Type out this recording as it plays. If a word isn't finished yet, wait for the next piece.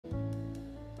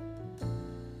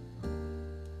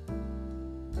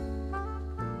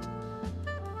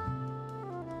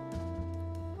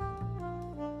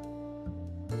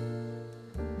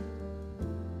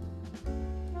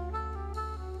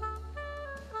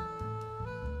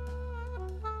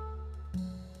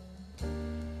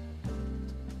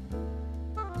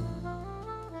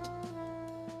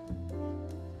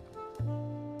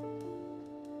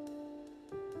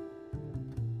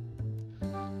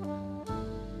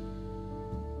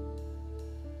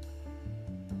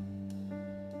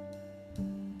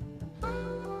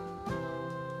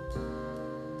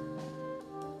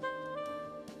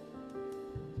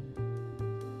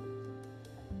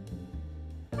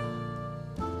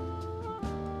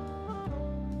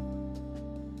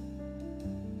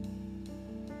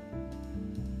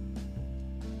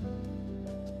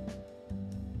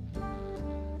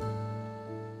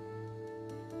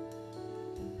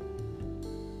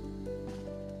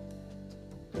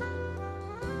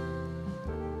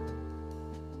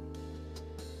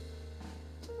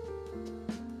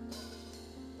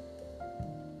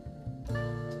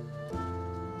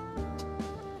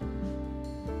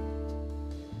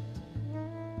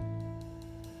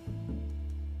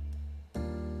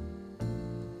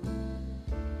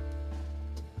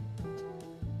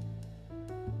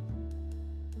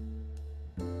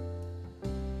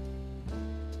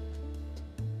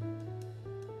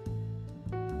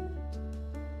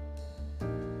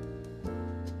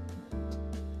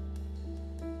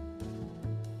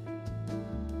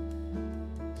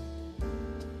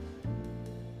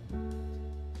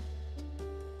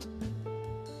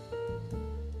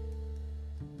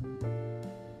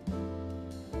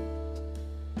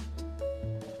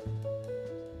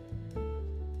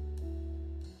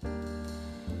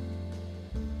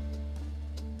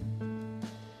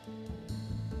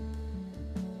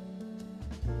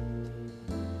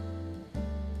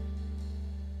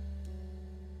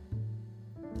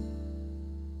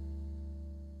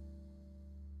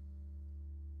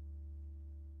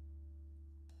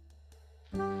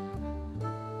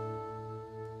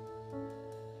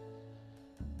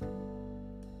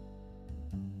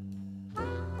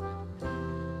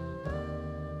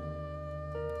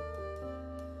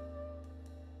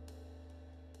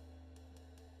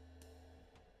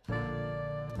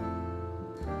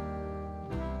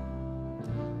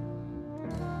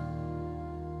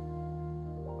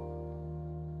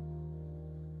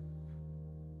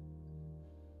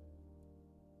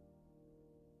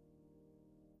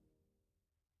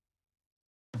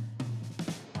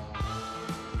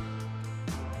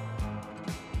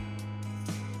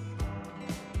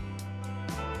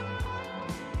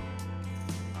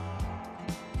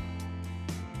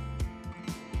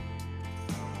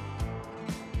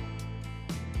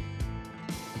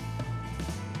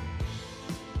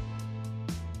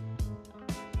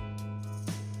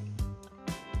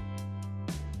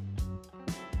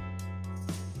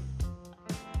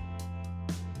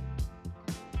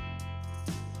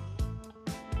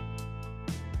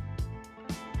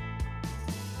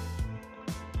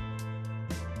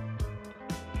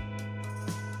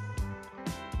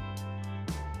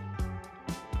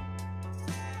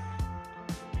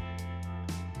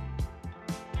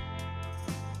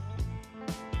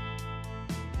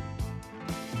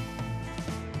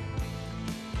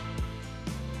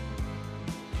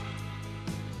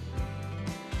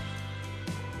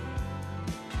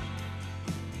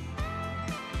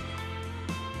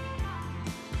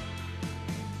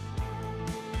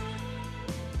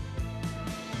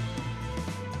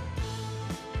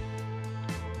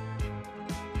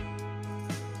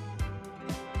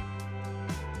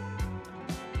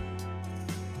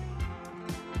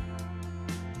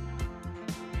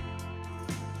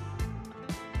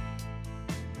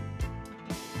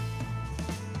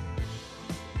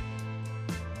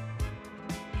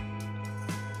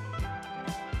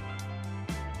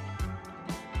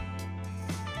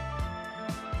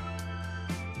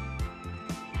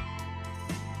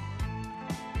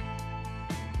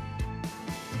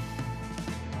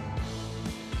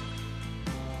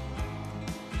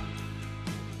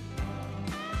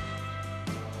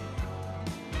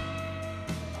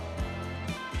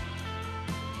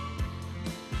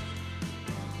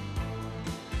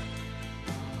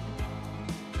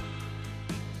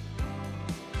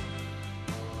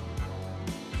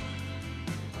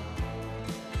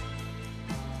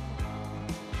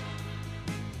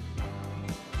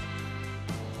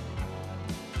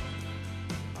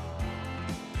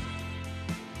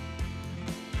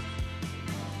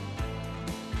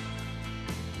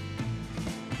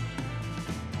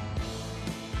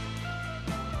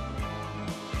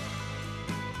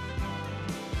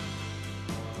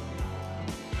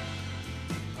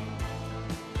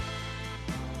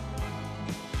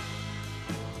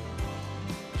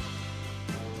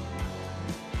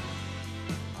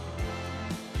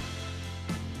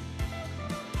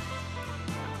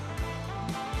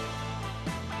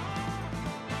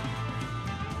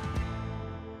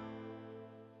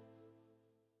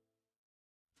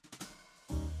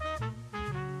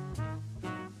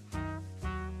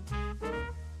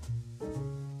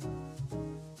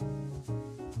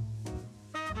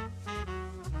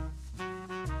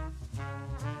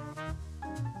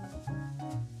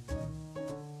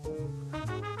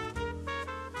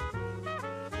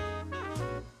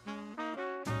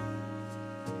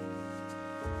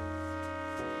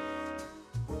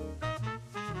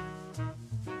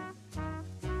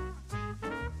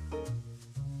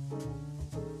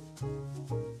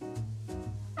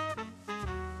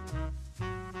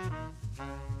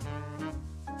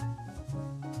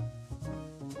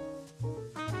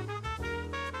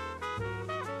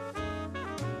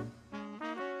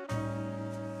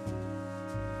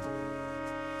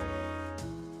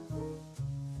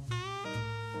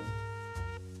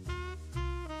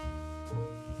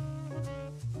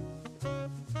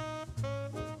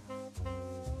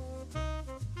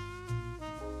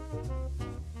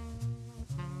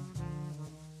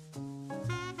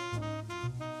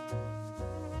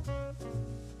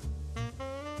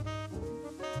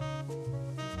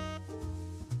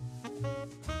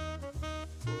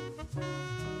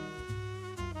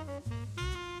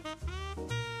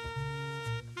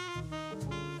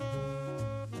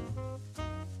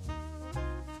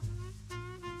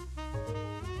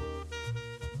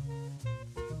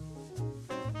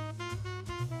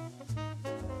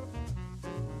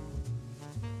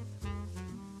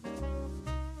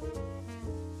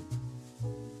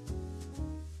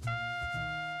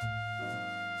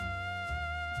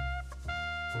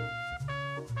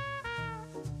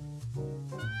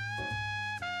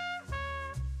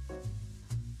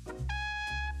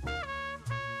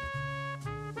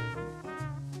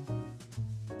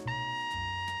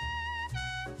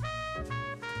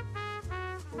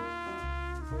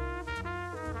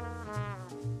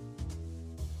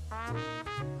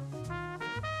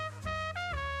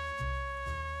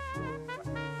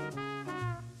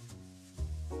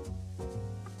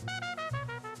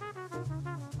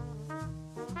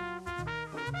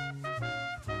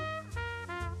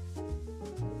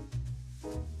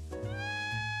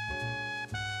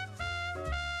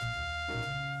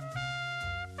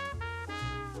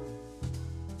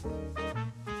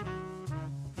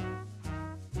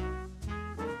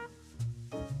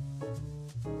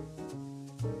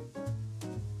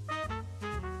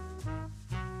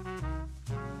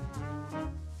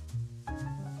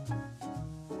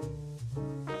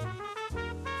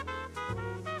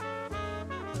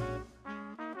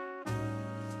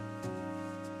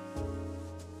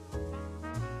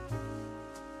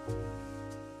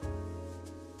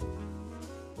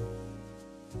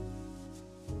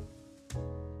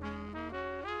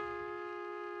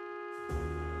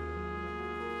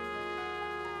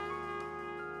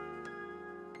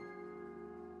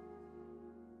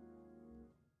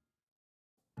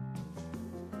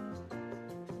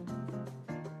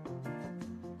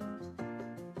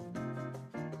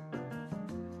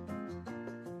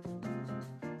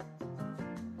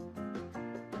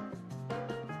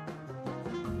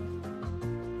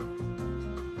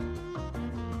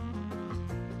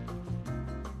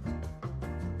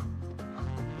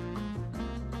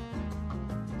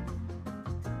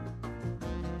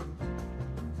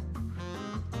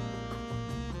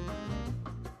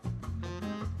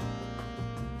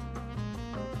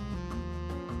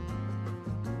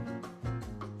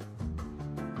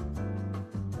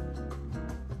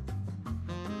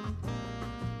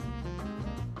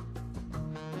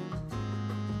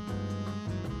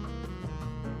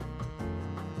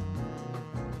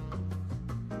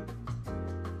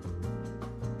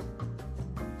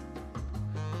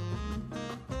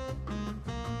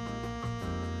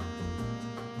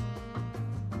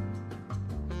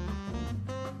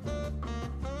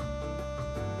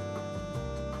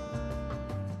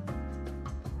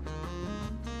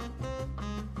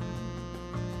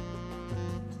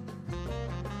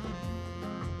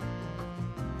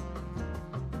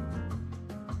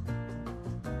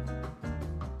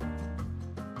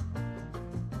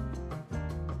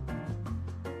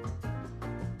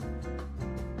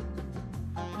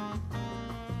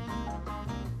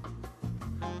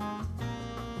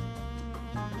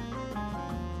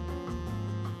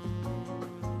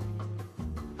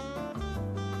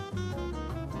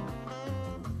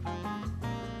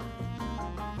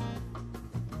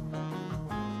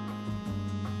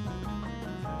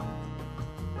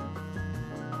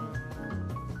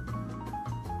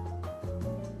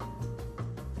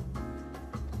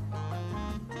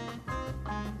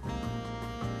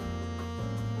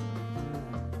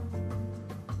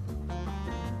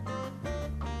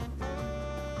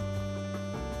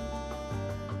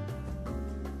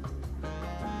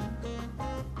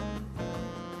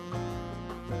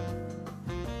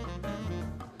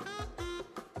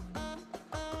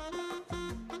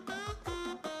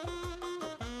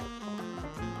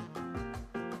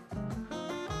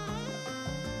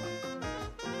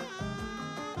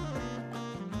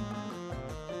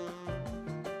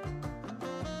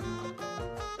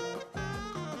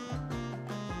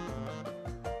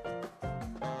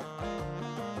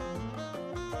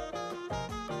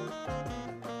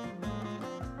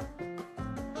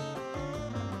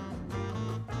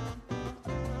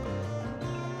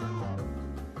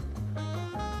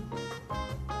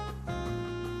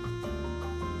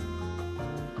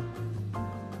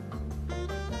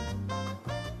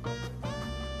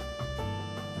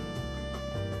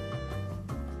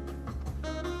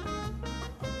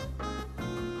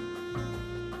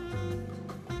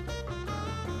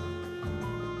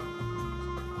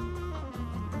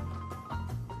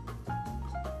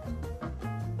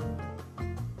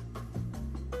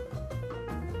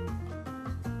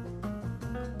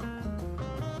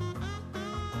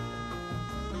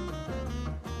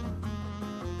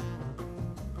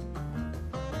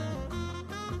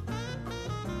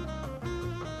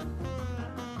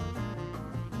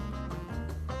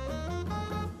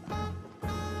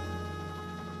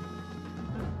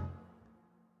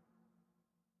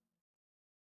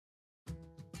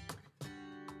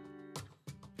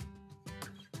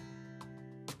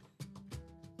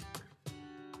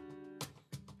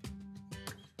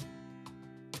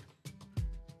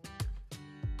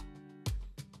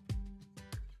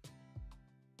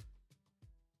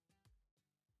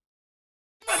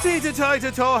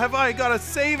Tee-to-tie-to-toe, have I got a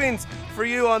savings for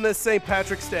you on this St.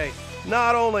 Patrick's Day.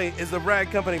 Not only is the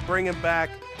Rag Company bringing back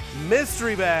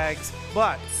mystery bags,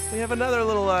 but we have another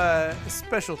little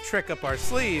special trick up our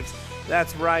sleeves.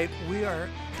 That's right, we are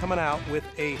coming out with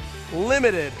a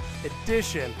limited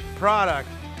edition product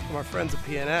from our friends at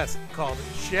PNS called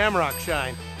Shamrock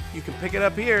Shine. You can pick it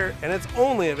up here, and it's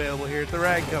only available here at the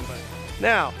Rag Company.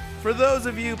 Now, for those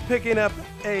of you picking up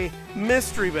a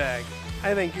mystery bag,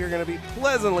 I think you're going to be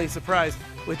pleasantly surprised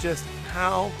with just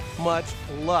how much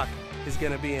luck is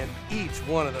going to be in each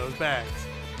one of those bags.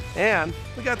 And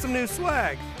we got some new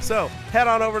swag. So head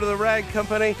on over to the Rag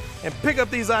Company and pick up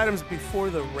these items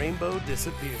before the rainbow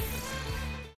disappears.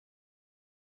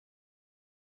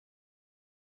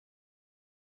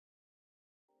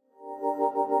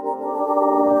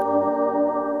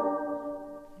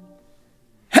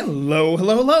 Hello,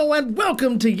 hello, hello, and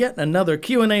welcome to yet another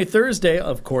Q&A Thursday,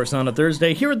 of course on a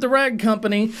Thursday, here at the Rag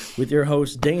Company with your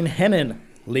hosts Dane Hennon,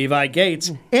 Levi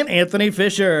Gates, and Anthony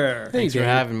Fisher. Thanks for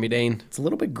having me, Dane. It's a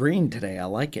little bit green today. I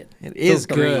like it. It is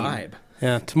good. Vibe.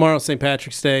 Yeah, tomorrow's St.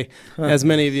 Patrick's Day. As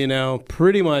many of you know,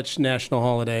 pretty much national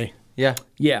holiday. Yeah.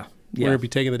 Yeah. We're going to be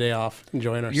taking the day off,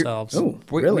 enjoying ourselves.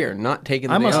 We are not taking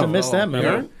the I day must off. have missed that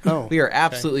memo. We are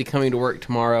absolutely coming to work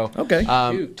tomorrow. Okay.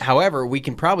 However, we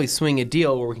can probably swing a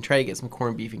deal where we can try to get some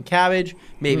corned beef and cabbage,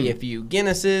 maybe a few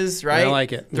Guinnesses, right? I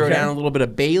like it. Throw down a little bit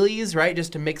of Baileys, right?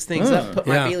 Just to mix things up. Put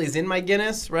my Baileys in my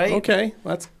Guinness, right? Okay,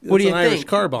 that's what do you an Irish think?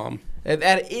 car bomb.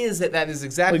 That is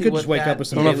exactly We could what just wake that up with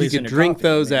some I don't know if Baileys you in could your drink coffee.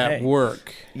 those I mean, at hey.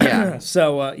 work. Yeah.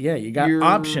 So, you got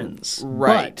options.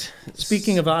 Right. But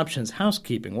speaking of options,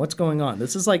 housekeeping, what's going on?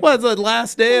 This is like... Well, it's the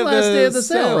last day of the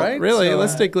sale, right? Really, So,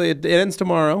 realistically, it ends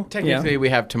tomorrow. Technically, we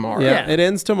have tomorrow. Yeah, it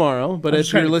ends tomorrow. But I'm if just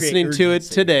trying you're to create listening to it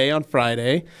urgency. today on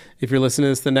Friday, if you're listening to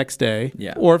this the next day,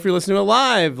 Yeah. or if you're listening to it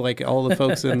live, like all the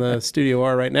folks in the studio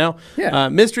are right now, Yeah.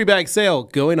 mystery bag sale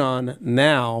going on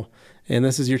now, and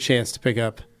this is your chance to pick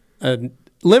up a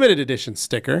limited edition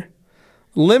sticker,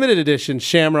 limited edition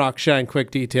Shamrock Shine Quick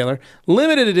Detailer,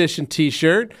 limited edition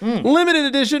T-shirt, limited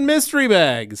edition mystery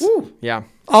bags. Ooh. Yeah.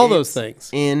 All those things.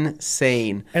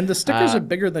 Insane. And the stickers are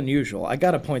bigger than usual. I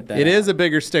got to point that out. It is a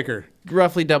bigger sticker.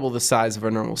 Roughly double the size of a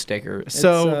normal sticker.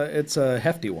 So It's a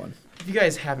hefty one. if you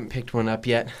guys haven't picked one up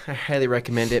yet, I highly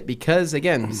recommend it because,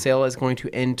 again, the sale is going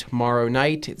to end tomorrow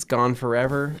night. It's gone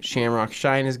forever. Shamrock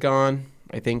Shine is gone,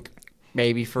 I think,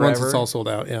 maybe forever. Once it's all sold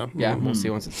out, yeah. Yeah, we'll see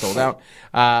once it's sold out.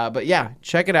 But yeah,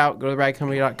 check it out. Go to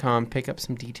theragcompany.com, pick up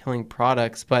some detailing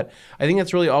products. But I think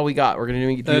that's really all we got. We're going to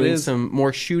be doing some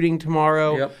more shooting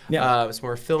tomorrow, Yep. Yeah. some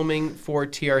more filming for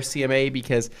TRCMA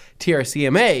because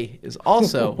TRCMA is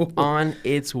also on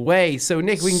its way. So,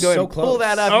 Nick, we can go ahead So and pull close.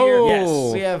 that up Oh. here.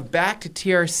 Yes. We have Back to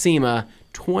TRCMA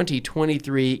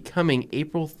 2023 coming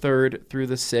April 3rd through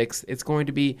the 6th. It's going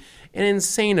to be an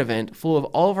insane event full of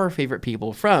all of our favorite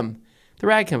people from the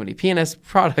Rag Company, PNS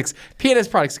Products,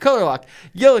 Color Lock,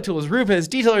 Yellow Tools, Rupes,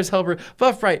 Detailers Helper,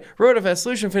 Buff Bright, Rotofest,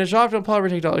 Solution Finish, Optimal Polymer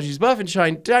Technologies, Buff and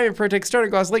Shine, Diamond Protect, Starter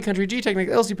Glass, Lake Country, G-Technic,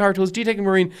 LC Power Tools, G-Tech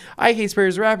Marine, IK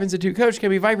Sprayers, Rap Institute, Coach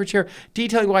Chemie, Viper Chair,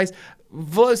 Detailing Wise,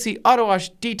 Veloci, Auto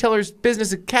Wash, Detailers,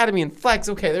 Business Academy, and Flex.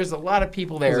 Okay, there's a lot of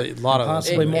people there. There's a lot of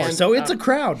Possibly more. and, So it's a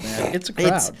crowd, man. It's a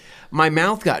crowd. My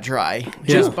mouth got dry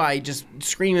just by just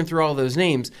screaming through all those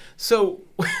names. So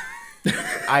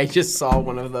I just saw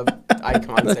one of the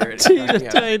icons there.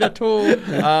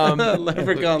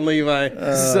 Leprechaun Levi.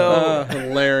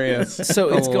 Hilarious. So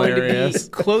it's going to be Hilarious.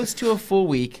 close to a full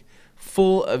week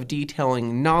full of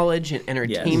detailing knowledge and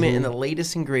entertainment and the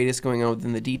latest and greatest going on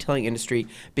within the detailing industry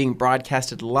being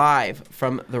broadcasted live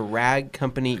from the Rag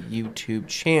Company YouTube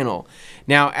channel.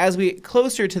 Now, as we get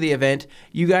closer to the event,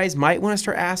 you guys might want to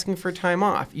start asking for time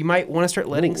off. You might want to start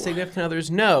letting significant others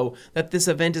know that this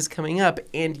event is coming up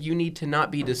and you need to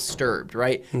not be disturbed,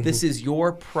 right? This is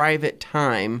your private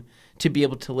time to be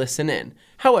able to listen in.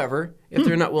 However, if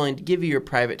they're not willing to give you your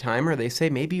private time or they say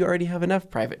maybe you already have enough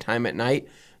private time at night,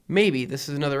 maybe this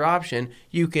is another option.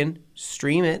 You can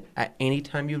stream it at any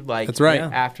time you'd like. That's right.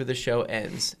 After the show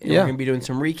ends. And we're going to be doing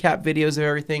some recap videos of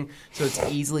everything so it's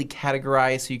easily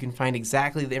categorized so you can find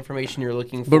exactly the information you're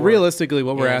looking for. But realistically,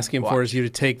 what we're and asking for watch. is you to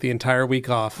take the entire week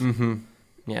off,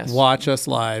 Yes. watch us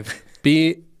live,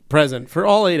 be present for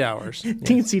all 8 hours.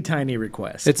 Teensy tiny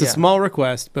request. It's a small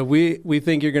request, but we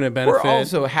think you're going to benefit. We're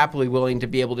also happily willing to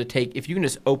be able to take, if you can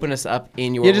just open us up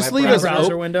in your just web leave us browser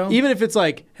open, window. even if it's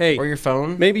like, hey, or your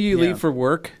phone. maybe you leave for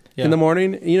work in the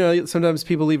morning. You know, sometimes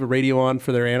people leave a radio on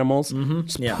for their animals.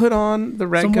 Just put on the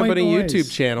Rag Some white Company noise. YouTube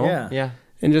channel. Yeah. Yeah.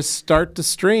 and just start the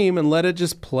stream and let it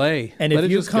just play. And let if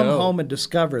it you just come go. home and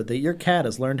discover that your cat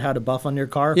has learned how to buff on your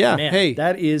car, Yeah, man, hey,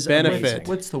 that is benefit. amazing.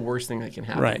 What's the worst thing that can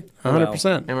happen? Right,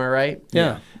 100%. Am I right?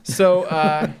 Yeah. So,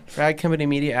 Rag Company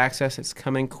Media Access, it's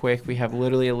coming quick. We have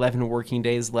literally 11 working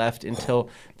days left until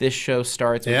this show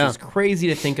starts, which is crazy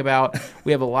to think about.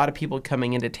 We have a lot of people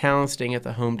coming into town, staying at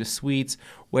the Home to Suites,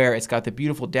 where it's got the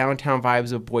beautiful downtown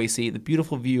vibes of Boise, the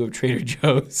beautiful view of Trader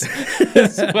Joe's,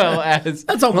 as well as...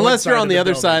 That's on Unless you're on the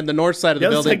other side, the north side of the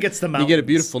other building, side gets the you get a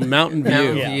beautiful mountain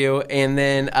view. view. And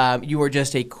then you are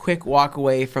just a quick walk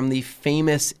away from the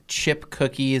famous chip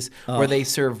cookies, where they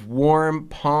serve warm,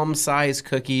 palm-sized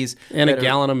cookies. And a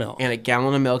gallon of milk. And a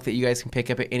gallon of milk that you guys can pick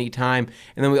up at any time.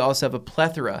 And then we also have a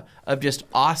plethora of just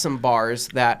awesome bars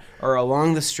that are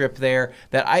along the strip there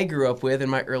that I grew up with in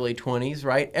my early 20s,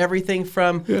 right? Everything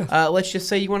from, let's just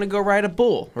say you want to go ride a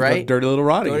bull, right? Dirty Little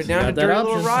Roddies. Go down to Dirty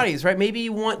Little Roddies, right? Maybe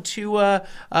you want to,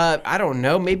 I don't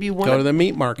know, maybe you want Go to the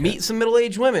meat market. Meet some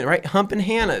middle-aged women, right? Humping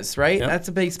Hannah's, right? Yep. That's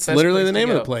a big. It's literally the name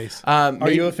of the place. Are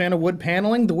you a fan of wood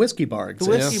paneling? The whiskey bar exists.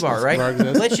 The whiskey bar, right?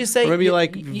 Let's just say or maybe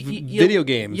like video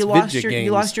games, You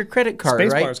lost your credit card,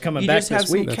 Space right? Bar's coming you back just have this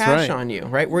some week. That's cash right. on you,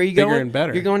 right? Where are you Bigger going? and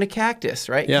better. You're going to Cactus,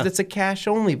 right? Yeah. Because it's a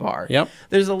cash-only bar. Yep.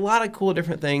 There's a lot of cool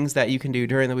different things that you can do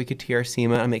during the week of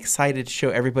TRCMA. I'm excited to show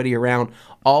everybody around,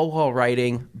 all while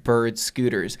riding Bird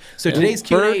scooters. So today's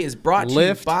Q&A is brought to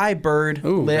you by Bird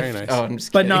Ooh, Lyft. very nice. Oh, I'm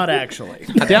just But kidding. not actually.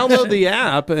 Download the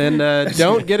app and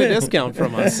don't get a discount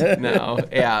from us. No,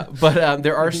 yeah, but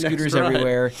there are scooters ride.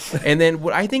 everywhere. And then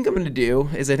what I think I'm going to do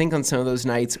is I think on some of those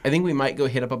nights, I think we might go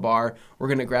hit up a bar. We're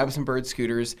going to grab some Bird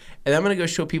scooters, and I'm going to go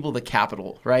show people the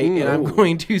Capitol, right? And I'm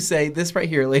going to say, this right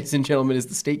here, ladies and gentlemen, is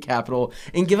the state capitol,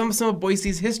 and give them some of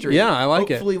Boise's history. Yeah, I like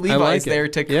Hopefully it. Levi's I like there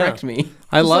it. to correct me.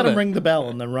 I Just love let him it. ring the bell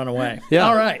and then run away. Yeah.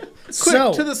 All right. Quick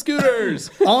So, to the scooters.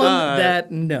 on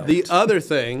that note. The other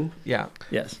thing, Yeah.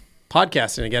 Yes.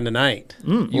 podcasting again tonight.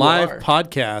 You Live are.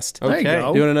 podcast. There you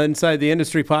go. Doing an Inside the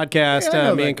Industry podcast, Hey, I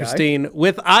know me that and guy. Christine,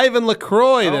 with Ivan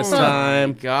LaCroix this Oh, time.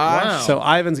 my gosh. Wow. So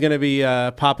Ivan's going to be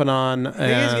popping on guys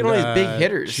and get all these big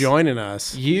hitters. joining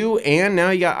us. You and now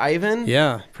you got Ivan.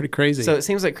 Yeah, pretty crazy. So it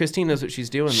seems like Christine knows what she's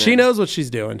doing. She then. knows what she's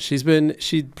doing.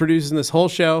 She produces this whole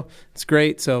show. It's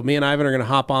great. So me and Ivan are going to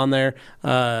hop on there.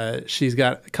 She's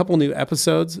got a couple new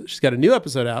episodes. She's got a new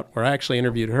episode out where I actually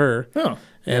interviewed her. Oh.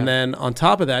 And then on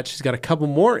top of that, she's got a couple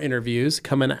more interviews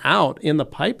coming out in the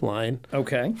pipeline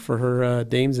Okay. for her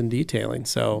Dames and Detailing.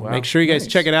 So make sure you guys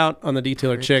check it out on the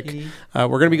Detailer Chick. Pretty We're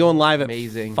going to be going live at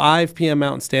amazing. 5 p.m.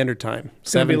 Mountain Standard Time.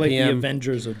 It's going to 7 be like the p.m.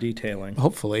 Avengers of detailing.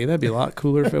 Hopefully. That'd be a lot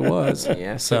cooler if it was.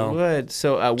 Yes, So it would.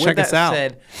 So with check that us out.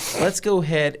 said, let's go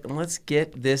ahead and let's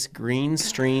get this green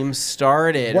stream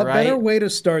started, What right? better way to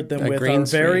start than with green our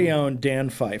very screen. own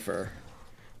Dan Pfeiffer?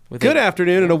 With Good a-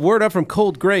 afternoon, and a word up from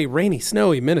cold, gray, rainy,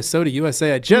 snowy Minnesota,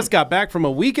 USA. I just got back from a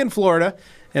week in Florida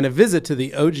and a visit to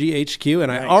the OGHQ,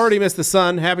 and I already missed the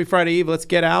sun. Happy Friday Eve. Let's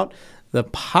get out. The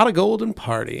Pot of Gold and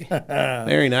party.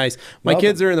 Very nice. My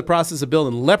kids are in the process of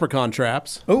building leprechaun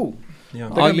traps. Oh. Yeah.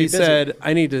 gonna be Augie busy. said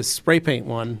I need to spray paint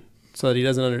one so that he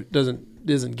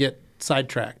doesn't get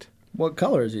sidetracked. What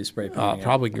color is he spray painting? it?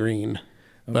 Probably green,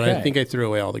 but I Okay. think I threw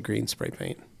away all the green spray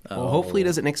paint. Well, hopefully, it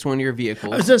doesn't next to one of your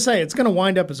vehicles. I was just saying, it's going to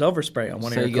wind up as overspray on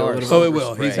one So of you your get a cars. little Oh, it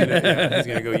will. He's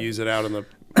gonna go use it out on the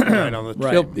right on the.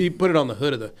 Right. He put it on the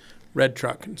hood of the red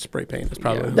truck and spray paint. It's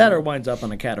probably That or winds up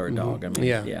on a cat or a dog. I mean,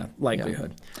 Yeah.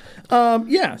 likelihood.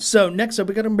 So next up,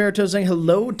 we got Umberto saying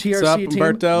hello, TRC What's up, team.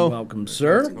 Umberto? Welcome,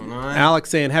 sir. Alex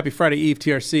saying happy Friday Eve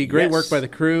TRC. Great Yes. work by the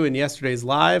crew in yesterday's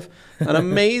live. An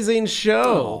amazing show.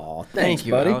 Oh, thanks, Thank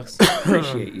you, buddy. Alex.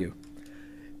 Appreciate you.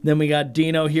 Then we got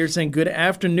Dino here saying, good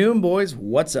afternoon, boys.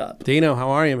 What's up? Dino, how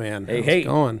are you, man? Hey, How's hey. it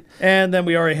going? And then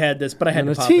we already had this, but I had to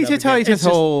And pop a it up tee-tee-tie again. It's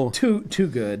toe. just too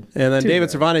good. And then Too David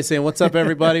good. Cervantes saying, what's up,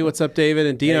 everybody? What's up, David?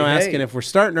 And Dino Hey, hey. asking if we're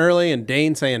starting early. And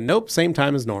Dane saying, nope, same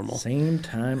time as normal. Same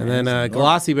time. And then as normal.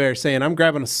 Glossy Bear saying, I'm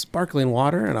grabbing a sparkling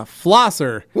water and a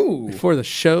flosser Ooh. before the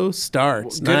show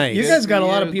starts. Nice. You guys got a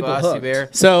lot of You, people Glossy hooked. Bear.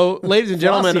 So, ladies and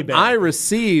Flossy gentlemen, Bear. I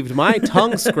received my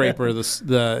tongue scraper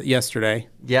yesterday.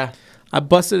 Yeah. I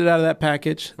busted it out of that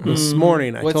package this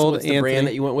morning. I What's told the Anthony brand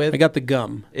that you went with? I got the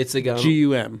gum. It's a gum.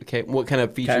 GUM. Okay. What kind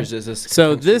of features does this?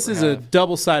 So tongue this scraper is a have?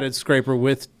 double-sided scraper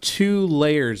with 2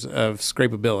 layers of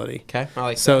scrapability. Okay. I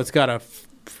like So it's got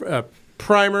a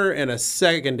primer and a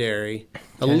secondary,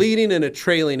 a leading and a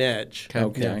trailing edge,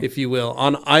 Okay. if you will,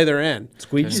 on either end.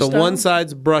 Squeegee So style? one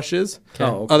side's brushes, Oh,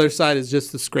 okay. other side is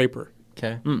just the scraper.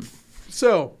 Okay.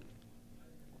 So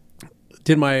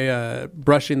did my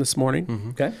brushing this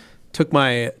morning. Okay. Took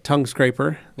my tongue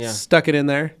scraper, Yeah. stuck it in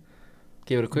there,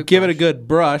 Give it a quick. give it a brush. good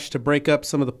brush to break up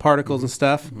some of the particles and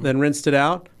stuff, then rinsed it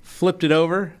out, flipped it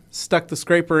over, stuck the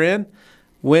scraper in,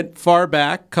 went far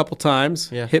back a couple times,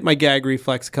 Yeah. hit my gag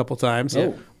reflex a couple times,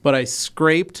 but I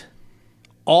scraped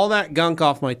all that gunk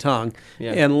off my tongue.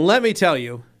 Yeah. And let me tell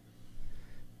you,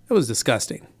 it was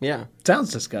disgusting. Yeah.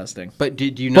 Sounds disgusting. But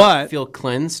did you not feel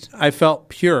cleansed? I felt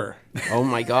pure. Oh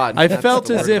my God. I That's felt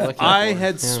the as word I'm if looking I for.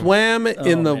 had swam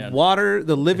in the man. water,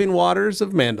 the living waters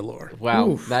of Mandalore.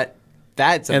 Wow.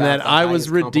 That's And about that the I was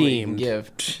highest compliment you can redeemed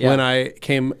give. when I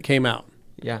came out.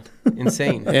 Yeah.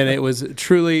 Insane. And it was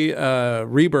truly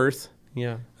rebirth.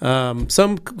 Yeah.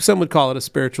 Some would call it a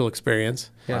spiritual experience.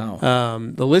 Yeah.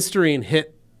 Wow. The Listerine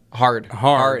hit Hard,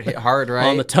 right?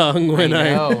 on the tongue when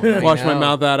I washed my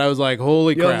mouth out. I was like,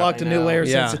 holy You crap. unlocked a new layer of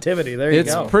sensitivity. There you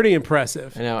go. It's pretty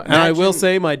impressive. I know. And I will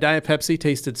say my Diet Pepsi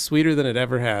tasted sweeter than it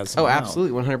ever has. Oh,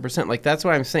 absolutely, 100%. Like, that's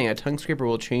what I'm saying. A tongue scraper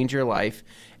will change your life.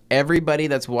 Everybody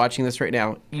that's watching this right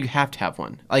now, you have to have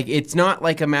one. Like, it's not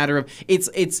like a matter of it's.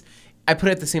 I put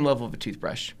it at the same level of a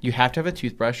toothbrush. You have to have a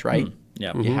toothbrush, right?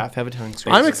 Yeah. You have to have a tongue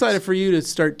scraper. I'm excited for you to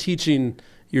start teaching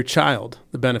your child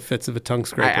the benefits of a tongue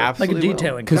scraper. I absolutely Like a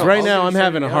detailing. Because No, right I'll now get I'm started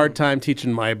having a young. hard time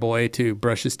teaching my boy to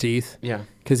brush his teeth. Yeah.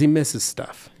 Because he misses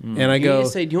stuff. And I You go, need to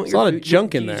say, do you want there's a lot your of food-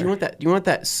 junk do in you- there. Do you want that? Do you want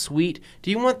that sweet? Do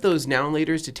you want those now and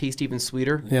laters to taste even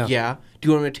sweeter? Yeah. Yeah. Do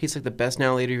you want them to taste like the best now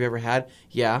and later you've ever had?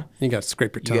 Yeah. You got to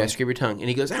scrape your You tongue. gotta scrape your tongue. And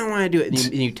he goes, I don't want to do it.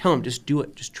 And you tell him, just do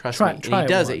it. Just trust Try- me. And try he it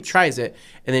does it. He once. tries it.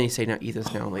 And then you say, now eat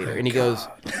this now and later. And he goes,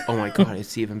 oh my God,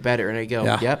 it's even better. And I go,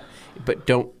 Yeah. yep. But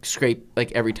don't scrape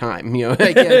like every time. You know,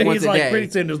 like once He's a like, day. pretty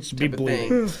soon it'll just be type of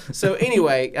blue. thing. So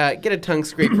anyway, get a tongue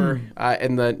scraper.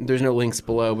 And there's no links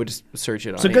below, but just search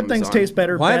it on So good things Amazon. taste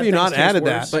better. Why bad have you things not taste added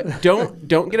worse. that? But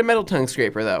don't get a metal tongue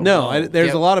scraper though. No, there's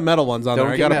Yep. a lot of metal ones on Don't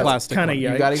there. I get got a metal. plastic Kinda one.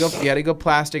 yikes. You gotta go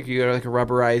plastic. You go like a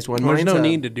rubberized one. There's no Mine's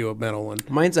need to do a metal one.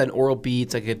 Mine's an Oral B.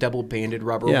 It's like a double banded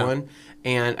rubber Yeah. one,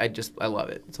 and I love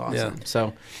it. It's awesome. Yeah.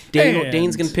 So And-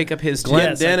 Dane's gonna pick up his. Glenn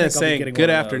Yes, I Dennis think I'll be saying, getting good one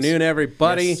of those." afternoon,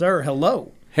 everybody. Yes, sir.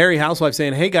 Hello. Harry Housewife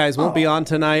saying, hey guys, won't be on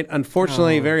tonight.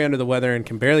 Unfortunately, very under the weather and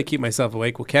can barely keep myself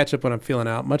awake. We'll catch up when I'm feeling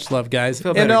out. Much love, guys.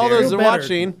 Feel And better, all those Darren. that Feel are better.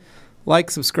 watching,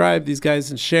 like, subscribe, these guys,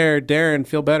 and share. Darren,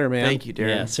 feel better, man. Thank you, Darren.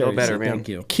 Yeah, Feel seriously, better, man. Thank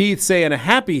you. Keith saying, a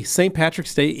happy St.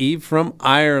 Patrick's Day Eve from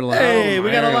Ireland. Hey,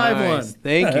 we got a Very live nice. one.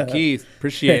 Thank you, Keith.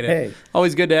 Appreciate Hey. it.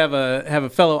 Always good to have a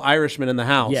fellow Irishman in the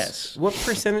house. Yes. What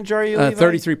percentage are you? Levi?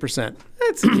 33%.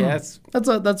 That's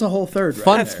That's a whole third right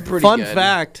Fun, there. pretty fun good.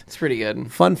 fact. It's pretty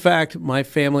good. Fun fact, my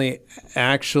family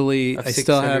actually, Of I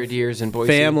still 600 have years in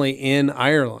Boise. family in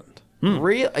Ireland.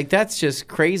 Real like that's just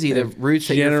crazy. The roots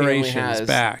that your family Generations has.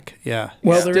 back. Yeah.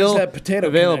 Well, there is Still that potato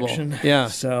available. connection. Yeah.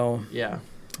 So, Yeah.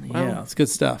 yeah. It's good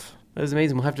stuff. That was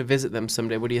amazing. We'll have to visit them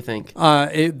someday. What do you think?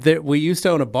 We used to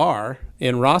own a bar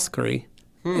in Rosscree,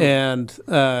 and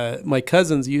my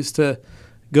cousins used to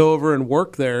go over and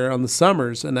work there on the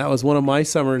summers, and that was one of my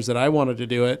summers that I wanted to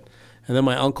do it. And then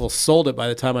my uncle sold it by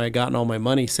the time I had gotten all my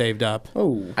money saved up.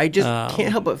 Oh. I just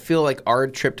can't help but feel like our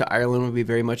trip to Ireland would be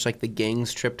very much like the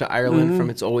gang's trip to Ireland from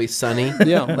It's Always Sunny.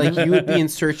 Yeah. Like you would be in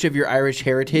search of your Irish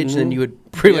heritage, and then you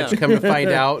would pretty much come to find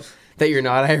out that you're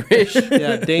not Irish.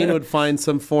 Yeah, Dane would find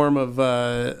some form of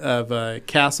a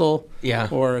castle Yeah.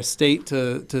 or estate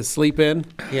to sleep in,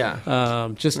 Yeah.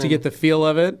 just to get the feel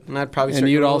of it. And I'd probably And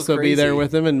start you'd going a little also be there crazy.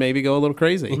 with him and maybe go a little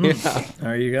crazy.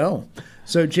 There you go.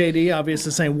 So JD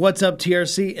obviously saying, "What's up,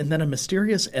 TRC?" and then a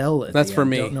mysterious L. At That's the for end.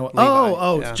 me. Don't know. Levi.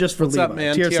 Oh, Yeah. it's just for What's Levi. up,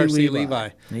 man? TRC Levi.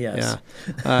 Yes.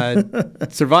 Yeah.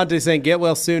 Cervantes saying, get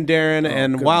well soon, Darren.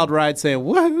 and good Wild Ride saying,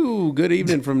 woohoo, good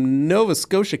evening from Nova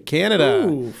Scotia, Canada.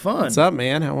 Ooh, fun. What's up,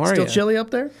 man? How are Still you? chilly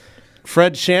up there?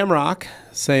 Fred Shamrock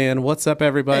saying, what's up,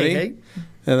 everybody? Hey, hey.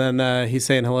 And then he's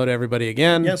saying hello to everybody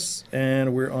again. Yes.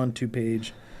 And we're on to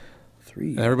page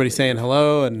 3. Everybody's saying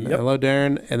hello and Yep. hello,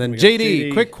 Darren. And then got JD,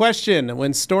 JD. quick question.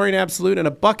 When storing Absolute in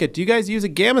a bucket, do you guys use a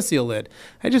Gamma Seal lid?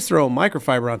 I just throw a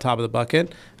microfiber on top of the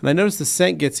bucket, and I notice the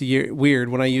scent gets weird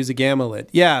when I use a Gamma lid.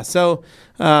 Yeah, so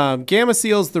Gamma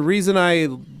Seals, the reason I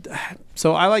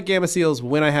like Gamma Seals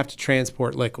when I have to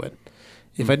transport liquid.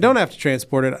 If I don't have to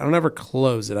transport it, I don't ever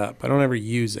close it up. I don't ever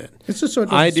use it. It's just so it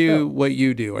doesn't I do spill. what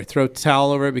you do. I throw a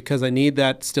towel over it because I need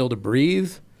that still to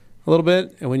breathe a little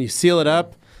bit. And when you seal it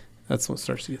up, that's when it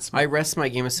starts to get smell. I rest my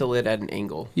Gamma lid at an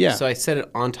angle. Yeah. So I set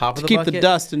it on top of the keep bucket. the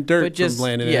dust and dirt but just, from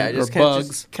landing yeah, in, just or kinda, bugs.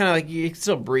 Just kind of like you can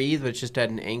still breathe, but it's just at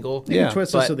an angle. You Yeah, can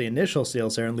twist but- this to the initial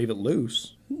seals there and leave it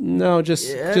loose. No, just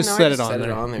Yeah, no, I set it on set there.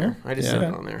 it on there. I just Yeah. set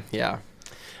it on there.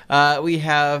 Yeah. We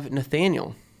have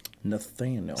Nathaniel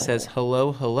Nathaniel says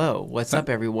hello. What's up,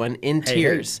 everyone? In Hey,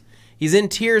 tears. He's in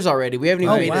tears already. We haven't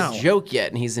even made wow. a joke yet,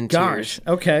 and he's in Gosh. tears.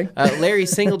 Okay. Larry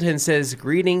Singleton says,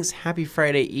 greetings, happy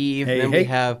Friday Eve. Hey, and then hey. we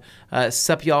have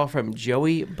sup y'all from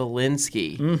Joey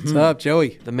Belinsky. What's up,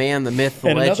 Joey? The man, the myth, the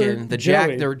And another legend, the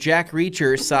Joey. Jack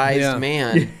Reacher-sized Yeah.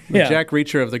 man. The Yeah. Jack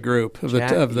Reacher of the group, of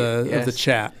the yes.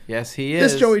 chat. Yes, he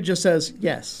is. This Joey just says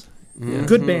yes.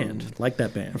 Good band. Like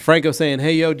that band. Franco saying,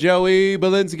 "Hey, yo, Joey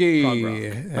Prog Belinsky,"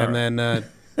 rock. and then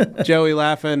Joey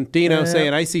laughing. Dino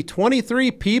saying, "I see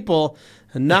 23 people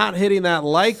not hitting that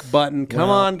like button. Come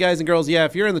on, guys and girls. Yeah,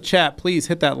 if you're in the chat, please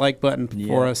hit that like button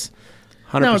for us.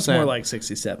 100%. Now it's more like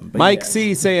 67. But Mike yeah.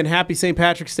 C saying, "Happy St.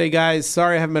 Patrick's Day, guys.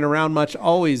 Sorry I haven't been around much.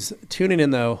 Always tuning in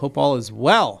though. Hope all is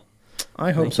well."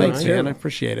 I hope so Thanks, too. man. I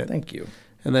appreciate it. Thank you.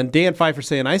 And then Dan Pfeiffer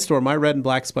saying, "I store my red and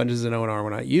black sponges in O&R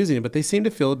when not using it, but they seem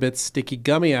to feel a bit sticky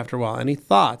gummy after a while. Any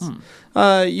thoughts?"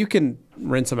 You can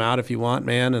rinse them out if you want,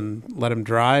 man, and let them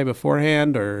dry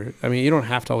beforehand. Or, I mean, you don't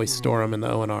have to always store them in the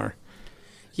O&R.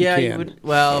 Yeah, You you can. would.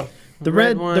 Well, The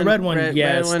red one,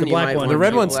 yes. The you black might one. want The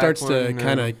red to one black starts to one,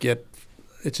 kind of get,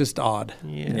 it's just odd.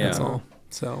 Yeah. That's all.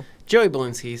 So, Joey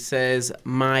Belinsky says,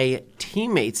 my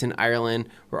teammates in Ireland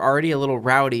were already a little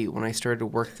rowdy when I started to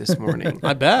work this morning.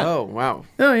 I bet. Oh, wow.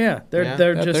 Oh yeah, they're Yeah.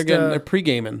 they're they're just they're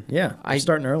pre-gaming. yeah. They're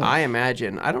starting early. I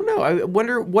imagine. I don't know. I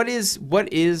wonder what is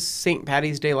St.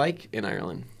 Paddy's Day like in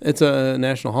Ireland? It's a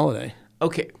national holiday.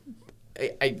 Okay.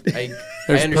 I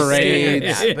There's understand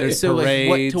parades. that, but There's so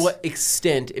parades. Like, to what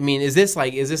extent? I mean, is this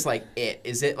like it?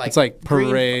 Is it like It's like green-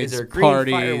 parades, is there green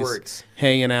parties, fireworks?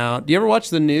 hanging out. Do you ever watch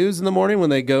the news in the morning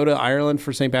when they go to Ireland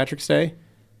for St. Patrick's Day?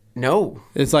 No.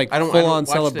 It's like I don't full-on watch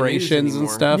the news celebrations and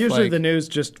anymore. stuff. Usually like, the news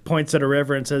just points at a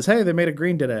river and says, "Hey, they made it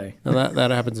green today." no, that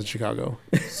happens in Chicago.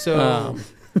 So,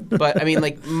 but I mean,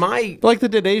 like But like the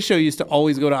Today Show used to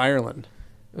always go to Ireland,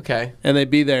 okay. and they'd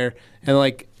be there, and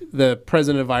like the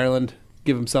president of Ireland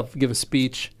give a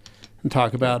speech and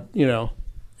talk about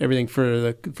everything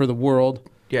for the world.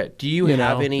 Yeah. Do you You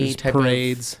have know, any there's type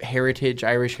parades. of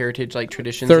Irish heritage, like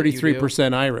traditions? that you do?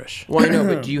 33% Irish. Well, I know,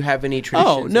 but do you have any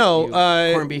traditions? Oh no, that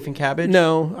you- corned beef and cabbage.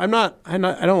 No, I'm not. I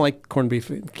don't like corned beef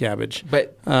and cabbage.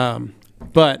 But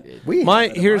But We have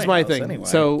it at here's my my house thing. anyway.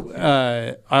 So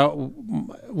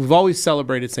we've always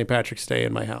celebrated St. Patrick's Day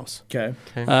in my house. Okay.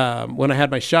 When I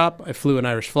had my shop, I flew an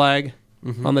Irish flag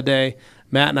on the day.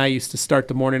 Matt and I used to start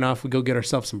the morning off. We'd go get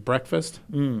ourselves some breakfast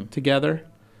together.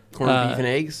 corned beef and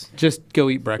eggs. Just go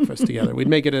eat breakfast together. We'd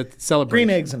make it a celebration.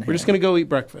 Green eggs and We're just ham. going to go eat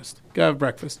breakfast. Go have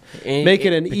breakfast. Any- Make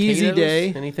it an easy potatoes?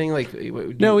 day. Anything like?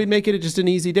 No, we'd make it just an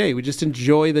easy day. We'd just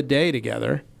enjoy the day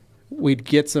together. We'd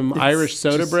get some Irish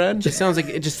soda bread. Just sounds like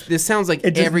This sounds like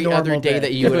It's just every other normal day day.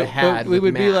 that you would have had. we with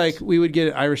would be Matt. like, we would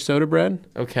get Irish soda bread,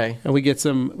 okay. and we get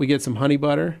some honey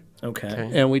butter, Okay.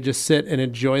 and we just sit and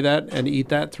enjoy that and eat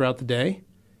that throughout the day.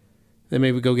 Then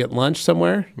maybe we go get lunch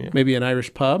somewhere, maybe an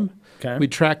Irish pub. Okay.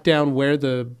 We'd track down where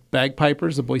the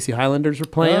bagpipers, the Boise Highlanders, were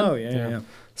playing. Oh yeah.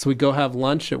 So we'd go have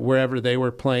lunch at wherever they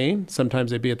were playing. Sometimes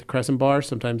they'd be at the Crescent Bar.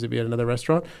 Sometimes they'd be at another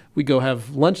restaurant. We'd go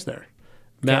have lunch there.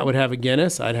 Matt would have a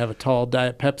Guinness. I'd have a tall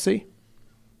Diet Pepsi.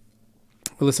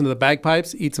 We listen to the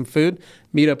bagpipes, eat some food,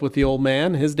 meet up with the old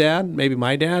man, his dad, maybe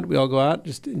my dad. We all go out,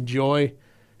 just enjoy,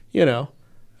 a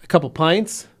couple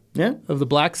pints Yeah. of the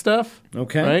black stuff.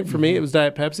 Okay. Right? For me, it was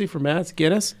Diet Pepsi. For Matt, it's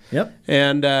Guinness. Yep.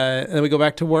 And then we go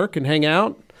back to work and hang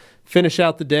out, finish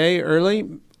out the day early.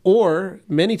 Or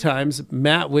many times,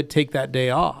 Matt would take that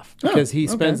day off because he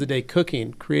spends the day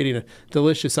cooking, creating a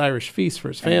delicious Irish feast for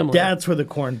his family. That's where the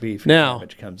corned beef and Now,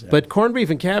 cabbage comes in. but corned beef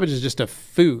and cabbage is just a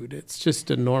food. It's just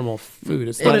a normal food.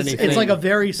 It's not anything. it's like a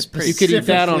very you specific. could eat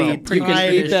that on a food.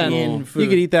 you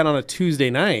could eat that on a Tuesday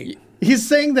night. He's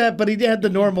saying that, but he had the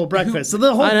normal breakfast. So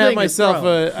the whole I'd thing have is myself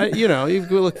thrown. you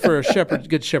go look for a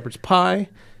good shepherd's pie.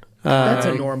 That's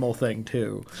a normal thing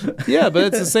too. Yeah, but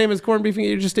it's the same as corned beef.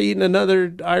 You're just eating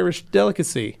another Irish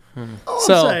delicacy. All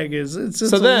So- I'm saying is it's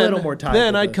So a then, little more time.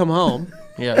 then I'd come home,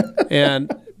 Yeah.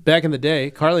 and back in the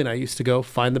day, Carly and I used to go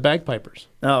find the bagpipers.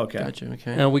 Oh, okay. Gotcha.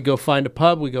 Okay. And we'd go find a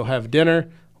pub, we'd go have dinner,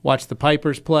 watch the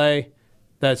pipers play.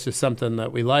 That's just something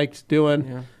that we liked doing.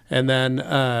 Yeah. And then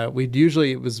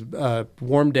it was a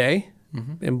warm day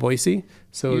in Boise,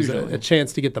 so it was Usually. a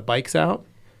chance to get the bikes out,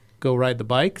 go ride the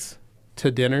bikes to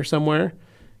dinner somewhere,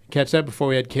 catch that before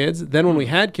we had kids. Then when we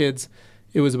had kids,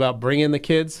 it was about bringing the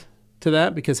kids to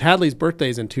that because Hadley's birthday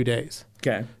is in 2 days.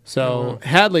 Okay. So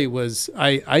Hadley was,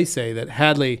 I say that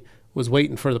Hadley was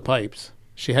waiting for the pipes.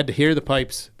 She had to hear the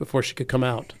pipes before she could come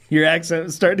out. Your accent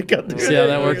is starting to cut through. See how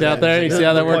that worked out there? You see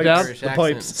how that worked out? Irish The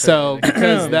accent. pipes. So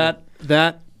because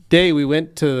that day we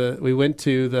went to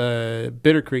the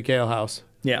Bitter Creek Ale House.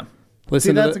 Yeah.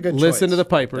 Listen that's a good listen to choice the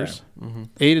pipers.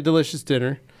 Ate a delicious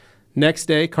dinner. Next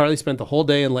day, Carly spent the whole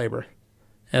day in labor.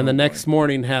 And the next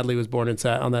morning, Hadley was born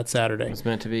on that Saturday. It's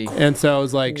meant to be. And so I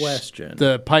was like,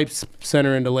 the pipes sent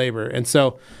her into labor. And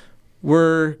so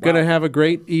we're going to have a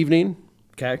great evening.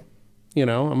 Okay. You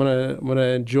know, I'm gonna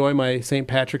enjoy my St.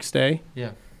 Patrick's Day.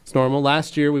 Yeah. It's normal.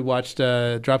 Last year we watched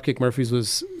Dropkick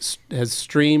Murphys has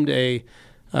streamed a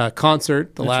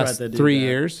concert the last 3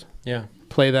 years. Yeah.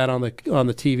 Play that on the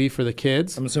TV for the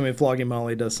kids. I'm assuming Flogging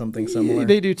Molly does something similar.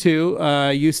 They do too.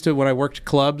 Used to when I worked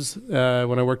clubs,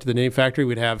 when I worked at the Name Factory,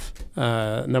 we'd have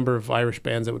a number of Irish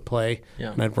bands that would play,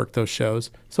 and I'd work those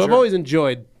shows. So I've always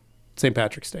enjoyed St.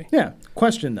 Patrick's Day. Yeah.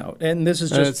 Question though, and this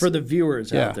is just for the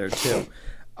viewers out there too.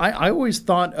 I always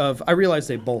thought of. I realize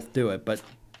they both do it, but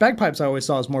bagpipes I always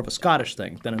saw as more of a Scottish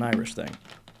thing than an Irish thing.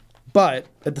 But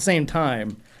at the same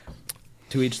time.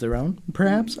 To each their own,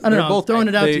 perhaps? I don't know. I'm throwing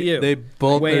it out to you. They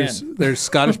both there's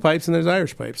Scottish pipes and there's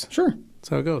Irish pipes. Sure. That's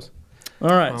how it goes.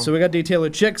 All right. So we got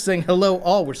Detailer Chick saying hello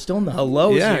all. We're still in the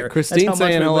hellos here. Yeah, Christine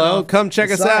saying hello. Come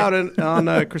check us out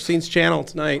on Christine's channel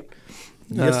tonight.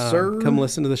 Yes, sir. Come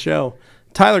listen to the show.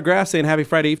 Tyler Graff saying happy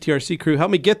Friday, FTRC crew.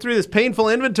 Help me get through this painful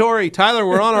inventory. Tyler,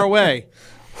 we're on our way.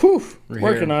 Whew,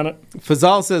 working on it.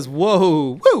 Fazal says,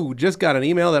 whoa, just got an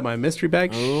email that my mystery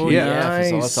bag. Oh, yeah,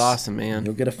 Fazal, that's awesome, man.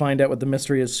 You'll get to find out what the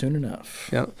mystery is soon enough.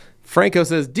 Yeah. Franco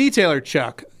says, Detailer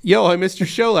Chuck. Yo, I missed your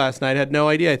show last night. Had no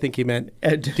idea. I think he meant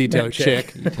Detailer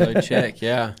Chick. Detailer Chick,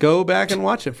 yeah. Go back and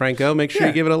watch it, Franco. Make sure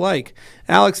you give it a like.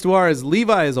 Alex Duarez,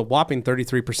 Levi is a whopping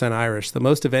 33% Irish, the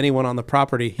most of anyone on the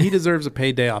property. He deserves a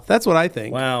paid day off. That's what I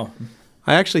think. Wow.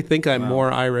 I actually think I'm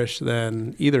more Irish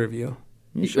than either of you.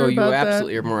 You sure you about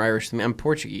absolutely that? are more Irish than me. I'm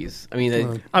Portuguese. I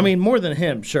mean, more than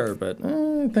him, sure, but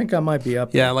I think I might be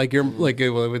up there. Yeah, like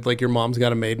your mom's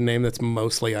got a maiden name that's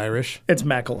mostly Irish. It's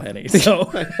McElhenney. So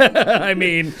I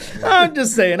mean, I'm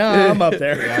just saying, I'm up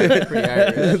there. Yeah, pretty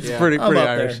Irish. It's pretty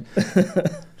Irish.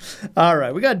 All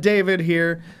right, we got David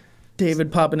here.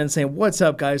 David popping in saying, "What's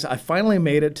up, guys? I finally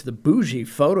made it to the bougie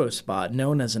photo spot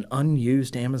known as an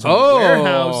unused Amazon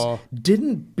warehouse.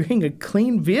 Didn't bring a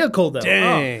clean vehicle, though.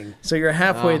 Dang. Oh, so you're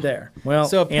halfway there. Well,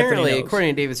 so apparently,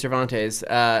 according to David Cervantes,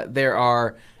 there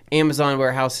are Amazon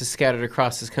warehouses scattered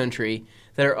across this country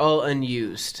that are all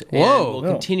unused and will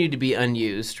continue to be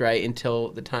unused, right, until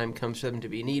the time comes for them to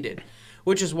be needed.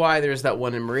 Which is why there's that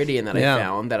one in Meridian that I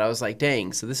found that I was like,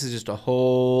 dang, so this is just a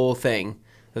whole thing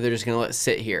that they're just going to let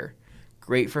sit here.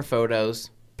 Great for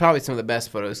photos. Probably some of the best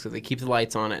photos because they keep the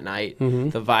lights on at night. Mm-hmm.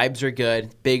 The vibes are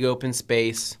good. Big open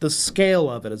space. The scale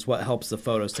of it is what helps the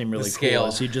photos seem really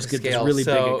cool. So you just get this really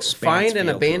big expanse. Find an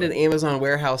abandoned Amazon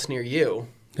warehouse near you.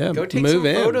 Yeah, go take some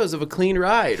photos of a clean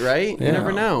ride, right? Yeah. You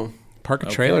never know. Park a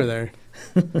trailer there.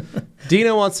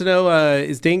 Dino wants to know,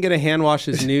 is Dane going to hand wash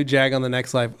his new Jag on the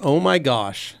next live? Oh my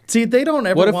gosh. See, they don't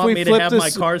ever want me to have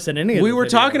my cars in any of the We were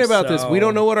talking about this. We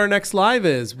don't know know what our next live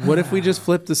is. What if we just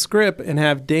flip the script and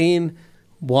have Dane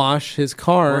wash his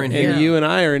car and you and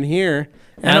I are in here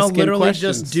and I'll literally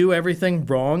questions. just do everything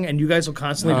wrong and you guys will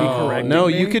constantly be correcting No,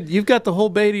 me? you've got the whole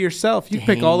bay to yourself. You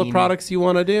pick all the products you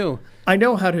want to do. I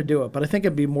know how to do it, but I think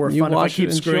it'd be more fun if I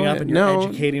keep screwing up and you're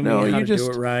educating me how to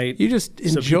do it right. You just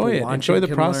enjoy it. Enjoy the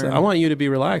process. Learn. I want you to be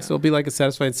relaxed. It'll be like a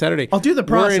satisfying Saturday. I'll do the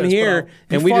process. We're in here,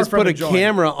 and we just put a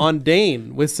camera on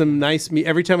Dane with some nice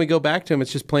every time we go back to him,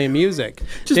 it's just playing music.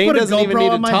 Just Dane put a doesn't GoPro even need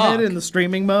to on my talk. head in the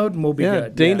streaming mode, and we'll be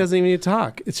good. Dane doesn't even need to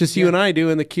talk. It's just you and I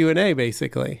doing the Q&A,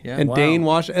 basically. Yeah. And Dane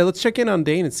let's check in on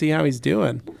Dane and see how he's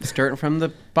doing. Starting from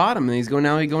the bottom, and he's going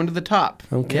to the top.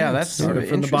 Okay. Yeah, that's sort of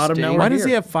from the bottom now. Why does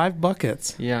he have 5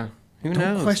 buckets? Yeah. Who Don't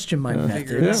knows? question my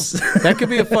methods. That could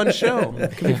be a fun show.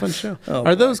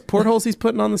 Are those portholes he's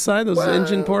putting on the side, those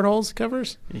engine portholes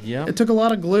covers? Yeah. It took a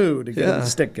lot of glue to get it to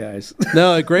stick, guys.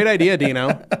 No, a great idea,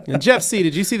 Dino. And Jeff C.,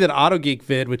 did you see that AutoGeek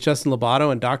vid with Justin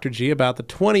Lobato and Dr. G about the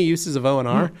 20 uses of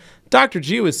O&R? Dr.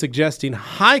 G was suggesting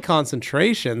high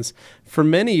concentrations for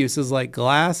many uses like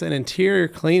glass and interior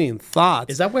cleaning.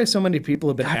 Thoughts? Is that why so many people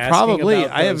have been asking probably.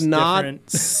 about I have those not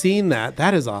seen that.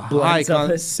 That is a high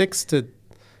 6 to...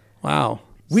 Wow.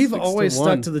 We've always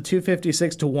stuck to the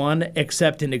 256 to 1,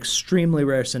 except in extremely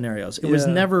rare scenarios. It was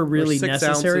never really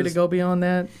necessary to go beyond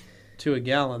that. To a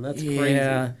gallon. That's crazy.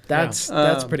 Yeah,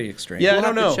 that's pretty extreme. Yeah, we'll I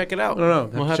don't know. Check it out. I don't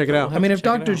know. We'll have to check it out. I mean, if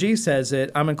Dr. G says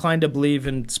it, I'm inclined to believe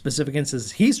in specific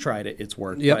instances he's tried it, it's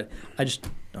worked. Yep. But I just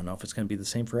don't know if it's going to be the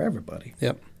same for everybody.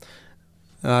 Yep.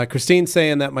 Christine's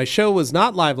saying that my show was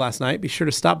not live last night. Be sure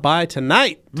to stop by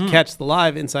tonight to catch the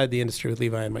live Inside the Industry with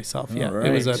Levi and myself.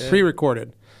 It was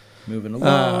pre-recorded. Moving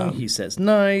along, he says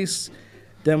nice.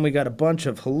 Then we got a bunch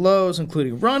of hellos,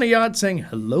 including Ronnie Yod saying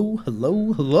hello,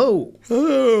 hello, hello.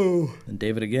 Hello. And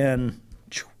David again.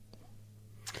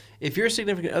 If your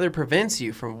significant other prevents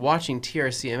you from watching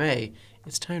TRCMA,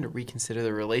 it's time to reconsider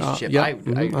the relationship. Yep. I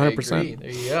 100%. agree. There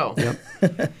you go.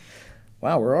 Yep.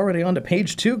 Wow, we're already on to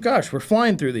page 2. Gosh, we're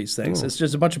flying through these things. It's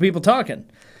just a bunch of people talking.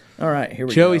 All right, here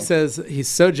we go. Joey says he's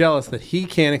so jealous that he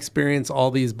can't experience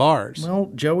all these bars.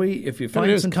 Well, Joey, if you do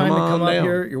find is some time to come come up down.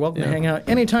 here, you're welcome to hang out.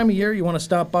 Any time of year you want to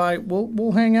stop by,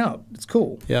 we'll hang out. It's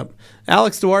cool. Yep.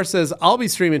 Alex Dewar says, I'll be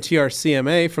streaming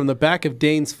TRCMA from the back of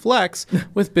Dane's Flex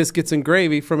with biscuits and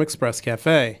gravy from Express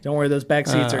Cafe. Don't worry, those back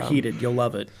seats are heated. You'll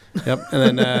love it. Yep.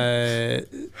 And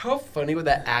then How funny would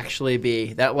that actually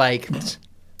be? That like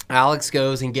Alex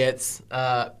goes and gets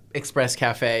Express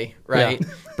Cafe, right? Yeah.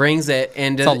 Brings it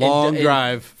and it's a long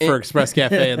drive for Express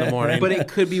Cafe in the morning. but it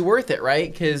could be worth it, right?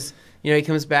 Because he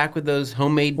comes back with those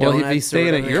homemade well, donuts. if he's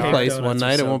staying at your Cake place donuts one are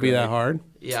night, it so won't be that good. hard.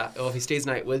 Yeah. Well, if he stays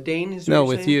the night with Dane, is No, what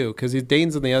you're with saying? you, because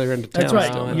Dane's on the other end of town. That's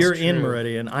right. Oh, that's You're in true.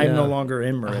 Meridian. I'm no longer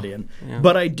in Meridian.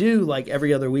 But I do, like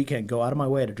every other weekend, go out of my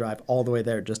way to drive all the way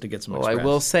there just to get some Well, Express. I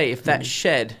will say, if that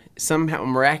shed somehow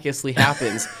miraculously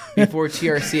happens before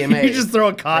TRCMA, You just throw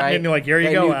a cot right? in and you're like, here you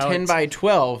that go, new Alex. 10 by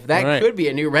 12, that Right. could be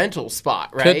a new rental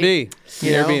spot, right? Could be.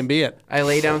 You know? Airbnb it. I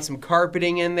lay down some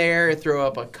carpeting in there, throw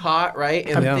up a cot, right?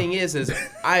 And Yeah. the thing is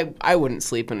I wouldn't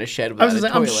sleep in a shed I without was a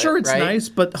gonna say, I'm toilet, sure it's right? nice,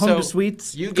 but home to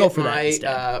suites, you go get for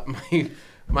that my, instead.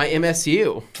 my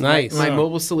MSU, Nice. my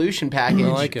mobile solution package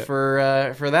like it.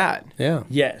 for that. Yeah.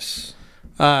 Yes.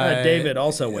 Uh, David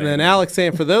also And went. then Alex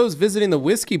saying, for those visiting the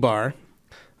whiskey bar,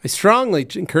 I strongly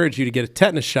encourage you to get a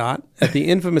tetanus shot at the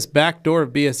infamous back door of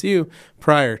BSU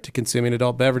prior to consuming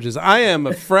adult beverages. I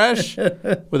am fresh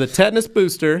with a tetanus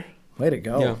booster, Way to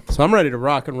go. Yeah. so I'm ready to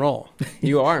rock and roll.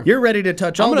 You are. You're ready to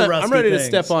touch all the rusty I'm ready things. to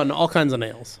step on all kinds of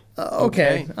nails.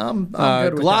 Okay. I'm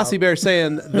good with Glossy that. Bear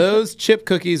saying, those chip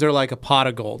cookies are like a pot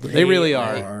of gold. They really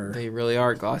are. They really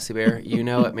are, Glossy Bear. You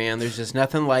know it, man. There's just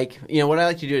nothing like, what I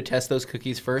like to do to test those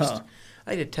cookies first? Huh.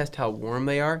 I like to test how warm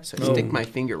they are, so I stick my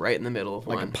finger right in the middle of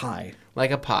Like one. a pie. Like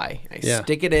a pie. I Yeah.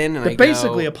 stick it in and They're I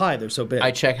basically go, a pie. They're so big.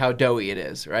 I check how doughy it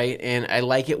is, right? And I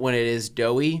like it when it is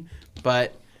doughy,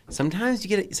 but sometimes you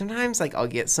get it. Sometimes like I'll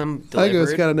get some I think delivered.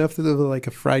 it's got enough to do with like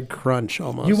a fried crunch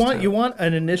almost. You want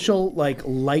an initial like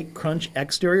light crunch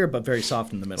exterior, but very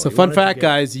soft in the middle. So You fun want it to fact, get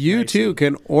guys, you nice too and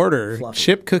can order fluffy.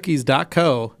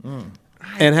 chipcookies.co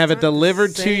and have it not the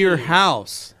delivered to your same.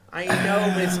 house. I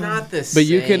know, but it's not the But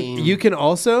same. you can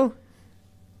also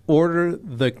order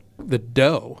the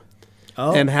dough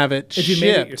Oh, and have it if you made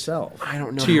it shipped. yourself. I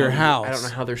don't know to your how, I house. don't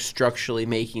know how they're structurally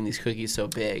making these cookies so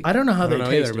big. I don't know how I they don't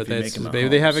know taste either, if but you that's, make them at maybe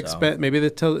home, they have so.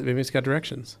 maybe it's got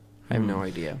directions. I have no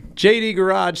idea. JD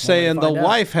Garage saying the find out.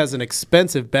 wife has an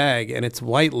expensive bag and it's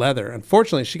white leather.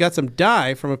 Unfortunately, she got some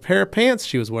dye from a pair of pants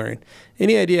she was wearing.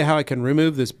 Any idea how I can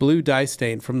remove this blue dye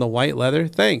stain from the white leather?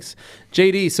 Thanks.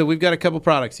 JD, so we've got a couple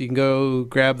products. You can go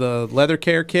grab the leather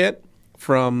care kit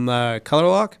from Color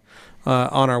Lock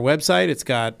on our website. It's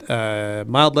got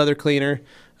mild leather cleaner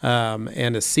and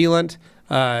a sealant.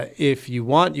 If you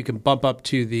want, you can bump up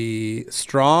to the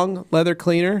strong leather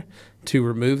cleaner to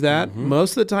remove that.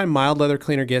 Most of the time, mild leather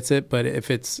cleaner gets it, but if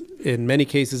it's, in many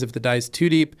cases, if the dye's too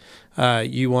deep,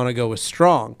 you want to go with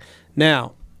strong.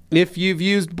 Now, if you've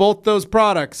used both those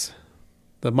products,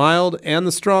 the mild and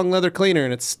the strong leather cleaner,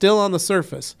 and it's still on the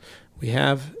surface, we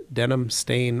have denim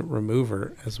stain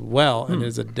remover as well, and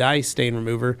it's a dye stain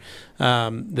remover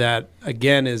that,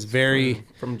 again, is very...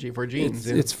 From G4 jeans.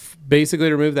 It's basically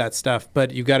to remove that stuff,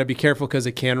 but you've got to be careful because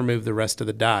it can remove the rest of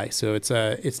the dye. So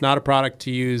it's not a product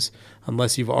to use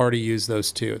unless you've already used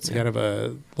those two. It's kind of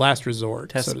a last resort,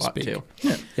 Test so to spot speak. too.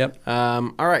 Yep.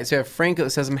 All right, so we have Franco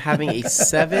that says I'm having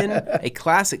a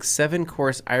classic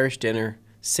 7-course Irish dinner,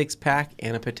 6-pack,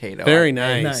 and a potato. Very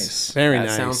nice. nice. Very That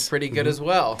nice. sounds pretty good as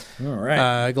well. All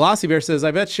right. Glossy Bear says,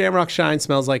 I bet Shamrock Shine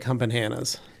smells like Hump and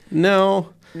Hannah's.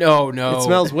 No. No. It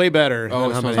smells way better Oh,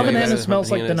 than it Hump and smells Hump and way Hannah's. Hannah better. smells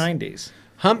Hump like and the Hannah's. 90s.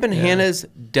 Hump and Hannah's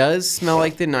does smell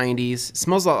like the 90s.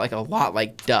 Smells a lot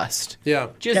like dust. Yeah.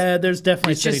 Just Yeah, there's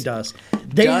definitely it's city just dust.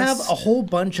 They have dust. a whole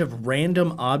bunch of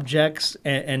random objects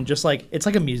and just like it's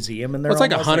like a museum and they're It's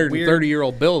like a almost,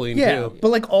 130-year-old building, Yeah, too. but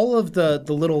like all of the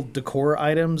little decor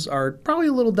items are probably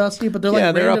a little dusty, but they're Yeah,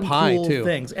 like they're up random high, cool too.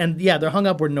 things. And yeah, they're hung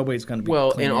up where nobody's going to be.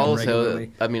 well, cleaning and them also,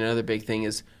 regularly. I mean, another big thing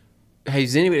is,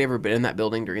 has anybody ever been in that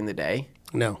building during the day?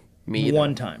 No. Me either.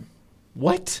 One time.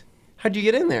 What? How'd you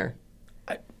get in there?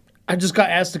 I just got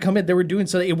asked to come in. They were doing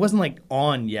so. It wasn't like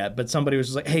on yet, but somebody was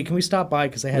just like, "Hey, can we stop by?"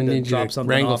 Because they had We to need you drop to something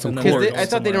wrangle off. some and then cords. they were I going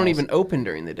thought they don't somewhere even else. open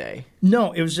during the day.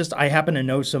 No, it was just I happen to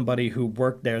know somebody who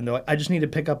worked there, and they're like, "I just need to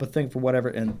pick up a thing for whatever,"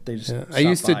 and they just. I stopped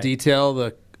used to by. detail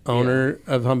the owner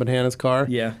of Hump and Hannah's car.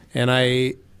 Yeah. And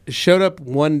I showed up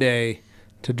one day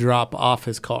to drop off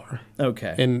his car.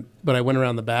 Okay. But I went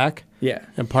around the back Yeah.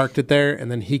 and parked it there,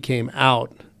 and then he came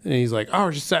out And he's like, oh,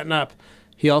 we're just setting up.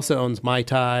 He also owns Mai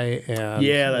Tai and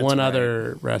that's one right.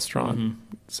 other restaurant.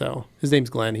 So his name's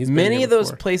Glenn. He's been Many here of those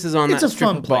before. places on It's that a strip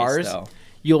fun of place, bars though.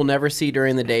 you'll never see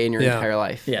during the day in your Yeah. entire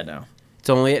life. Yeah, no. It's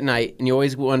only at night, and you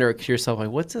always wonder to yourself, like,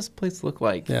 what's this place look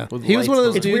like? Yeah. with the He was one of lights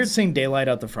those It's on? weird dudes- seeing daylight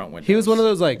out the front window. He was one of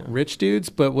those like rich dudes,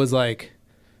 but was like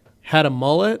had a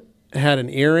mullet, had an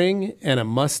earring, and a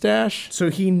mustache, So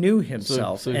he knew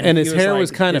himself. so- and he his hair like, was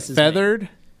kind of "This is me." feathered.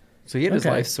 So he had his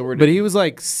Okay. life sorted. But he was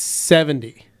like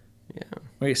 70. yeah.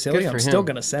 Are you silly? Good I'm for still him.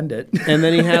 going to send it. And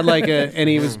then he had like and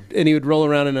he would roll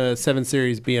around in a 7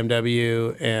 Series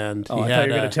BMW, and Oh, he I had thought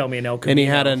you were going to tell me an El Camino. and he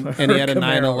had a or Camaro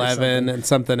 911 and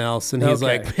something else, and he's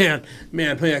Okay. like,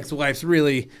 man, my ex-wife's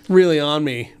really on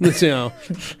me.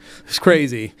 It's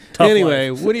crazy. Tough Anyway,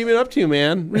 what have you been up to,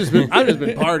 man? I've just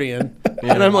been partying,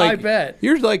 and I'm like, I bet.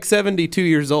 you're like 72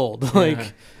 years old,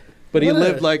 like, but he What a-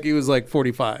 lived like he was like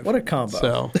 45. What a combo.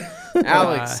 So.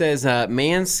 Alex says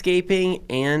manscaping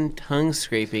and tongue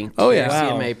scraping. Oh, yeah.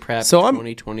 Wow. CMA prep So I'm-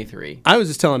 2023. I was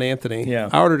just telling Anthony, Yeah.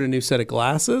 I ordered a new set of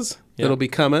glasses that'll be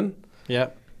coming.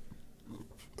 Yep.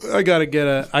 I got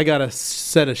a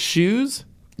set of shoes,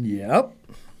 Yep.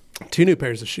 2 new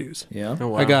pairs of shoes. Yeah. Oh,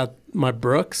 wow. I got my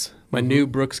Brooks, my new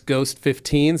Brooks Ghost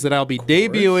 15s that I'll be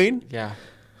debuting Yeah.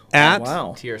 at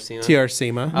Wow. TRC. TR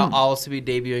SEMA. I'll also be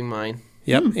debuting mine.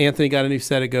 Yep. Anthony got a new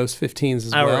set of Ghost 15s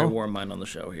as I already well. wore mine on the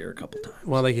show here a couple times.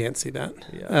 Well, they can't see that.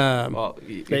 Well,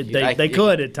 They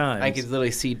could at times. I could literally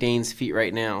see Dane's feet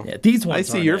right now. Yeah, these ones I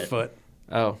see aren't your it. foot.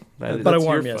 Oh, that is, But I That's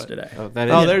wore your them foot. yesterday. oh, that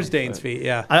is Oh, there's Dane's feet.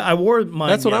 Yeah. I wore mine.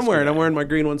 That's what I'm wearing. I'm yesterday. wearing my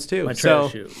green ones too. my So,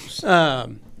 trail shoes.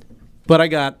 but I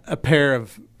got a pair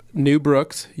of new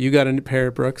Brooks. You got a new pair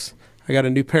of Brooks. I got a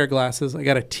new pair of glasses. I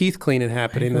got a teeth cleaning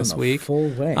happening You're this on a week. full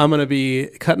way. I'm gonna be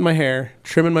cutting my hair,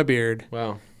 trimming my beard,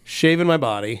 Wow. shaving my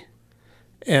body,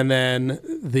 and then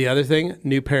the other thing,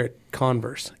 new pair of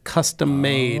Converse, custom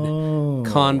made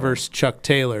Converse Chuck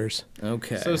Taylors.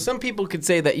 Okay. So some people could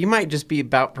say that you might just be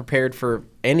about prepared for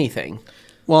anything.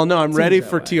 Well, no, I'm ready that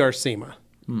for way. TR SEMA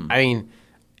I mean,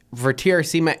 for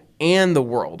TRC and the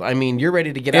world. I mean, you're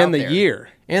ready to get out and the there. year.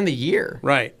 And the year.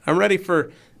 Right. I'm ready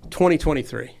for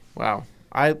 2023. Wow.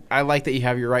 I like that you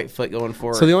have your right foot going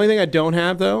forward. So the only thing I don't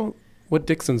have though, what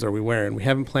Dixons are we wearing? We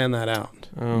haven't planned that out.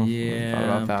 oh, Yeah. I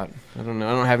thought about that. I don't know.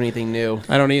 I don't have anything new.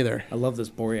 I don't either. I love this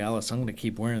Borealis. I'm going to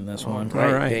keep wearing this one. All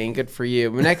right. Dang, good for you.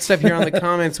 But next up here on the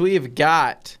comments, we've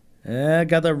got.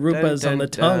 Got the rupas on the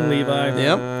tongue, Levi.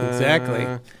 Yep,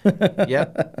 exactly.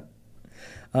 Yep.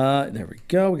 There we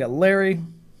go. We got Larry.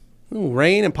 Ooh,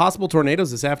 rain and possible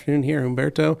tornadoes this afternoon here,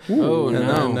 Humberto. Oh, and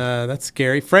no. then, that's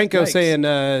scary. Franco Yikes. saying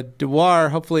Dewar,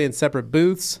 hopefully in separate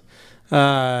booths.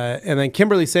 And then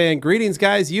Kimberly saying, greetings,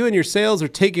 guys. You and your sales are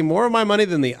taking more of my money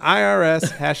than the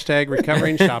IRS. Hashtag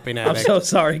recovering shopping I'm addict. so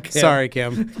sorry, Kim. Sorry,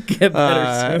 Kim. Get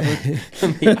better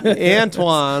soon.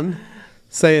 Antoine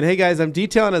saying, hey, guys, I'm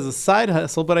detailing as a side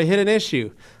hustle, but I hit an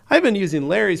issue. I've been using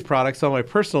Larry's products on my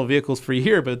personal vehicles for a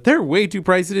year, but they're way too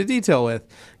pricey to detail with.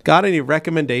 Got any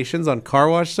recommendations on car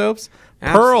wash soaps?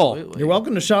 Pearl. Absolutely. You're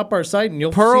welcome to shop our site, and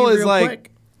you'll Pearl see is real like- quick.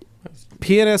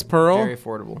 PNS Pearl Very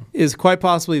affordable. is quite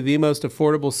possibly the most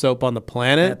affordable soap on the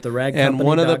planet. At theragcompany.com. and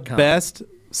one of the best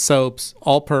soaps,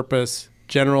 all-purpose,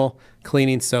 general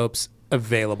cleaning soaps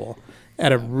available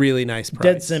at a really nice price.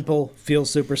 Dead simple,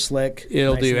 feels super slick.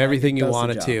 It'll nice do and everything you does the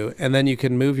want it job. to. And then you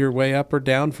can move your way up or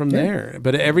down from there.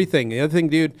 But everything. The other thing,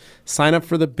 dude, sign up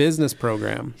for the business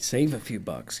program. Save a few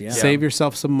bucks, yeah. Save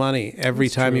yourself some money every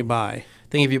time you buy.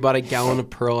 I think if you bought a gallon of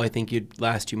Pearl, I think you'd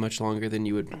last you much longer than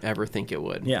you would ever think it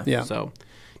would. Yeah. Yeah. So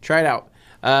try it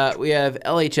out. We have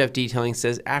LHF Detailing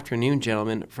says, afternoon,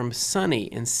 gentlemen, from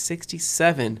sunny and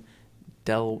 67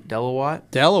 Delawatt.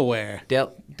 Delawatt.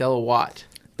 Delawatt.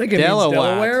 I think it means Delawatt.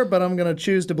 Delaware, but I'm going to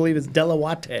choose to believe it's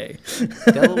Delawate.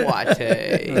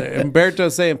 Delawatte. Umberto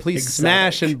saying, please Exotic.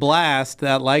 smash and blast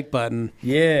that like button.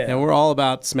 Yeah. And we're all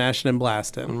about smashing and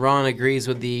blasting. Ron agrees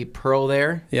with the Pearl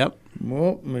there. Yep.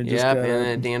 Well, we just Yep, gotta- and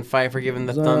then Dan Pfeiffer giving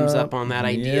the thumbs up on that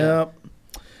idea. Yep.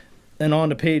 Then on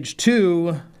to page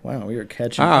 2. Wow, we are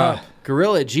catching up.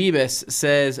 Gorilla Jeebus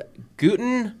says,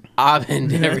 Guten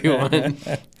Abend, everyone.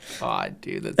 Oh,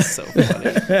 dude, that's so funny.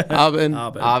 Oven.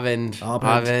 Abend.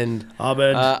 Abend.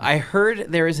 I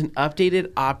heard there is an updated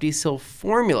OptiSeal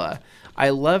formula. I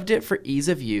loved it for ease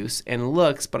of use and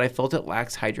looks, but I felt it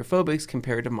lacks hydrophobics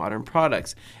compared to modern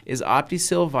products. Is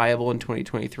OptiSeal viable in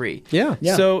 2023? Yeah.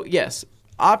 Yeah. So, yes,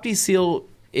 OptiSeal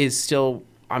is still,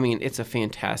 I mean, it's a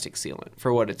fantastic sealant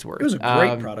for what it's worth. It was a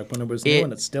great product when it was new,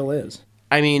 and it still is.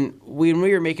 I mean, when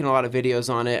we were making a lot of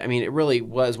videos on it, I mean, it really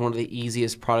was one of the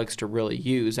easiest products to really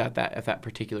use at that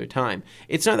particular time.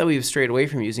 It's not that we've strayed away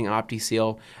from using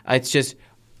OptiSeal. It's just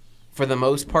for the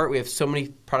most part, we have so many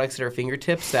products at our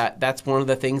fingertips that's one of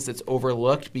the things that's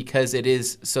overlooked because it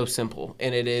is so simple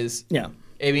and it is. Yeah.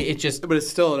 I mean, it's just. But it's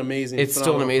still an amazing. It's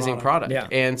still an amazing product. Yeah.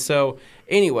 And so,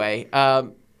 anyway,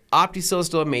 OptiSeal is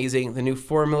still amazing. The new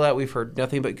formula, we've heard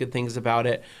nothing but good things about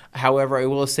it. However, I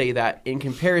will say that in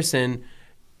comparison,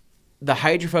 the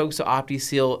hydrophobics of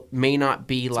OptiSeal may not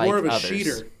be like more of a others.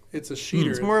 sheeter. It's a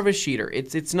sheeter. It's more of a sheeter.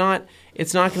 It's not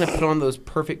going to put on those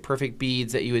perfect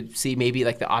beads that you would see maybe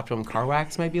like the Optimum Car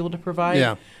Wax might be able to provide.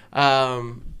 Yeah.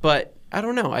 But I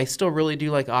don't know. I still really do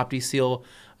like OptiSeal.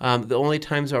 The only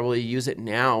times I really use it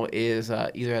now is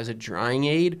either as a drying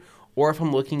aid or if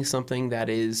I'm looking something that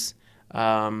is,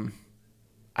 I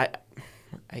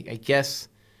guess,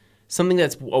 something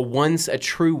that's a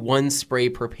true one spray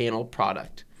per panel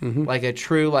product. Mm-hmm. Like a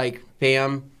true like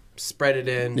bam, spread it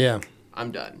in. Yeah. I'm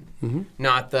done. Mm-hmm.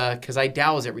 Not because I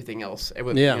douse everything else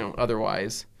with,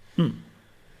 otherwise. Hmm.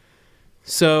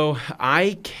 So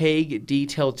iKeg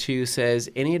Detail 2 says,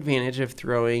 any advantage of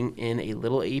throwing in a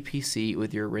little APC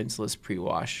with your rinseless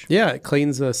pre-wash? Yeah, it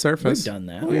cleans the surface. We've done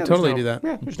that. We totally do that.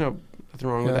 Yeah, there's nothing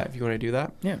wrong with that if you want to do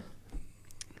that. Yeah.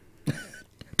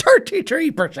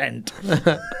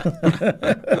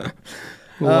 33%.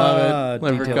 Love it.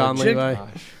 Never gone, Levi.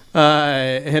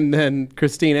 And then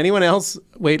Christine, anyone else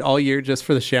wait all year just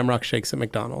for the Shamrock Shakes at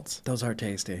McDonald's? Those are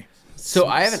tasty. So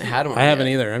I haven't had one. I haven't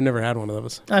either. I've never had one of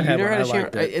those. I've had You've never one. had a I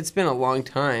liked Shamrock? it. It's been a long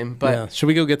time, but Yeah. Should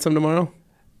we go get some tomorrow?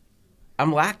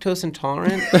 I'm lactose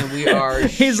intolerant, and we are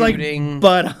He's shooting. like,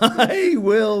 but I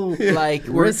will. Like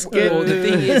risk it. Well, the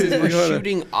thing is we're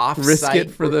shooting off-site. Risk it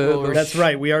for the. That's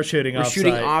right. We are shooting We're off-site.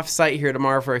 shooting off-site here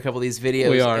tomorrow for a couple of these videos,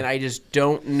 We are. and I just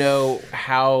don't know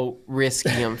how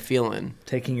risky I'm feeling.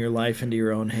 Taking your life into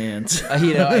your own hands. I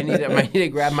need to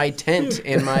grab my tent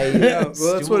and my. Yeah,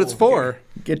 well, that's what it's for.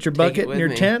 Get your Take bucket it and with your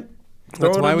me. tent.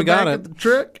 That's why we got it. The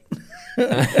truck.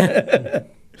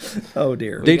 Oh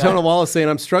dear. Daytona Wallace saying,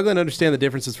 I'm struggling to understand the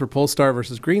differences for Polestar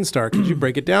versus Green Star. Could you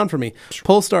break it down for me?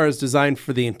 Polestar is designed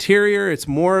for the interior. It's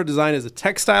more designed as a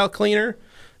textile cleaner,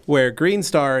 where Green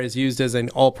Star is used as an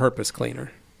all-purpose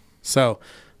cleaner. So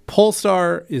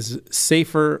Polestar is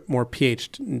safer, more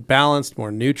pH balanced,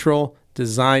 more neutral,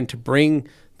 designed to bring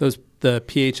the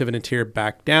pH of an interior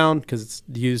back down because it's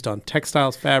used on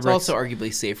textiles, fabrics. It's also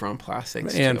arguably safer on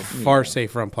plastics and too. far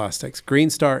safer on plastics. Green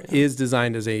Star is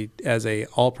designed as a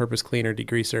all-purpose cleaner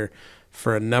degreaser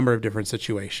for a number of different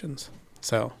situations.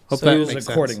 So hope that makes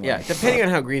sense. Yeah, depending on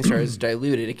how Green Star is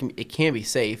diluted, it can be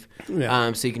safe.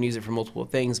 Yeah. So you can use it for multiple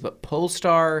things. But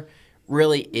Polestar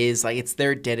really is like it's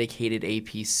their dedicated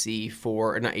APC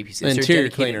for, or not APC, it's their Interior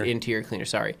dedicated cleaner. Interior cleaner,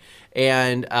 sorry.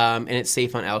 And it's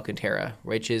safe on Alcantara,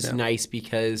 which is nice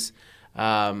because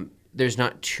there's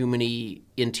not too many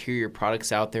interior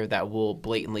products out there that will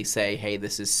blatantly say, hey,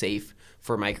 this is safe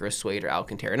for micro suede or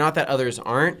Alcantara. Not that others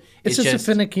aren't. It's just a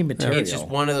finicky material. It's just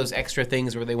one of those extra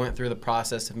things where they went through the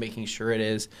process of making sure it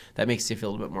is. That makes you feel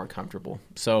a little bit more comfortable.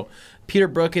 So Peter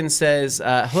Brookins says,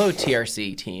 hello,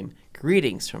 TRC team.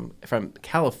 Greetings from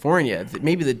California,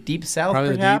 maybe the deep south,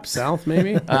 Probably perhaps. the deep south,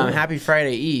 maybe. Happy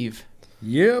Friday Eve.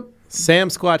 Yep. Sam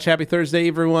Squatch, happy Thursday,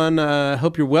 everyone.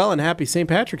 Hope you're well and happy St.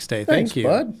 Patrick's Day. Thanks, Thank you.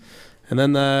 bud. And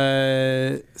then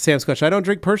Sam Squatch, I don't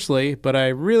drink personally, but I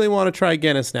really want to try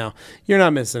Guinness now. You're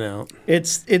not missing out.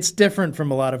 It's different from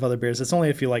a lot of other beers. It's only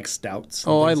if you like stouts.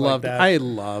 Oh, I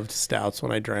loved stouts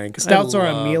when I drank. Stouts are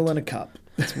a meal in a cup.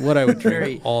 It's what I would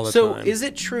drink all the time. So is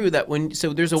it true that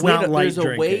there's a not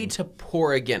way to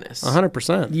pour a Guinness?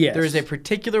 100%. Yes. There's a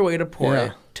particular way to pour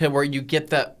it to where you get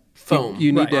that foam.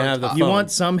 You need Right. to have the foam. You want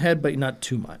some head, but not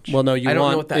too much. Well, no, I don't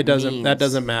know what that means. That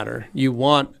doesn't matter. You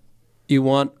want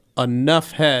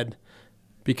enough head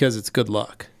because it's good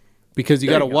luck. Because you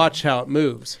got to watch how it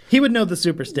moves. He would know the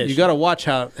superstition. You got to watch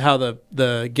how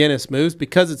the Guinness moves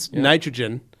because it's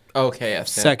nitrogen. Okay, yes.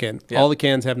 Second, all the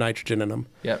cans have nitrogen in them.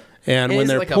 Yep. And when is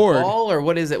they're it like poured, a ball or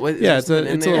what is it? What, is yeah, there it's something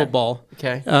in a there? little ball.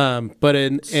 Okay. But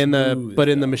in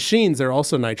the machines, they're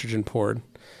also nitrogen poured.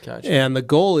 Gotcha. And the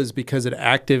goal is because it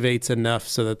activates enough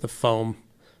so that the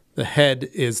head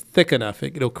is thick enough.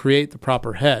 It'll create the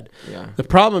proper head. Yeah. The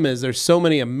problem is there's so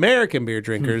many American beer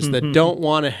drinkers that don't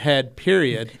want a head,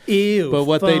 period. Ew, But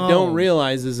what they don't foam.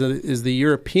 realize is the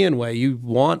European way. You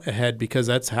want a head because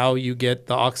that's how you get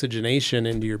the oxygenation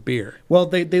into your beer. Well,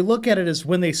 they look at it as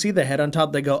when they see the head on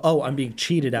top, they go, "Oh, I'm being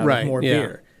cheated out Right, of more yeah.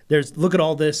 beer." Look at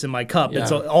all this in my cup. Yeah. And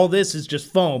so all this is just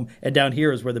foam, and down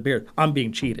here is where the beer. I'm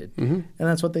being cheated, Mm-hmm. and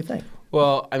that's what they think.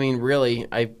 Well, I mean, really,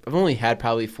 I've only had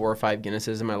probably 4 or 5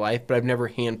 Guinnesses in my life, but I've never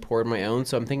hand poured my own.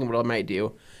 So I'm thinking what I might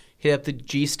do hit up the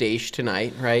G Station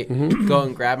tonight, right? Go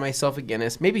and grab myself a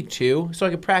Guinness, maybe 2, so I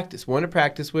could practice. 1 to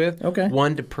practice with,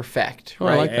 1 to perfect,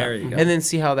 right? I like that. There you go. And then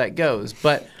see how that goes.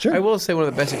 But Sure. I will say one of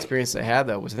the best experiences I had,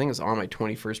 though, was I think it was on my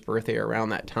 21st birthday or around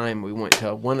that time. We went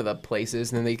to one of the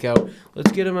places, and then they go,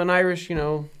 let's get him an Irish,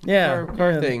 car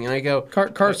thing. And I go, car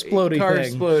splody car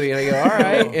thing. splody. And I go, all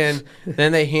right. And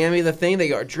then they hand me the thing. They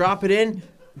go, drop it in.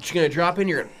 You're going to drop in.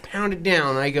 You're going to pound it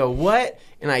down. And I go, what?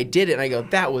 And I did it, and I go,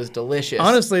 that was delicious.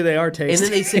 Honestly, they are tasty. And then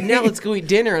they said, now let's go eat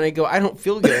dinner. And I go, I don't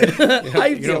feel good.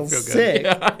 I feel sick.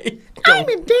 I'm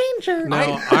in danger.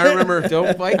 No, I remember.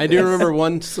 Don't fight I do remember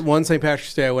one St.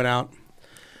 Patrick's Day I went out.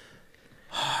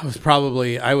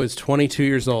 I was 22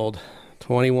 years old,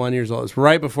 21 years old. It was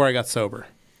right before I got sober.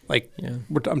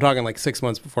 I'm talking like 6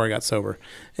 months before I got sober.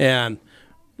 And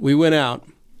we went out,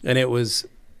 and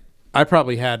I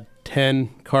probably had 10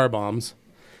 car bombs.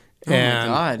 Oh, my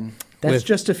God. That's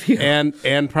just a few. And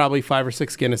probably 5 or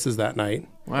 6 Guinnesses that night.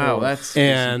 Wow, that's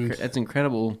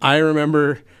incredible. I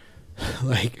remember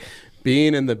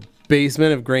being in the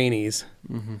basement of Graney's,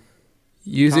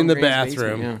 using the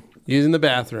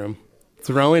bathroom,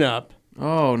 throwing up.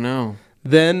 Oh, no.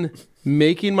 Then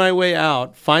making my way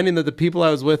out, finding that the people I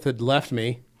was with had left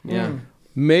me. Yeah.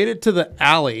 Made it to the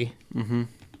alley.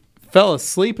 Fell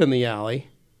asleep in the alley.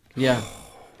 Yeah.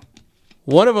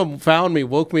 One of them found me,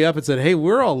 woke me up, and said, "Hey,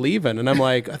 we're all leaving." And I'm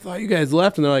like, "I thought you guys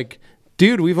left." And they're like,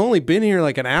 "Dude, we've only been here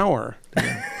like an hour."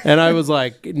 And I was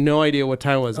like, no idea what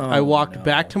time it was. I walked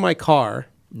back to my car.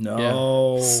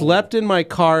 No. Slept in my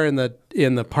car in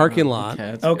the parking lot.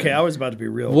 Okay, I was about to be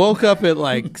real. Woke up at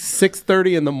like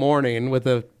 6:30 in the morning with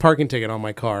a parking ticket on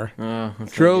my car.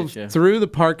 Drove through the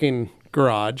parking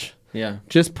garage. Yeah.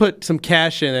 Just put some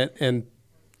cash in it and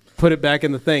put it back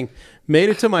in the thing. Made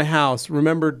it to my house.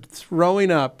 Remembered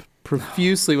throwing up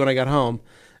profusely when I got home,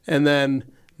 and then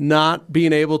not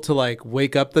being able to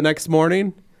wake up the next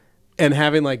morning and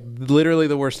having literally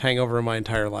the worst hangover of my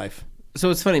entire life. So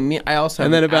it's funny. I also have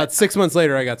and then about 6 months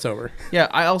later, I got sober. Yeah,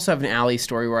 I also have an alley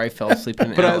story where I fell asleep in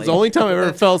an alley. But it's the only time I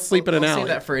ever fell asleep in an alley. I'll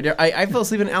say that for I fell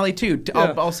asleep in an alley too.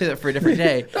 I'll say that for a different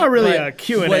day. Not really a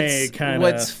Q&A kind of.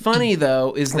 What's funny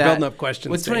though is that building up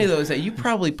questions. What's funny though is that you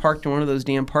probably parked in one of those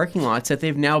damn parking lots that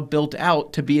they've now built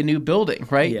out to be a new building,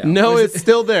 right? Yeah. No, it's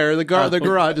still there. The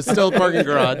garage is still a parking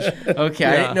garage. Okay,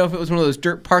 I didn't know if it was one of those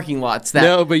dirt parking lots that.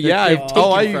 No, but yeah,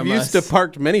 I used to to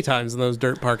park many times in those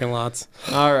dirt parking lots.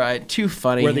 All right, too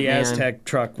funny. Where the Aztec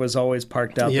truck was always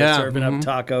parked out there serving up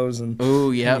tacos and.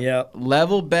 Oh, yep.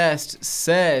 Level Best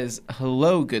says,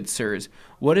 "Hello, good sirs.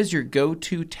 What is your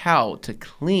go-to towel to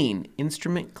clean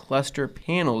instrument cluster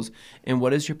panels, and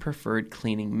what is your preferred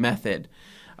cleaning method?"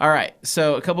 All right,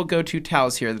 so a couple go-to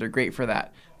towels here that are great for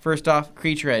that. First off,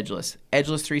 Creature Edgeless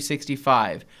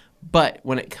 365. But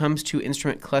when it comes to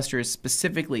instrument clusters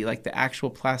specifically, like the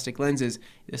actual plastic lenses,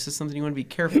 this is something you want to be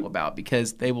careful about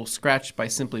because they will scratch by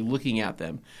simply looking at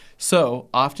them. So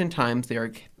oftentimes they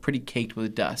are pretty caked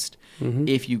with dust.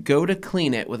 If you go to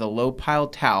clean it with a low pile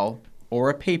towel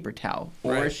or a paper towel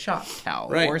or a shop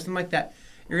towel or something like that,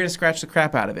 you're going to scratch the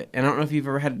crap out of it. And I don't know if you've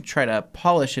ever had to try to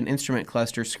polish an instrument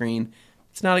cluster screen.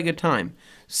 It's not a good time.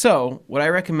 So what I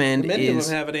recommend Many is... of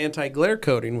them have an anti-glare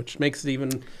coating, which makes it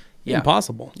even...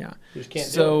 impossible. Yeah. You just can't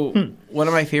so do it. One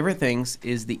of my favorite things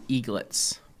is the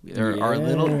eaglets. There are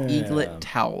little eaglet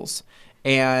towels.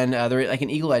 And they're like an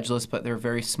Eagle Edgeless, but they're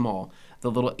very small. The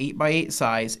little 8x8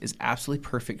 size is absolutely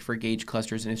perfect for gauge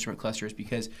clusters and instrument clusters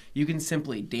because you can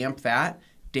simply damp that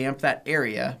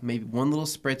area, maybe one little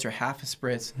spritz or half a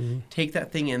spritz, take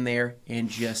that thing in there and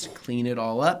just clean it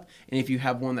all up. And if you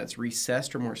have one that's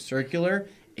recessed or more circular,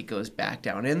 it goes back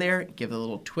down in there, give it a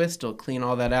little twist, it'll clean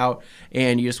all that out,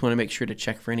 and you just want to make sure to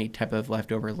check for any type of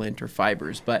leftover lint or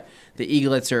fibers. But the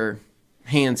eaglets are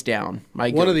hands down my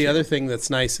go-to. One of the other thing that's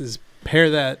nice is pair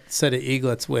that set of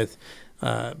eaglets with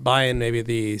buying maybe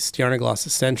the Stjarnaglas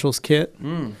Essentials kit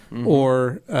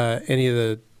or any of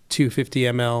the 250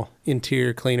 ml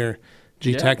interior cleaner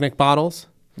G-Technic bottles.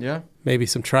 Yeah. Maybe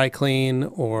some Tri-Clean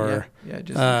or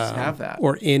just have that.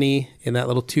 Or any in that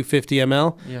little 250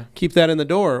 ml. Yeah. Keep that in the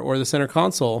door or the center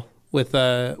console with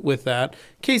that.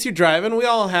 In case you're driving, we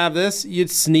all have this. You'd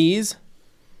sneeze,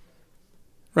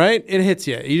 right? It hits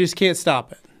you. You just can't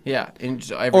stop it. Yeah.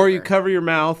 Or you cover your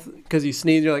mouth because you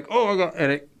sneeze. You're like, oh, God,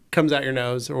 and it comes out your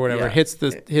nose or whatever. Hits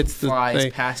the flies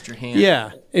thing. past your hand.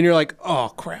 Yeah, and you're like,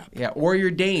 oh crap. Yeah, or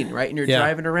you're Dane, right? And you're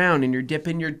driving around and you're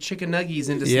dipping your chicken nuggies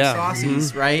into some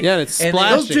saucies, right? Yeah, and it's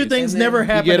splashing. Those two things never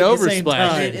happen get at the over same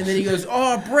splashed. time. And then he goes,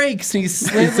 oh, brakes. And he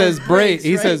says brace.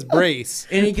 He says brace.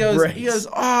 And he goes,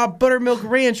 oh, buttermilk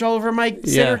ranch all over my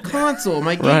center console,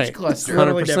 my gauge cluster.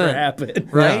 Totally never happened.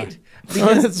 Right?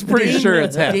 It's pretty sure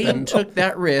it's Dane happened. took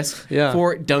that risk Yeah.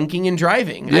 for dunking and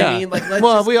driving. Yeah. I mean, like, let's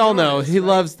well, just we be all know honest, he right?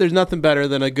 loves. There's nothing better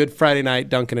than a good Friday night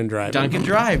dunking and driving. Dunk and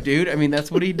drive, dude. I mean,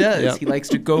 that's what he does. Yep. He likes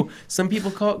to go. Some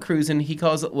people call it cruising. He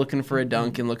calls it looking for a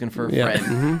dunk and looking for a Yeah.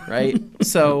 friend, right?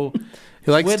 So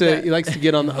He likes with to. that- He likes to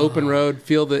get on the open road,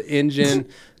 feel the engine,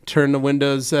 turn the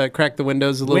windows, crack the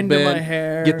windows a little Wind in bit, my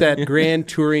hair. get that grand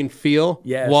touring feel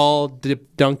Yes. while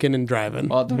dunking and driving.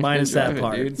 Well, dunking Minus and that driving,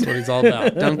 part. dude. That's what he's all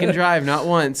about. Dunk and drive, not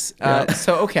once.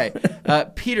 So, okay.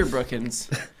 Peter Brookins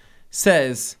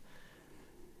says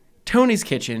Tony's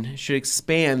Kitchen should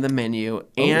expand the menu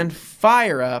and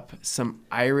fire up some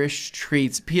Irish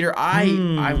treats. Peter,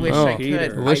 I wish I could. Peter.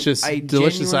 Delicious, I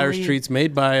delicious Irish genuinely- treats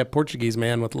made by a Portuguese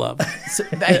man with love. So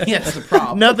that's the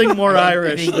problem. Nothing more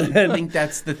Irish I than think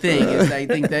that's the thing. Is I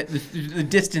think that the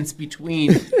distance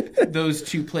between those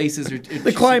two places are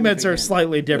the climates are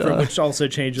slightly different, which also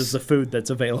changes the food that's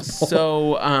available.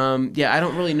 So, yeah, I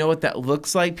don't really know what that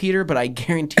looks like, Peter, but I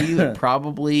guarantee you it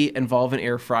probably involve an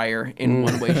air fryer in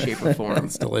one way, shape, or form.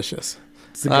 It's delicious.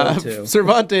 It's the go-to.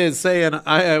 Cervantes saying,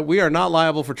 we are not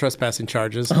liable for trespassing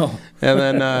charges. Oh. And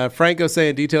then Franco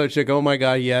saying, detailer chick, oh my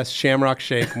God, yes, Shamrock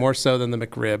Shake, more so than the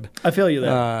McRib. I feel you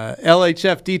there.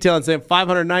 LHF detailing saying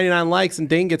 599 likes and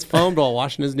Dane gets foamed while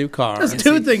washing his new car. There's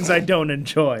two things I don't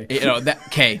enjoy. You know,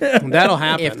 okay. That'll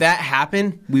happen. If that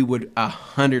happened, we would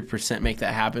 100% make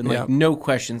that happen. Like, Yep. no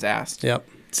questions asked. Yep.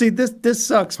 See, this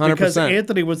sucks because 100%.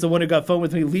 Anthony was the one who got phone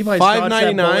with me. Levi's dodged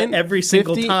that bullet every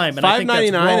single time, and I think that's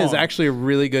 $5.99 is wrong. actually a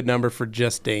really good number for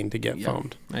just Dane to get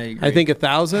foamed. I agree. I think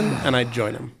 1,000, and I'd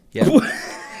join him. Yeah.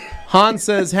 Han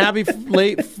says, happy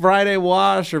late Friday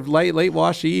wash or late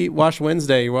wash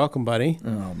Wednesday. You're welcome, buddy.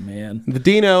 Oh man. The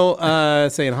Dino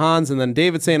saying Hans, and then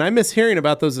David saying, I miss hearing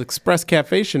about those Express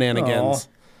Cafe shenanigans.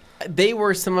 They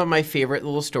were some of my favorite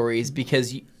little stories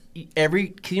because you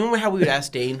know how we would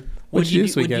ask Dane, What'd you do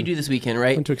this what did you weekend? do this weekend,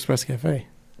 right? Went to Express Cafe.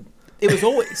 It was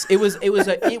always it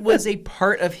was a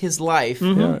part of his life.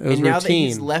 Yeah, it was and now that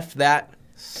he's routine. left that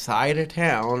side of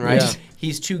town, right? Yeah.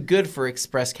 He's too good for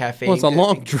Express Cafe. Well, it's a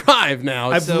long drive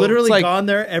now. I've So literally it's like gone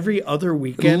there every other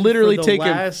weekend. literally for the taken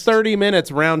last 30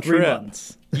 minutes round 3 trip.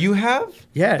 months. You have?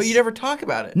 Yes. But you never talk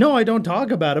about it. No, I don't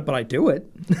talk about it, but I do it.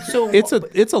 So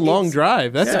It's a long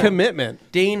drive. That's Yeah. commitment.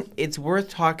 Dane, it's worth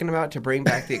talking about to bring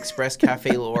back the Express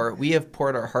Cafe lore. We have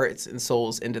poured our hearts and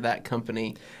souls into that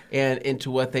company and into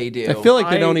what they do. I feel like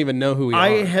they I- don't even know who we I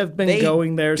are. have been They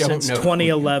going there don't since know.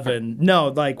 2011. No,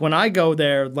 like when I go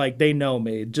there, like they know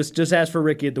me. Just ask for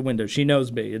Ricky at the window. She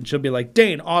knows me, and she'll be like,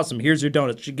 "Dane, awesome. Here's your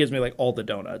donuts." She gives me like all the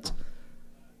donuts.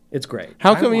 It's great.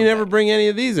 How come you want never that. bring any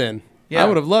of these in? Yeah. I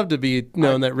would have loved to be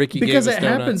known that Ricky Because gave us it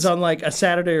donuts. happens on like a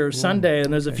Saturday or Sunday,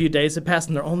 and there's a few days that pass,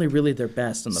 and they're only really their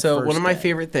best on the So first one of my day.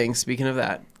 favorite things, speaking of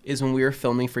that, is when we were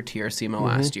filming for TRCMO Mm-hmm.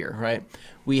 last year, right?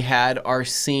 We had our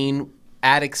scene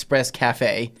at Express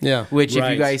Cafe. Yeah. Which, if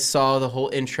Right. you guys saw the whole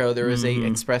intro, there was a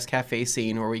Express Cafe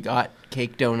scene where we got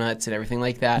cake donuts and everything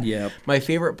like that. Yep. My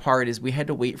favorite part is we had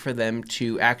to wait for them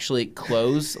to actually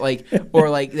close, or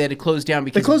they had to close down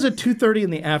They because close at 2:30 in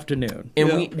the afternoon. and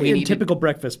Yeah. we in needed, typical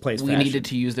breakfast place we fashion. needed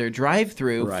to use their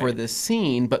drive-through Right. for the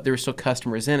scene, but there were still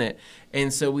customers in it,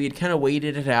 and so we had kind of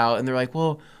waited it out, and they're like,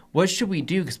 "Well, what should we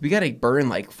do? Because we got to burn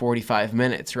like 45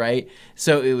 minutes, right?"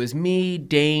 So it was me,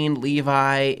 Dane,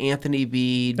 Levi, Anthony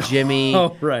B, Jimmy.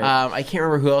 Oh, right. I can't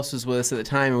remember who else was with us at the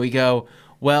time, and we go,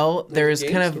 well, there's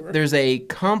a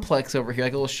complex over here,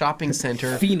 like a little shopping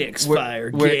center. Phoenix Fire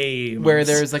Games. Where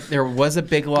there was a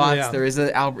Big Lots, Yeah. there is an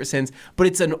Albertsons, but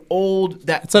it's an old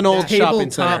shopping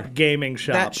tabletop center. gaming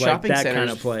shop, that like shopping that center kind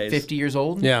is of place. 50 years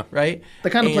old. Yeah. Right? The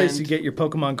kind of place And- you get your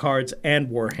Pokemon cards and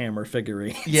Warhammer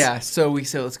figurines. Yeah, so we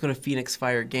said, let's go to Phoenix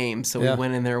Fire Games. So Yeah. we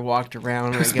went in there, walked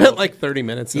around, and I Spent go, like 30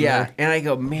 minutes in yeah, there. and I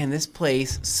go, man, this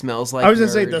place smells like I was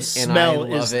gonna say nerd, the and smell I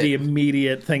love is it. the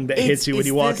immediate thing that hits you when It's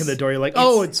you walk this- in the door. You're like, it's-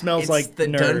 oh, it smells it's like the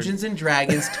nerd. Dungeons and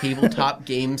Dragons tabletop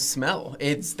game smell.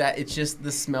 It's just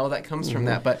the smell that comes from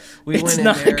that. But we It's went in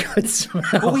not there. a good smell.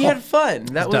 But we had fun.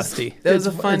 That was dusty. That was a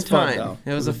It's- fun it's fun, time.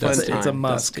 though. It was a fun dusty. time. It's a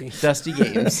musk. Dusty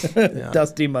games.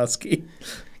 Dusty musky.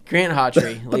 Grant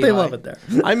Hawtrey, But they love it there.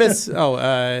 I miss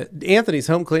Anthony's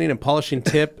home cleaning and polishing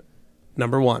tip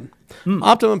number 1.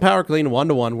 Optimum Power Clean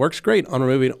 1-to-1 works great on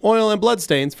removing oil and blood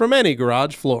stains from any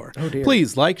garage floor. Oh, dear.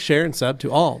 Please like, share, and sub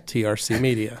to all TRC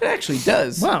media. It actually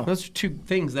does. Wow. Those are two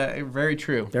things that are very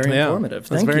true. Very informative.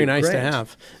 That's Thank very you. nice to Great.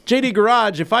 have. JD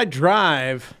Garage, if I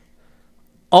drive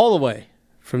all the way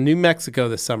from New Mexico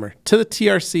this summer to the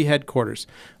TRC headquarters,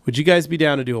 would you guys be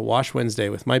down to do a Wash Wednesday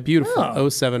with my beautiful Oh.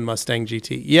 07 Mustang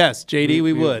GT? Yes, JD,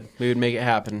 we would. We would make it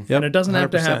happen. Yep, And it doesn't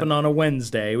have to 100%. happen on a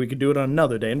Wednesday. We could do it on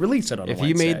another day and release it on a If Wednesday.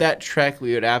 you made that trek,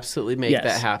 we would absolutely make Yes.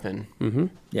 that happen.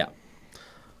 Yeah.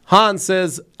 Hans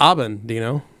says, Abend,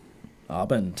 Dino.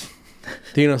 Abend.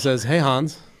 Dino says, hey,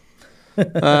 Hans.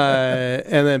 And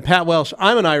then Pat Welsh,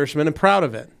 I'm an Irishman and proud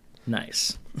of it.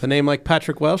 Nice. The name like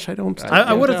Patrick Welsh, I don't.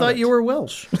 I would have thought you were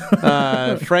Welsh.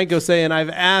 Franco saying, I've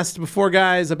asked before,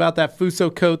 guys, about that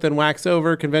Fuso coat, then wax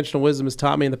over. Conventional wisdom has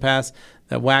taught me in the past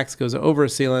that wax goes over a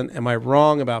sealant. Am I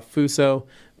wrong about Fuso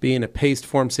being a paste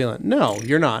form sealant? No,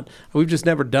 you're not. We've just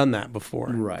never done that before.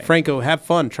 Right. Franco, have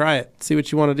fun. Try it. See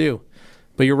what you want to do.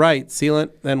 But you're right.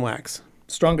 Sealant, then wax.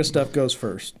 Strongest stuff goes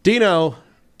first. Dino,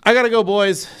 I got to go,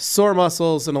 boys. Sore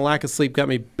muscles and a lack of sleep got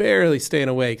me barely staying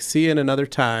awake. See you in another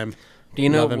time.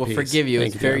 Dino, Love and we'll peace. forgive you.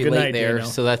 Thank It's you. very Good late night, there, Dino.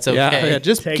 so that's okay. Yeah,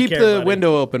 just Take keep care, the buddy.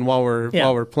 window open while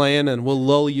we're playing, and we'll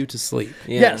lull you to sleep.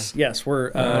 Yeah. Yes, we're.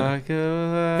 We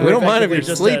don't mind if you're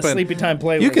just sleeping. Sleepy time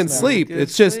playlist. You can now. sleep.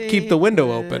 It's just keep the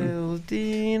window open.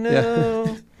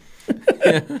 Dino.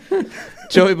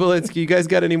 Joey Belitsky, you guys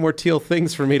got any more teal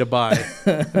things for me to buy?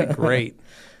 Great.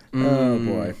 Oh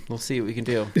boy. We'll see what we can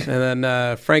do. And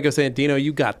then Franco saying, Dino,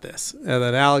 you got this. And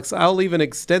then Alex, I'll leave an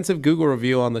extensive Google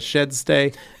review on the shed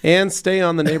stay and stay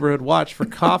on the neighborhood watch for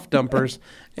cough dumpers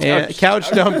and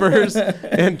couch dumpers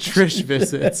and Trish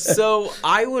visits. So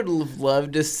I would have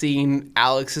loved to seen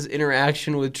Alex's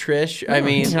interaction with Trish. I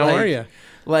mean, How are you?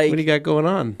 Like, What do you got going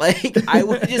on? Like, I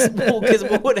would just, because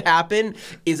what would happen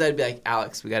is I'd be like,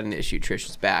 Alex, we got an issue. Trish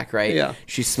is back, right? Yeah.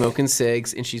 She's smoking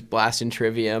cigs and she's blasting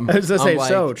Trivium. I was gonna say, I'm like-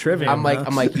 so, Trivium, I'm like,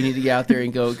 huh? you need to get out there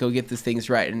and go get these things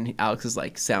right. And Alex is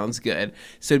like, sounds good.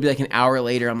 So it'd be like an hour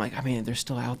later. I'm like, I mean, they're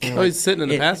still out there. Oh, he's sitting in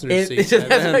the passenger seat. Just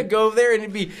Yeah, have to go over there and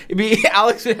it'd be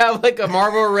Alex would have like a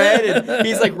Marlboro Red and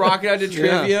he's like rocking out to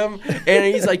Trivium. And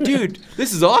he's like, dude,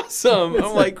 this is awesome.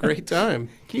 I'm like, Great time.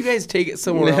 can you guys take it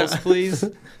somewhere else, please?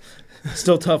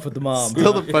 Still tough with the mom.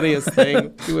 Still the funniest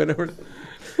thing. You went over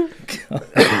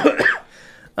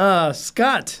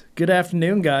Scott, good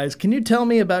afternoon, guys. Can you tell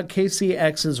me about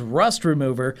KCX's rust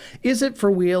remover? Is it for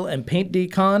wheel and paint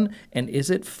decon, and is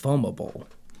it foamable?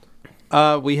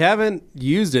 We haven't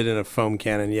used it in a foam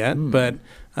cannon yet, but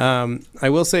I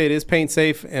will say it is paint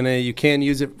safe, and you can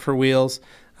use it for wheels,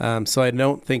 so I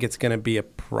don't think it's going to be a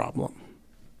problem.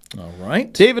 All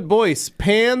right. David Boyce,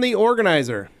 Pan the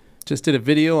Organizer, just did a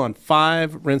video on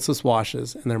 5 rinseless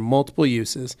washes and their multiple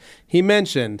uses. He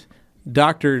mentioned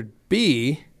Dr.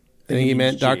 B, I think he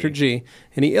meant Dr. G,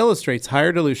 and he illustrates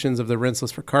higher dilutions of the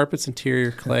rinseless for carpets,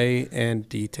 interior, clay, and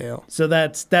detail. So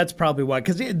that's probably why,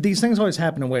 because these things always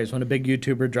happen in waves. When a big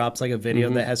YouTuber drops like a video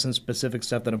that has some specific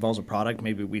stuff that involves a product,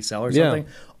 maybe we sell or something,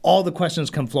 all the questions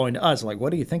come flowing to us, like, what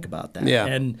do you think about that? Yeah.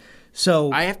 And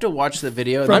so I have to watch the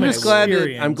video. From I'm then just I will.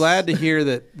 glad. I'm glad to hear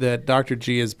that Dr.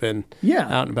 G has been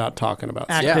out and about talking about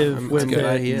stuff. active I'm with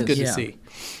glad it. he is. It's good Yeah. to see.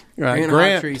 Grant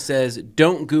Hawtrey says,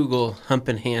 don't Google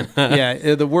humpin' Hannah.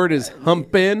 Yeah, the word is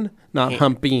humpin', not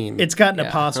humping. It's got an Yeah,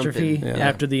 apostrophe humping.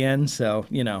 after the end, so,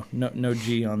 no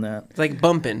G on that. It's like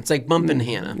bumpin'. It's like bumpin'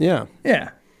 Hannah. Yeah.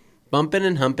 Yeah. Bumpin'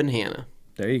 and humpin' Hannah.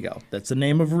 There you go. That's the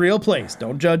name of a real place.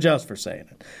 Don't judge us for saying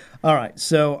it. All right,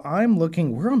 so I'm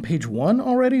looking. We're on page 1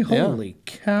 already? Holy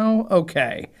cow.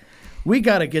 Okay. We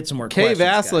got to get some more Kay questions.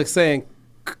 Vasilik guys. saying,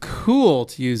 cool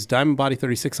to use Diamond Body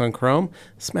 36 on Chrome.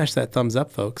 Smash that thumbs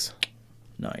up, folks.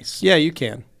 Nice. Yeah, you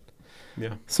can.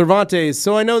 Yeah. Cervantes,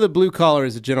 so I know that blue collar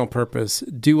is a general purpose,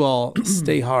 do-all,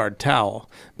 stay hard towel.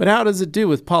 But how does it do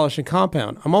with polish and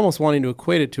compound? I'm almost wanting to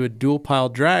equate it to a dual pile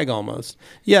drag almost.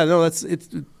 Yeah, no, it's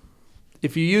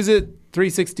if you use it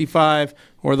 365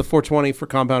 or the 420 for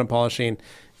compound and polishing,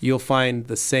 you'll find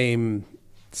the same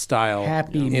style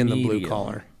Happy in the blue medium.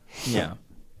 collar. Yeah.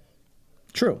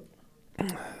 True.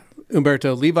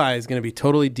 Umberto, Levi is going to be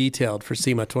totally detailed for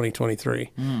SEMA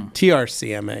 2023.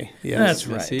 TRCMA. Yes. That's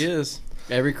right. Yes, he is.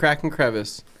 Every crack and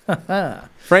crevice.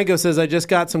 Franco says, I just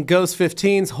got some Ghost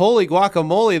 15s. Holy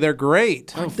guacamole, they're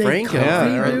great. Oh, they Franco. comfy, Yeah,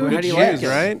 dude? right. How Good do you like shoes, it?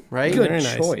 right? Right? Good Very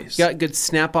nice. choice. Got good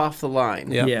snap off the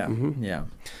line. Yeah. Yeah. Yeah.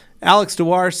 Alex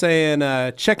Dewar saying,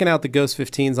 checking out the Ghost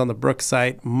 15s on the Brooks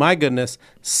site. My goodness,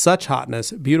 such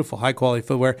hotness. Beautiful, high-quality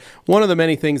footwear. One of the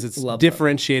many things that's Love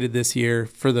differentiated this year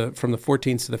from the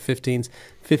 14s to the 15s.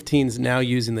 15s now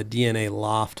using the DNA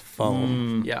Loft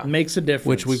foam, Yeah. Makes a difference.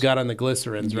 which we've got on the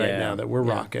glycerins right Yeah. now that we're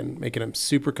rocking, making them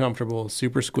super comfortable,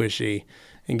 super squishy,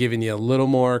 and giving you a little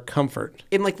more comfort.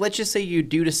 And like, let's just say you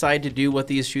do decide to do what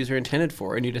these shoes are intended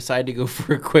for, and you decide to go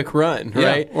for a quick run, Yeah,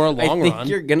 right? or a long I think run.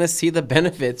 you're gonna see the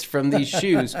benefits from these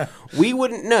shoes. We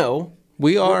wouldn't know.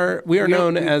 We are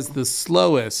known we- as the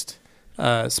slowest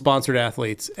sponsored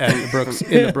athletes at the Brooks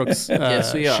in the Brooks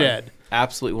Yes, we are. shed.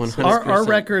 Absolutely, 100%. our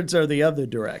records are the other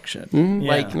direction. Yeah.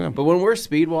 Like, but when we're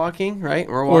speed walking, right?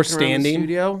 We're walking Or around standing. the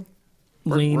studio.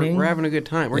 leaning. We're having a good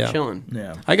time. We're Yeah. chilling.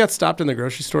 Yeah. I got stopped in the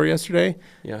grocery store yesterday,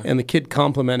 Yeah. and the kid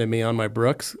complimented me on my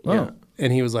Brooks. Oh.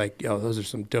 And he was like, yo, those are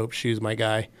some dope shoes, my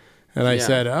guy. And I Yeah.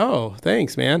 said, oh,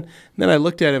 thanks, man. And then I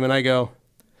looked at him and I go,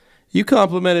 you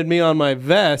complimented me on my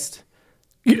vest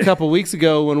a couple weeks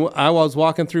ago when I was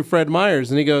walking through Fred Meyer's.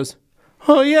 And he goes,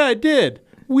 oh, yeah, I did.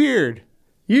 Weird.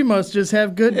 You must just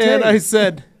have good taste. And I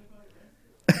said,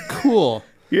 cool.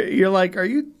 You're like, are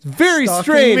you Very stalking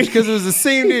strange me? because it was the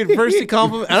same dude. First he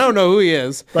complimented. I don't know who he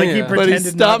is. Like he Yeah. But he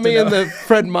pretended stopped not me to in know. the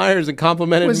Fred Meyer's and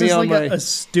complimented Was me this on like my. a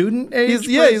student age?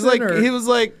 He's like person, or- he was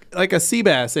like a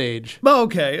Seabass age. Oh,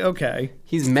 okay. Maybe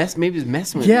he's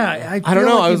messing with Yeah, you. I don't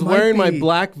feel know. like I it was might wearing my be-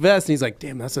 black vest, and he's like,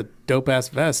 "Damn, that's a dope ass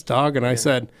vest, dog." And I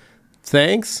said,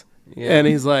 "Thanks." Yeah. And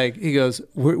he goes,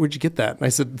 Where'd you get that? And I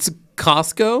said, "It's a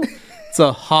Costco. It's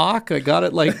a Hawk. I got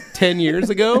it like 10 years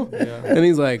ago." And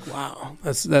he's like, "Wow,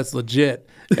 that's legit."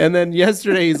 And then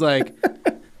yesterday he's like,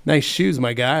 "Nice shoes,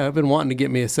 my guy. I've been wanting to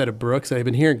get me a set of Brooks. I've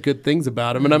been hearing good things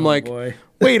about them." And I'm like, boy.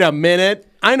 "Wait a minute.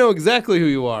 I know exactly who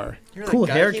you are. You're Cool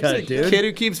guy keeps haircut, like- dude. Kid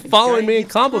who keeps following guy me and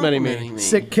keeps complimenting me."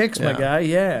 Sick kicks, my Yeah. guy.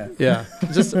 Yeah. Yeah,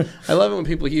 just I love it when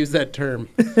people use that term.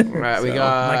 All right, we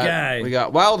got my guy. We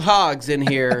got Wild Hogs in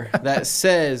here that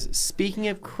says, speaking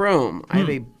of chrome, I have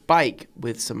a bike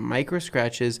with some micro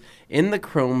scratches in the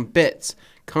chrome bits.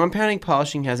 Compounding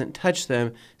polishing hasn't touched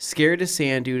them. Scared to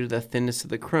sand due to the thinness of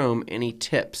the chrome. Any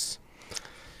tips?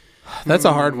 That's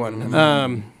a hard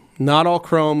one. Not all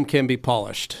chrome can be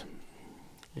polished,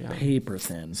 Paper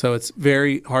thin. so it's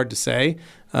very hard to say.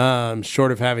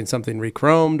 Short of having something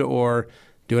re-chromed or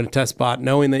doing a test spot,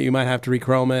 knowing that you might have to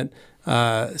re-chrome it.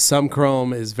 Some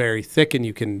chrome is very thick and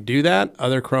you can do that.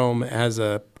 Other chrome has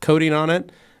a coating on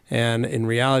it, and in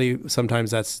reality,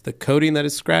 sometimes that's the coating that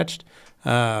is scratched.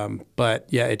 But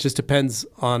yeah, it just depends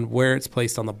on where it's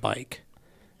placed on the bike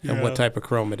and what type of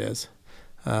chrome it is.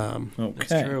 Okay.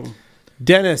 That's true.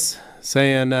 Dennis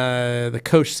saying the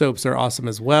Coach soaps are awesome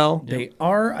as well. They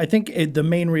are. I think the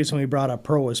main reason we brought up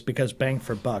Pro is because bang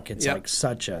for buck. It's Yep. like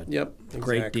such a Yep,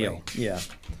 great exactly. deal. Yeah.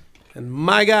 And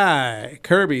my guy,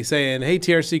 Kirby, saying, hey,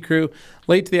 TRC crew,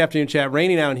 late to the afternoon chat,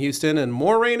 raining out in Houston and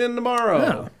more raining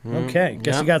tomorrow. Oh, okay.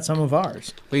 Guess Yeah. you got some of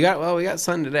ours. We got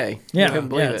sun today. Yeah. Couldn't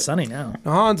believe Yeah. it. It's sunny now.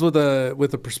 Hans, with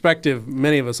a perspective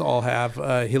many of us all have,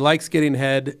 he likes getting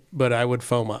head, but I would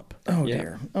foam up. Oh, Yeah.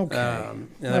 dear. Okay. And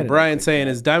Why then did Brian saying,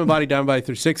 is Diamond Body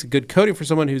 36 a good coating for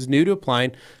someone who's new to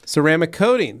applying ceramic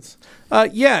coatings?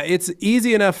 Yeah, it's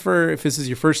easy enough for if this is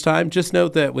your first time. Just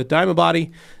note that with Diamond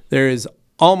Body, there is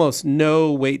almost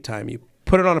no wait time. You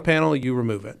put it on a panel, you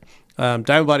remove it.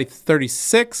 Diamond Body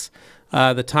 36,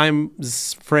 the time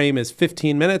frame is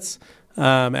 15 minutes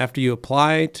after you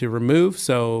apply to remove.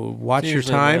 So watch your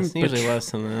time. but Usually less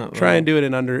than that. try and do it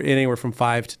in under anywhere from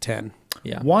 5 to 10.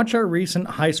 Yeah. Watch our recent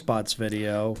high spots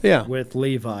video Yeah. with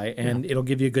Levi, and it'll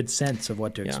give you a good sense of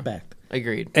what to expect.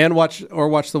 Agreed. And watch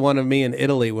the one of me in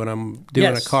Italy when I'm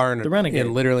doing Yes, a car the Renegade.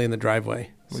 literally in the driveway.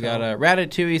 We got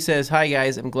Ratatouille says, hi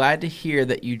guys, I'm glad to hear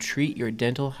that you treat your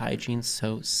dental hygiene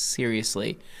so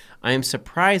seriously. I am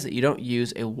surprised that you don't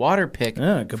use a water pick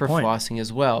Good for point. flossing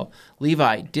as well.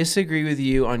 Levi, disagree with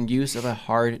you on use of a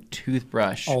hard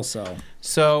toothbrush. Also,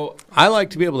 So, I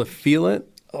like to be able to feel it.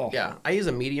 yeah, I use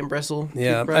a medium bristle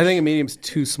Yeah, toothbrush. I think a medium's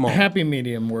too small. happy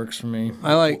medium works for me.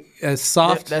 I like as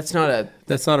soft. That's not a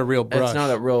That's not a real brush. that's not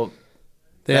a real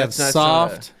They have that's not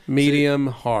soft, medium,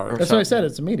 hard. That's what I said.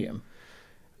 It's a medium.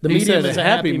 The You medium said is a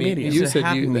happy medium. You It's a said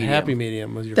happy the medium. happy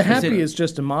medium was your The favorite. happy is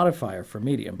just a modifier for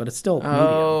medium, but it's still medium.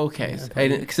 Oh, okay.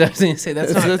 Because I was going to say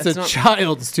that's not That's a not,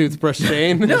 child's toothbrush,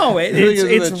 Shane. No, I think it's in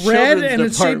it's the red children's and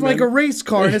it's shaped like a department. race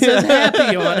car and it says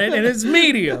happy on it and it's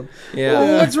medium. Yeah.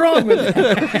 Well, what's wrong with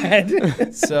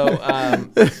that? So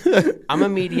I'm a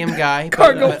medium guy.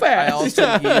 Car go but fast.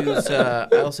 I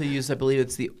also use I believe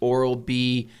it's the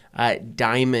Oral-B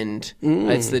Diamond.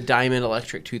 It's the Diamond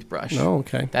electric toothbrush. Oh,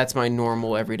 okay. That's my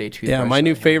normal everyday toothbrush. Yeah, my that new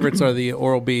I have. favorites are the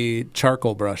Oral-B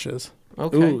charcoal brushes.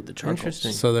 Okay. Ooh, the charcoals.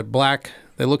 Interesting. So they're black.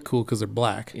 They look cool because they're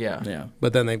black. Yeah. Yeah.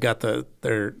 But then they've got the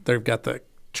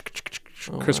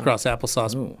crisscross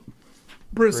applesauce Ooh.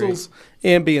 bristles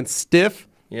and being stiff.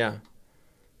 Yeah.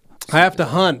 I have to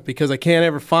hunt because I can't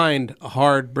ever find a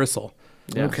hard bristle.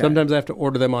 Yeah. Okay. Sometimes I have to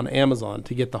order them on Amazon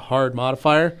to get the hard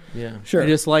modifier. Yeah. Sure. I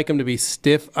just like them to be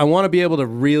stiff. I want to be able to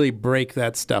really break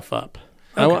that stuff up.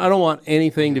 I don't want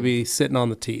anything to be sitting on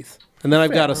the teeth. And then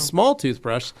I've got a small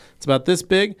toothbrush. It's about this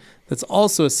big. That's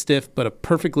also a stiff but a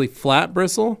perfectly flat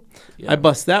bristle. I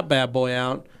bust that bad boy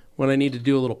out when I need to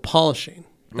do a little polishing.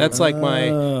 That's like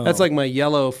my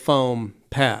yellow foam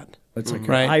pad. It's like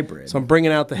right? a hybrid. So I'm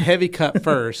bringing out the heavy cut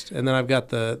first, and then I've got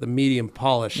the medium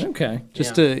polish. Okay.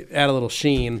 Just to add a little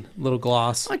sheen, a little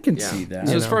gloss. I can see that.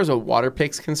 So as far as a water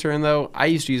pick's concerned, though, I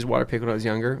used to use a water pick when I was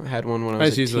younger. I had one when I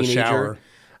was a used to use teenager.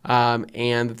 the shower.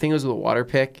 And the thing was with a water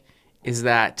pick is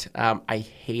that I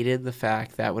hated the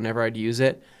fact that whenever I'd use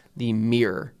it, the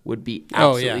mirror would be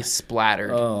absolutely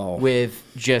splattered with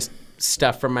just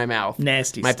stuff from my mouth.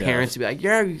 Nasty my stuff. parents would be like,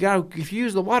 "Yeah, you gotta. If you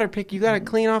use the water pick, you gotta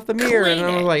clean off the mirror." And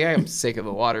I was like, "I'm sick of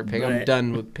the water pick. I'm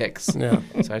done with picks." Yeah.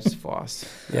 So I just floss.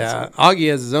 Yeah. Augie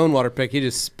has his own water pick. He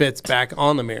just spits back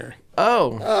on the mirror.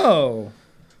 Oh.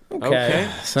 Okay.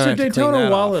 So I So have to clean Daytona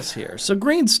that Wallace here. So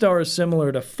Green Star is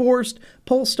similar to Forced.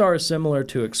 Polestar is similar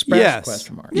to Express? Yes.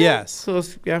 Question mark. Yes. So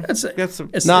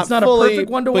It's Not not fully, a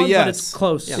perfect one-to-one, but yes. it's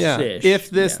close-ish. Yeah. If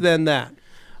this, then that.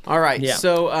 All right. Yeah.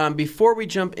 So before we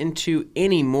jump into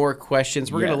any more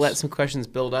questions, we're going to Yes. let some questions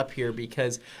build up here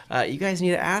because you guys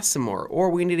need to ask some more,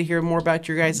 or we need to hear more about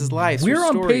your guys' lives. We're or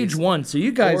on stories. page 1, so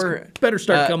you guys Or, better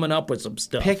start coming up with some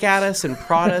stuff. Pick at us and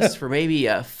prod us for maybe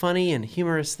funny and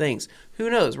humorous things. Who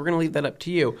knows? We're going to leave that up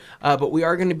to you. But we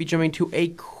are going to be jumping to a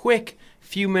quick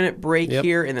few-minute break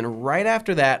here, and then right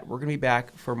after that, we're going to be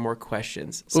back for more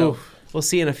questions. So we'll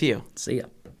see you in a few. See ya.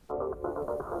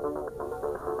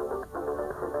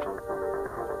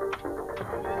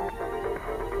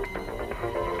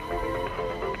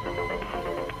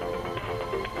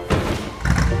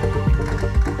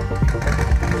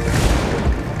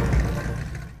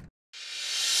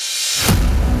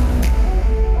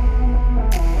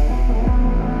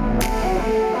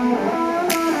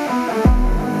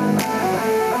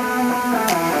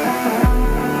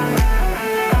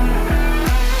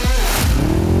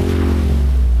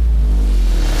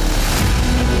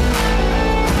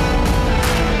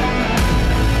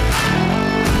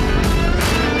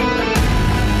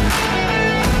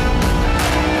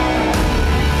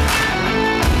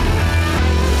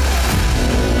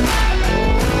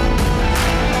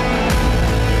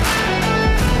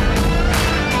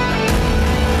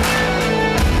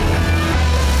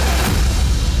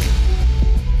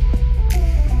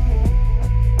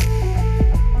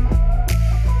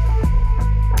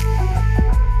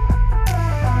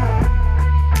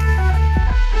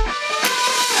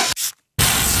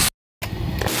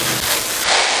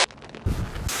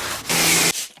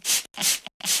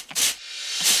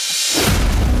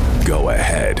 Go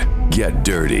ahead, get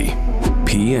dirty.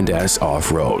 P&S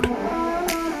Off-Road.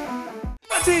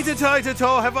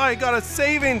 Have I got a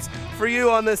savings for you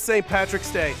on this St.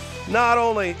 Patrick's Day? Not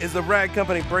only is the Rag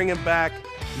Company bringing back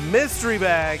mystery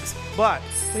bags, but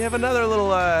we have another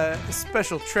little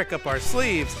special trick up our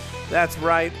sleeves. That's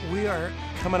right, we are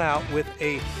coming out with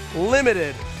a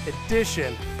limited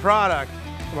edition product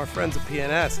from our friends at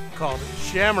P&S called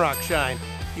Shamrock Shine.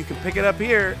 You can pick it up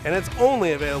here, and it's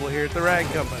only available here at the Rag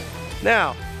Company.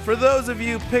 Now, for those of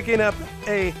you picking up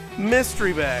a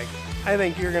mystery bag, I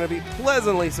think you're going to be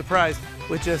pleasantly surprised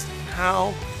with just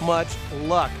how much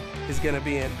luck is going to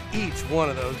be in each one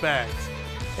of those bags.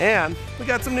 And we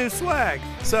got some new swag.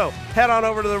 So head on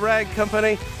over to the Rag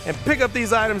Company and pick up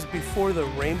these items before the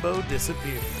rainbow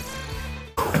disappears.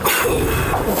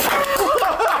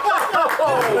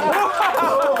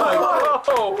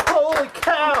 Holy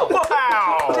cow!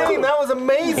 Wow! Dane, that was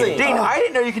amazing! Dane, I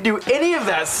didn't know you could do any of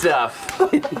that stuff.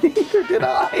 Neither did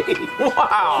I.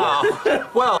 Wow.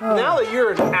 Well, now that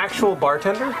you're an actual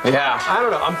bartender, Yeah. I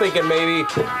don't know, I'm thinking maybe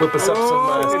whip us up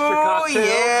some signature Oh, cocktails.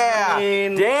 yeah. I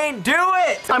mean, Dane, do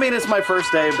it. I mean, it's my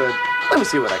first day, but let me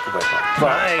see what I can whip up.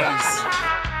 nice.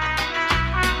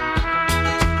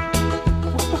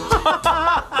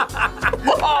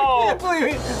 Oh, I can't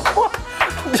believe it. What?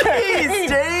 jeez,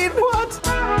 Dane. What?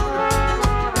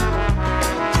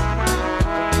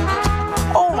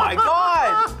 Oh, my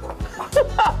God.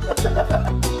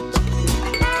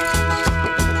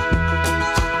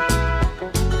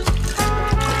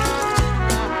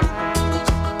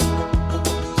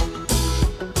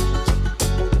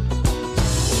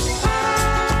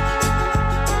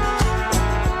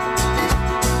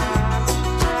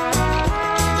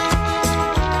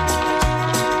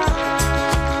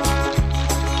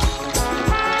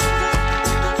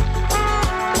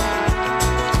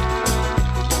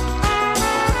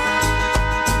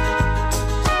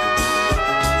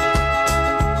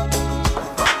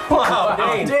 Wow,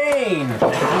 Dane. Dane.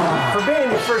 For being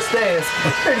your first day, it's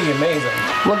pretty amazing.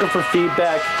 Looking for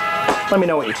feedback. Let me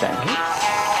know what you think.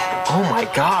 Oh, my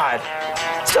God.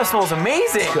 This stuff smells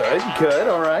amazing. Good,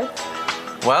 all right.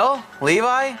 Well,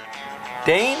 Levi,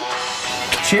 Dane,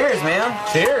 cheers, man.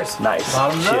 Cheers. Nice.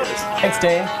 Bottoms up. Cheers. Thanks,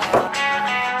 Dane.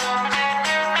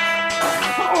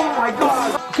 Oh, my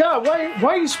God. God, why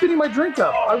are you spitting my drink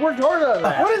up? I worked hard on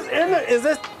that. What is in it? Is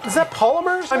that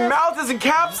polymers? My mouth is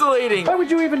encapsulating. Why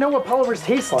would you even know what polymers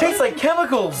taste like? Tastes like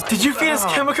chemicals. Did you feed us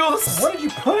chemicals? What did you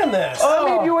put in this?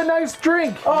 I made you a nice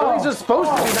drink. Oh. These are supposed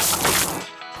to be nice.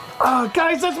 Oh,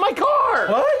 guys, that's my car.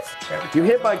 What? You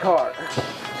hit my car.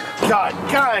 God,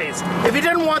 guys, if you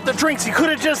didn't want the drinks, you could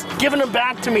have just given them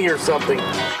back to me or something. Dane.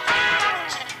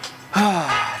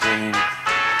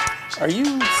 Are you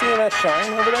seeing that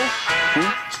shine over there?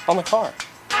 On the car.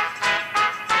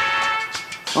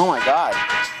 Oh my God.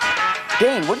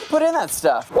 Dane, what did you put in that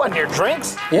stuff? What, in your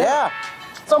drinks? Yeah.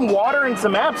 Some water and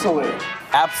some Absolute.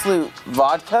 Absolute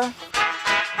vodka?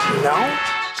 No?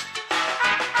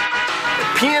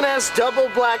 P&S Double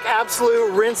Black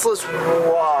Absolute Rinseless.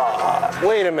 Wow.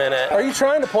 Wait a minute. Are you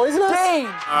trying to poison us? Dane!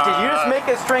 Did you just make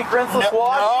us drink rinseless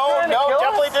wash? No,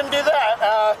 definitely didn't do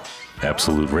that.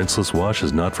 Absolute Rinseless Wash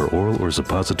is not for oral or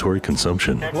suppository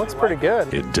consumption. Looks pretty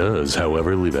good. It does,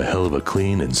 however, leave a hell of a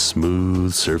clean and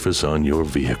smooth surface on your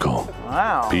vehicle.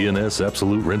 Wow. P&S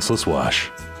Absolute Rinseless Wash.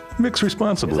 Mix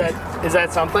responsibly. Is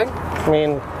that something? I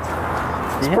mean,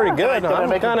 it's pretty good.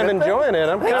 I'm kind of enjoying it.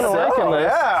 I'm kind of liking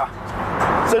this.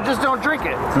 Yeah. So just don't drink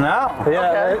it. No.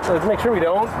 Yeah, let's make sure we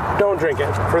don't drink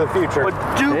it for the future.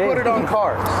 But do put it on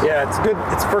cars. Yeah, it's good.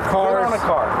 It's for cars. Put it on a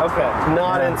car. Okay.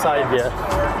 Not inside yet.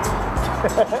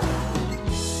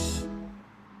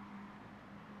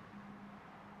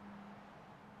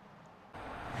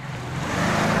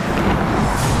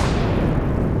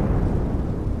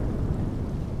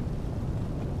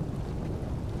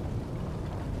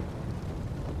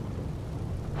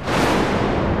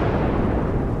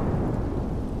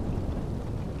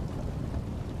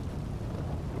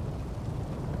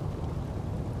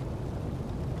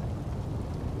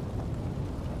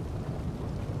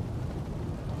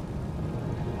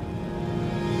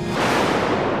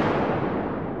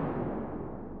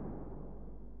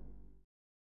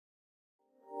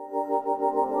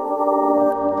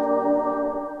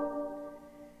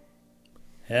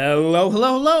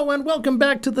 Hello, and welcome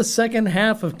back to the second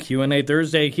half of Q&A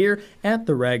Thursday here at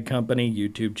the Rag Company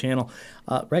YouTube channel.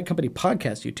 Rag Company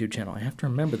Podcast YouTube channel. I have to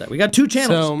remember that. We got two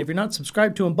channels. So, if you're not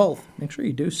subscribed to them both, make sure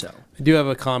you do so. I do have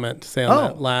a comment to say on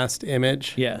that last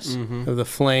image. Yes. Of the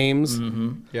flames.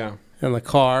 Yeah. And the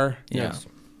car. Yes.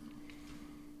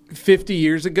 50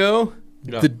 years ago,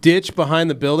 the ditch behind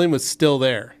the building was still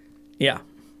there. Yeah.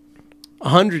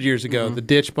 100 years ago, the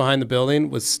ditch behind the building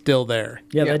was still there.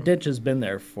 Yeah, that ditch has been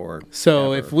there for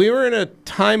So if we were in a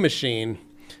time machine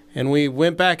and we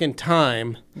went back in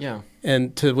time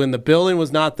and to when the building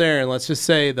was not there, and let's just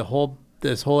say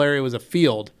this whole area was a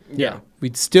field,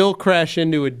 we'd still crash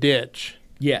into a ditch.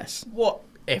 Yes. Well,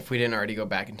 if we didn't already go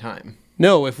back in time.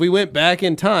 No, if we went back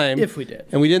in time. If we did.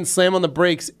 And we didn't slam on the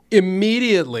brakes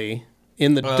immediately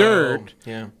in the dirt,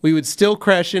 we would still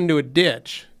crash into a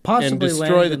ditch. Possibly and destroy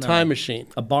the land in time machine.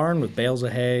 A barn with bales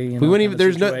of hay. We wouldn't even.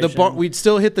 There's no the barn. We'd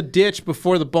still hit the ditch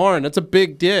before the barn. That's a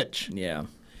big ditch. Yeah,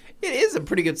 it is a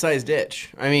pretty good sized ditch.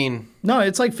 I mean, no,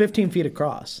 it's like 15 feet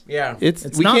across. Yeah, it's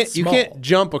not can't. Small. You can't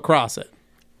jump across it.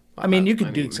 I mean, you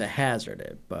could Dukes of Hazzard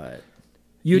it, but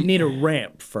you'd need a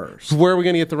ramp first. Where are we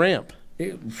going to get the ramp?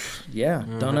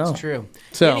 Don't know. That's true.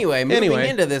 So anyway, moving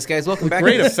into this, guys. Welcome back.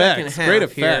 Great to the effects. Second half Great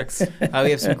effects. Here.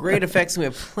 We have some great effects, and we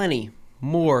have plenty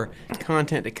more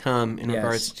content to come in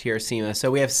regards to TRC.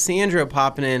 So we have Sandra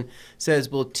popping in, says,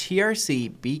 will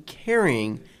TRC be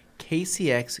carrying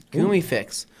KCX Gummy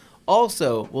Fix?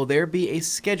 Also, will there be a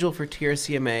schedule for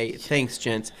TRCMA? Thanks,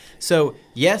 gents. So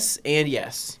yes and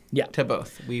yes to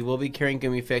both. We will be carrying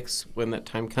Gummy Fix when that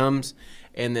time comes,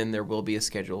 and then there will be a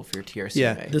schedule for your TRCMA.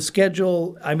 Yeah, the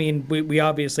schedule, I mean, we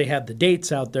obviously have the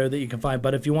dates out there that you can find,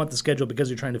 but if you want the schedule because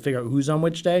you're trying to figure out who's on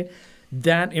which day,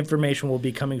 that information will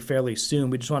be coming fairly soon.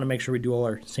 We just want to make sure we do all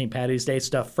our St. Patty's Day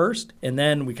stuff first, and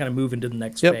then we kind of move into the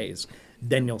next phase.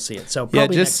 Then you'll see it. So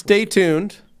probably just stay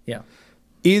tuned. Yeah.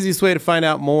 Easiest way to find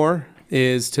out more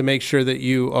is to make sure that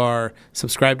you are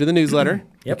subscribed to the newsletter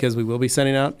because we will be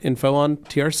sending out info on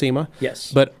TRCMA.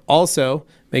 Yes. But also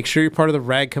make sure you're part of the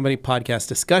Rag Company Podcast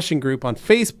discussion group on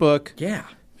Facebook. Yeah.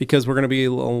 Because we're going to be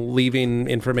leaving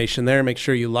information there. Make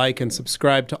sure you like and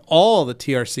subscribe to all the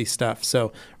TRC stuff.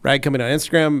 So Rag Company on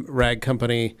Instagram, Rag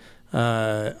Company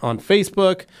on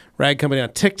Facebook, Rag Company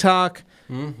on TikTok,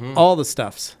 all the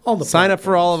stuffs. Sign up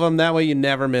for all of them. That way you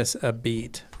never miss a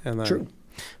beat. And then True.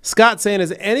 Scott saying,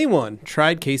 has anyone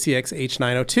tried KCX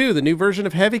H902, the new version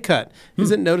of Heavy Cut? Is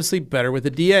it noticeably better with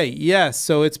the DA? Yes.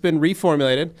 So it's been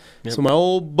reformulated. So my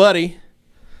old buddy,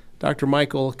 Dr.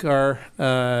 Michael Carr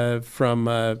from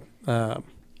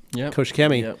Coach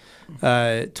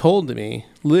Kemi told me,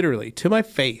 literally, to my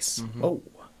face,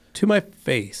 to my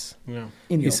face. Yeah.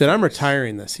 He said, I'm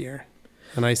retiring this year.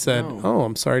 And I said, oh,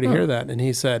 I'm sorry to hear that. And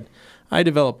he said, I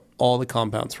develop all the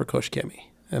compounds for Koshkemi.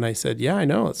 And I said, yeah, I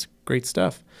know. It's great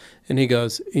stuff. And he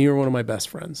goes, you're one of my best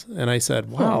friends. And I said,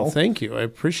 wow, thank you. I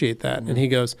appreciate that. And he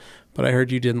goes, but I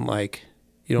heard you don't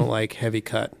like heavy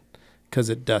cut because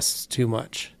it dusts too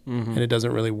much and it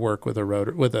doesn't really work with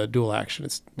a dual action.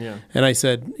 And I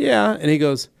said, yeah. And he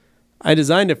goes, I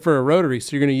designed it for a rotary,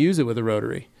 so you're going to use it with a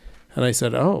rotary. And I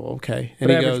said, oh, okay. And but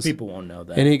he average goes, people won't know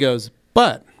that. And he goes,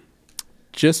 but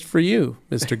just for you,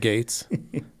 Mr. Gates,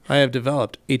 I have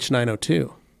developed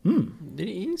H902. Did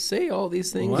he say all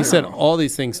these things? Wow. He said all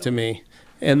these things to me.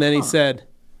 And then he said,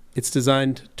 it's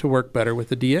designed to work better with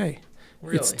the DA.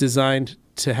 Really? It's designed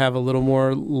to have a little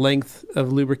more length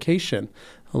of lubrication,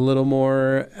 a little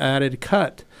more added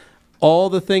cut. All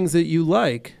the things that you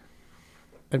like,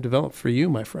 I've developed for you,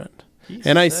 my friend.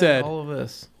 And I said, all of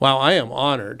this. Wow, I am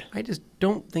honored. I just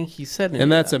don't think he said anything.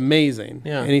 And that's amazing.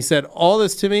 Yeah. And he said all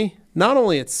this to me, not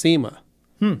only at SEMA.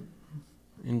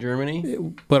 In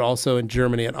Germany? But also in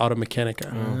Germany at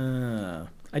Automechanica.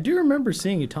 I do remember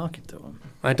seeing you talking to him.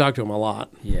 I talked to him a lot.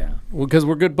 Yeah. Because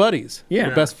we're good buddies. Yeah.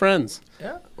 We're best friends.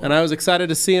 Yeah. And I was excited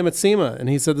to see him at SEMA. And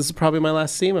he said, this is probably my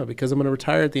last SEMA because I'm going to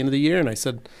retire at the end of the year. And I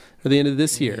said, or the end of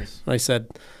this year. And I said,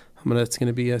 it's going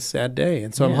to be a sad day.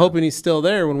 And so I'm hoping he's still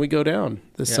there when we go down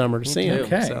this summer to see him.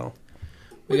 Okay. So.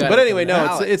 But anyway,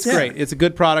 no, it's great. It's a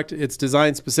good product. It's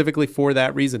designed specifically for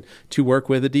that reason, to work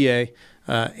with a DA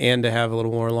and to have a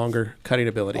little more longer cutting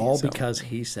ability. All because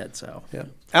he said so. Yeah.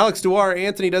 Alex Dewar,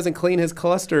 Anthony doesn't clean his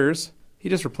clusters. He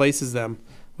just replaces them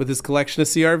with his collection of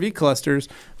CRV clusters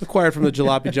acquired from the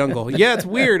Jalopy Jungle. Yeah, it's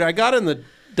weird. I got in the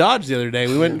Dodge the other day.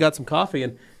 We went and got some coffee,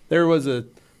 and there was a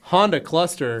Honda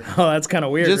cluster. Oh, that's kind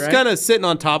of weird, just right? kind of sitting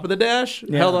on top of the dash,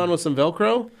 held on with some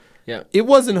Velcro. Yeah. It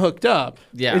wasn't hooked up.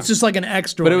 Yeah. It's just like an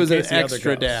extra But one it was in an case the other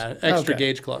extra goes. extra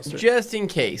gauge cluster. Just in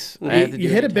case. You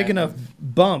hit a big enough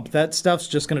bump, that stuff's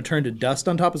just going to turn to dust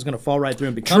on top. It's going to fall right through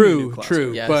and become a new cluster.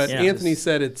 True. Yes. But Yeah. Anthony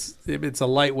said it's a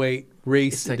lightweight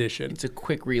race edition. It's a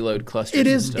quick reload cluster. It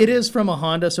is. system. It is from a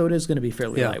Honda, so it is going to be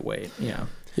fairly Yeah. lightweight. Yeah.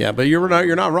 Yeah, but you're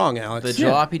not wrong, Alex. The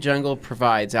Jalopy Jungle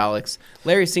provides, Alex.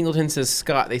 Larry Singleton says,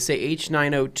 Scott, they say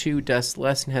H902 dusts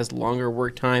less and has longer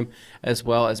work time as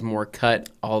well as more cut.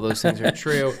 All those things are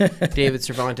true. David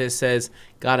Cervantes says,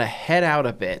 got to head out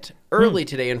a bit early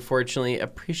today, unfortunately.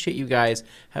 Appreciate you guys.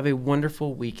 Have a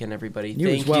wonderful weekend, everybody.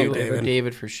 Thank you,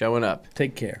 David, for showing up.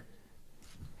 Take care.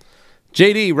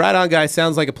 JD, right on, guys.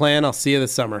 Sounds like a plan. I'll see you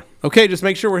this summer. Okay, just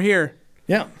make sure we're here.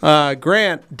 Yeah.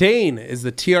 Grant, Dane is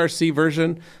the TRC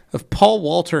version of Paul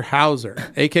Walter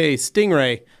Hauser, a.k.a.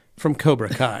 Stingray from Cobra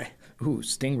Kai. Ooh,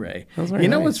 Stingray. You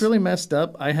know what's really messed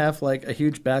up? I have like a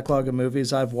huge backlog of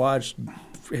movies I've watched,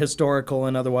 historical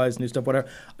and otherwise, new stuff, whatever.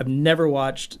 I've never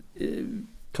watched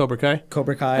Cobra Kai.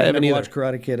 I haven't watched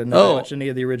Karate Kid. I've never watched any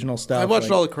of the original stuff. I watched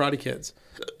all the Karate Kids.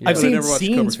 I've seen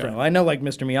scenes from. I know like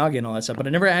Mr. Miyagi and all that stuff, but I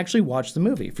never actually watched the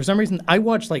movie. For some reason, I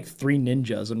watched like Three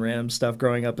Ninjas and random stuff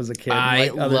growing up as a kid. I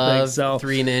and, like, other love things. So,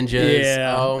 Three Ninjas.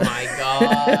 Yeah. Oh my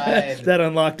god. That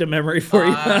unlocked a memory for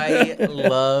you. I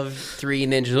love Three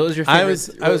Ninjas. What was your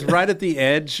favorite? I was right at the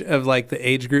edge of like the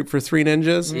age group for Three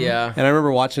Ninjas. Yeah. And I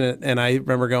remember watching it, and I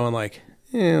remember going like,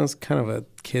 it was kind of a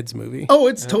kids movie. Oh,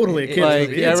 it's totally a kids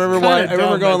movie. Yeah, I remember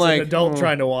going like, an adult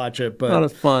trying to watch it, but not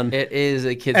as fun. It is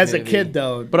a kids as movie. a kid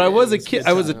though. But I was a kid.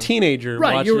 I was a teenager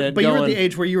watching it. But you were at the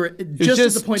age where you were just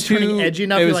at the point turning edgy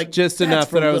enough. It was you're like, just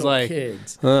enough that I was like,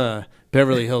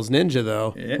 Beverly Hills Ninja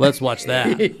though. Let's watch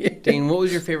that. Dane, what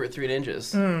was your favorite Three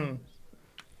Ninjas?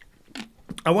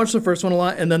 I watched the first one a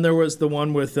lot, and then there was the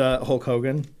one with Hulk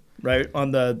Hogan. Right on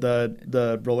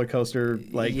the roller coaster,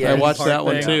 like I watched that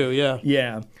one thing. too. Yeah,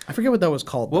 yeah. I forget what that was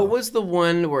called. What was the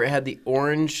one where it had the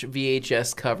orange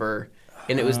VHS cover,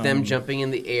 and it was them jumping in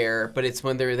the air? But it's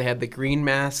when they had the green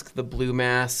mask, the blue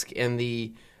mask, and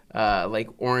the like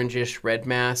orangish red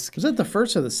mask. Was that the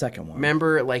first or the second one?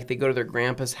 Remember, like they go to their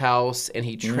grandpa's house and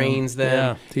he trains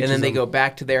them, and then they go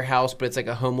back to their house, but it's like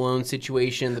a Home Alone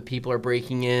situation. The people are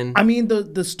breaking in. I mean,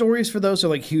 the stories for those are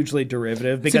like hugely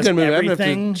derivative because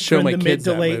everything from the mid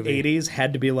to late '80s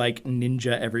had to be like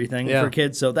ninja everything for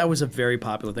kids. So that was a very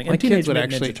popular thing. My kids would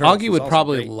actually. Augie would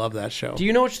probably love that show. Do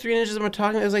you know which Three Ninjas I'm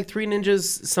talking about? It was like Three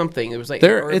Ninjas something. It was like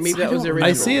maybe that was the original.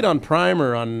 I see it on Prime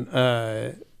or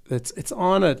on. It's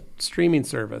on a streaming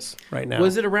service right now.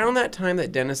 Was it around that time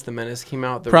that Dennis the Menace came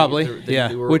out? Probably,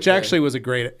 which actually was a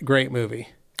great movie.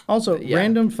 Also,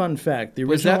 random fun fact: the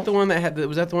original was that the one that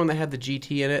had the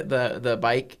GT in it, the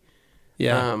bike?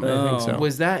 Yeah, I think so.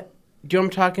 Was that? Do you know what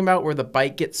I'm talking about? Where the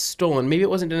bike gets stolen? Maybe it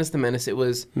wasn't Dennis the Menace. It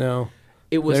was no.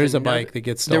 It was. There's a bike that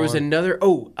gets stolen. There was another.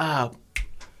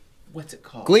 What's it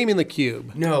called? Gleaming the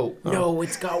Cube. No,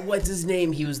 it's got what's his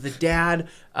name? He was the dad.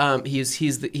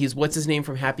 He's what's his name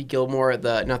from Happy Gilmore?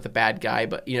 Not the bad guy,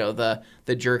 but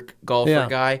the jerk golfer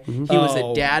guy. Mm-hmm. He was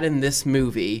a dad in this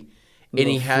movie, and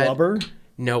he had Flubber?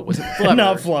 No, it wasn't Flubber.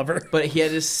 Not Flubber. But he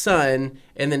had his son,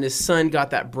 and then his son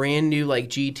got that brand new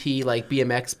GT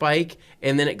BMX bike,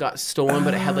 and then it got stolen,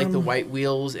 but it had the white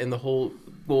wheels, and the whole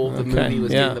goal of the movie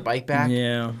was getting the bike back.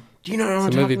 Yeah. Do you know what I'm The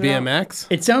talking movie about? BMX?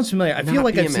 It sounds familiar. I feel Not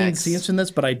like I've seen BMX. scenes from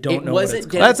this, but I don't know what it's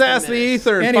called. Let's ask the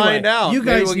ether and Anyway, find out. you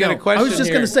Maybe guys we'll get know. a question I was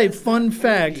just going here. to say, fun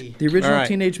fact: the original All right.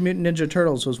 Teenage Mutant Ninja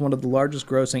Turtles was one of the largest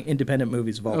grossing independent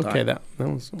movies of all time. Okay, that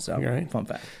was So, all right. fun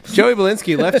fact. Joey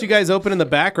Belinsky left you guys open in the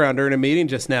background during a meeting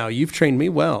just now. You've trained me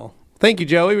well. Thank you,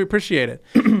 Joey. We appreciate it.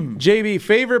 JB,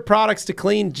 favorite products to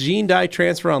clean gene dye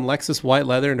transfer on Lexus white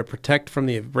leather and to protect from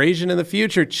the abrasion in the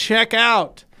future. Check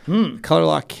out Color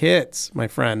Lock kits, my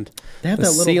friend. They have The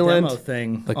that little sealant, demo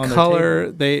thing the on their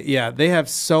color. They have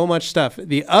so much stuff.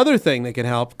 The other thing that can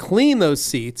help clean those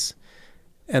seats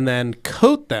and then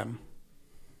coat them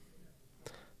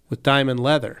with diamond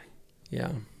leather.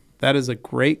 Yeah. That is a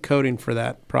great coating for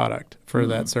that product, for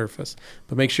that surface.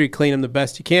 But make sure you clean them the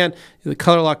best you can. The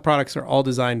Color Lock products are all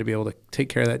designed to be able to take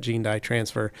care of that gene dye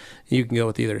transfer. You can go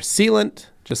with either sealant,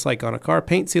 just like on a car,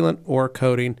 paint sealant, or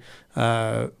coating.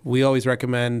 We always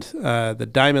recommend the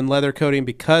diamond leather coating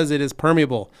because it is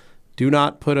permeable. Do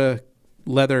not put a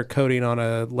leather coating on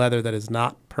a leather that is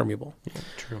not permeable. Yeah,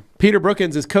 true. Peter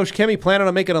Brookins, is Coach Kemi planning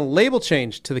on making a label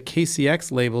change to the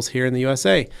KCX labels here in the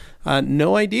USA?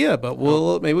 No idea, but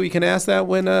maybe we can ask that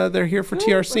when they're here for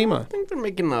TR I SEMA. think they're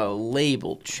making a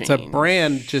label change. It's a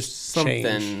brand just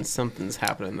change. Something's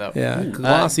happening though. Yeah,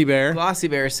 Glossy Bear. Glossy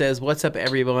Bear says, "What's up,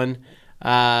 everyone?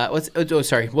 What's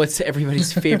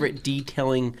everybody's favorite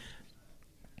detailing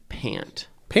pants?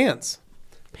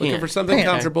 Looking for something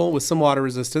comfortable with some water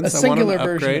resistance. A I want singular an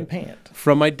version upgrade of pant.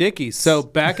 from my Dickies. So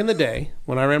back in the day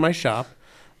when I ran my shop,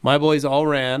 my boys all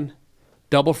ran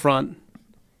double front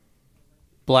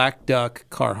black duck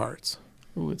Carhartts.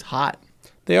 Ooh, it's hot.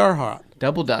 They are hot.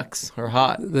 Double ducks are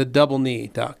hot. The double knee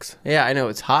ducks. Yeah, I know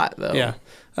it's hot though. Yeah.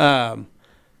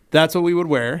 That's what we would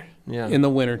wear in the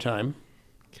wintertime.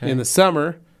 In the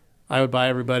summer, I would buy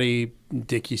everybody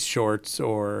Dickies shorts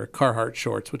or Carhartt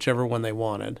shorts, whichever one they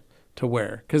wanted to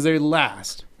wear, because they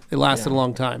lasted a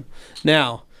long time.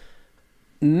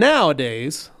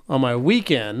 Nowadays, on my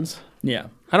weekends,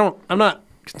 I'm not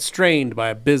constrained by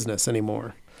a business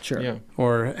anymore. Sure. Yeah.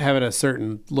 Or having a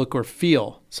certain look or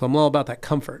feel. So I'm all about that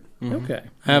comfort. Mm-hmm. Okay.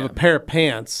 I have a pair of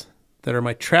pants that are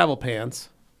my travel pants.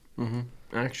 Mm-hmm.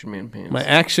 Action Man pants. My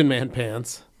Action Man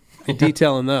pants. I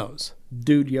detail in those.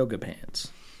 Dude yoga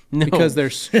pants. No. Because they're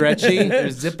stretchy. They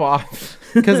zip off.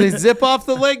 Because they zip off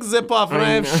the legs, zip off, and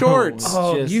I have shorts.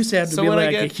 Oh, you used to have to So be when I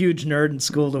like get- a huge nerd in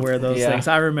school to wear those things.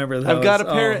 I remember those. I've got a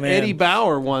pair of man. Eddie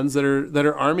Bauer ones that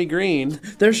are army green.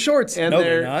 They're shorts. And no,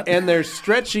 they're not. and they're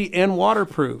stretchy and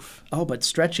waterproof. Oh, but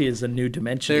stretchy is a new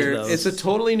dimension to those. It's a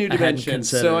totally new I hadn't dimension.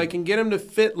 So considered. I can get them to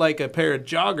fit like a pair of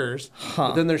joggers,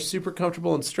 but then they're super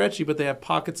comfortable and stretchy, but they have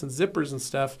pockets and zippers and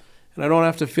stuff. And I don't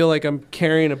have to feel like I'm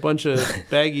carrying a bunch of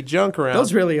baggy junk around.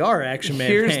 Those really are Action Man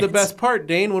Here's pants. the best part,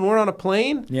 Dane. When we're on a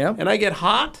plane and I get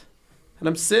hot and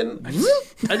I'm sitting,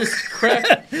 I just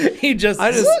crack.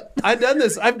 I've done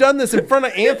this in front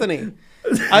of Anthony.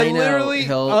 I literally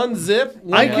unzip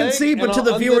one I can leg see, but and to I'll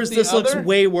the unzip viewers, the this looks other.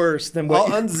 way worse than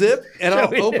what I'll unzip and I'll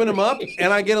Joey open them did. up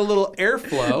and I get a little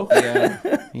airflow.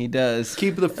 Yeah, he does.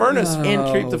 Keep the furnace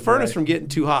from getting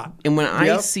too hot. And when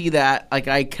I see that, like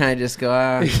I kind of just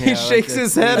go. He shakes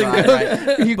his head and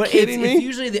goes, "Are you kidding me?" It's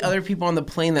usually the other people on the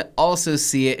plane that also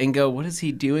see it and go, "What is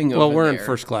he doing over Well, we're there?" in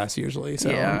first class usually, so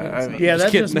that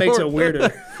just makes it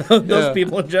weirder. Those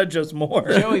people judge us more.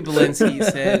 Joey Belinsky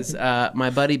says,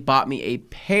 "My buddy bought me a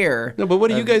pair." No, but what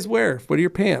do you guys wear? What are your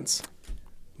pants?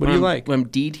 What do you like? When I'm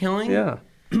detailing? Yeah.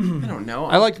 I don't know.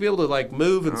 I like to be able to like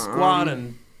move and squat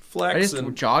and flex. I just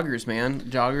and joggers, man.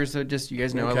 Joggers are just, you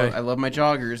guys know, Okay. I love my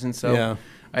joggers, and so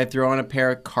I throw on a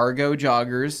pair of cargo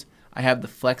joggers. I have the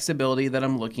flexibility that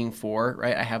I'm looking for,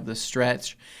 right? I have the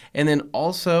stretch, and then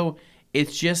also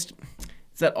it's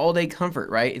that all day comfort,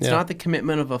 right? It's not the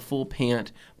commitment of a full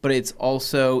pant, but it's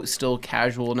also still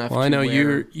casual enough. Well, to I know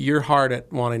wear. you're hard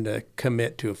at wanting to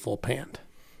commit to a full pant.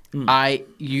 I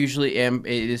usually am.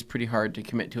 It is pretty hard to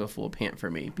commit to a full pant for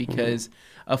me because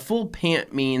a full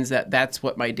pant means that's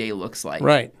what my day looks like.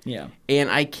 Right. Yeah. And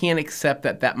I can't accept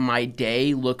that my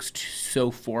day looks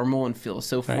so formal and feels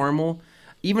so formal.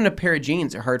 Even a pair of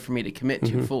jeans are hard for me to commit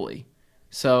to fully.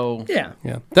 So yeah.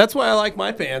 That's why I like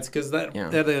my pants, because at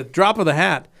the drop of the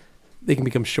hat, they can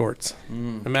become shorts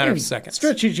in a matter of seconds.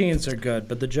 Stretchy jeans are good,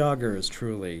 but the jogger is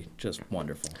truly just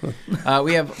wonderful.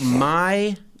 We have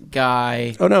my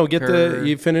guy. Oh no,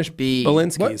 you finished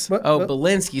Belinsky's.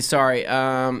 Belinsky, sorry.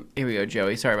 Here we go,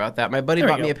 Joey. Sorry about that. My buddy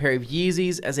bought me a pair of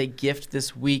Yeezys as a gift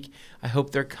this week. I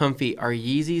hope they're comfy. Are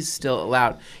Yeezys still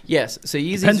allowed? Yes. So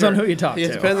Yeezys depends on who you talk to.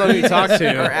 It depends on who you talk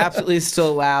to. Are absolutely still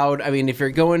allowed. I mean, if you're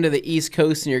going to the East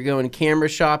Coast and you're going camera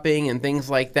shopping and things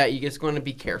like that, you're just going to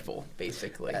be careful,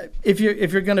 basically. If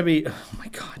you're going to be, oh my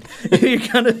God, if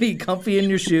you're going to be comfy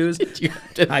in your shoes,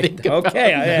 I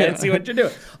see what you're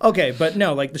doing. Okay, but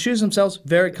no, like the shoes themselves,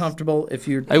 very comfortable. If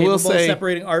you're capable of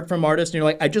separating art from artist, and you're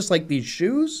like, I just like these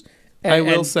shoes. And, I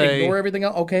will say, ignore everything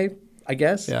else. Okay, I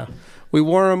guess. Yeah. We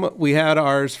wore them. We had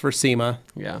ours for SEMA.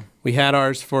 Yeah. We had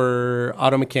ours for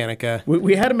Auto Mechanica.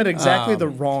 We had them at exactly the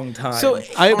wrong time. So,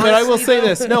 but I will say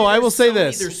this. No, I will say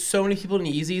this. There's so many people in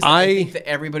Yeezys. I think that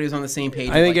everybody's on the same page.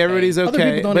 I think everybody's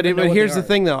okay. But here's the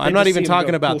thing, though. I'm not even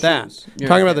talking about that. I'm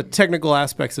talking about the technical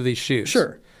aspects of these shoes.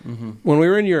 Sure. When we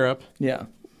were in Europe, yeah,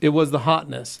 it was the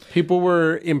hotness. People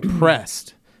were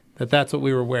impressed that that's what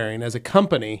we were wearing as a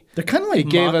company. They're kind of like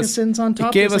moccasins on top.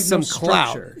 It gave us some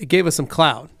clout. It gave us some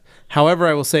clout. However,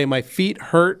 I will say my feet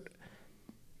hurt.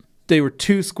 They were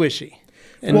too squishy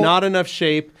and not enough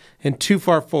shape and too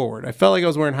far forward. I felt like I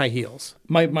was wearing high heels.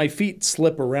 My feet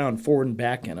slip around forward and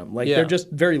back in them. Like they're just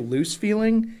very loose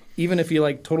feeling. Even if you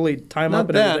like totally tie them up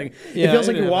and everything, it feels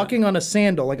like you're walking on a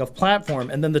sandal, like a platform,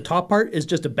 and then the top part is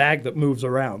just a bag that moves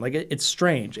around. Like it's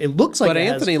strange. It looks like. But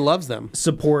Anthony loves them.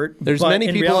 Support. There's many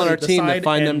people on our team that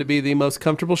find them to be the most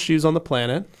comfortable shoes on the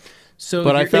planet.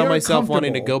 But I found myself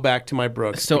wanting to go back to my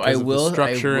Brooks. So because of the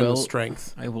structure and the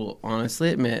strength. I will honestly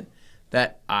admit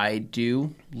that I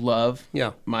do love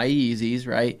my Yeezys.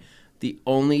 Right. The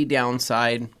only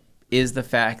downside is the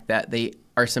fact that they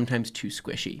are sometimes too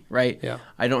squishy, right? Yeah.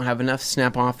 I don't have enough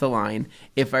snap off the line.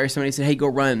 If I were somebody said, "Hey, go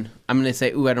run," I'm going to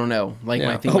say, "Ooh, I don't know." Like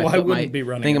I wouldn't be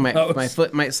running. I think my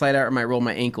foot might slide out or might roll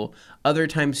my ankle. Other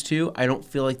times too, I don't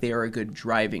feel like they are a good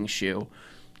driving shoe.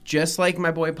 Just like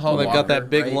my boy Paul Walker. They've got that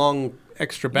big long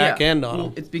extra back end on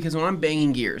them. It's because when I'm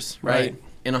banging gears, right?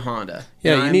 In a Honda.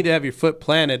 Yeah, you need to have your foot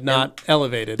planted, not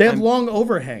elevated. They have long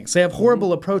overhangs. They have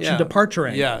horrible approach and departure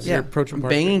angles. Yeah, approach and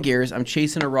departure. Banging gears. I'm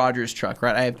chasing a Rogers truck,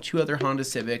 right? I have 2 other Honda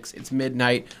Civics. It's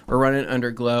midnight. We're running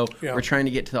underglow. Yeah. We're trying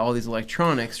to get to all these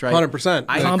electronics, right? 100%.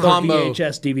 Combo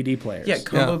VHS DVD players. Yeah,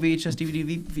 combo VHS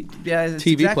DVD.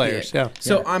 TV exactly players,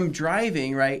 So I'm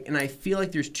driving, right, and I feel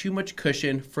like there's too much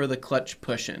cushion for the clutch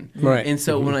pushing. Right. And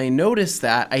so when I notice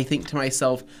that, I think to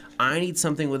myself, I need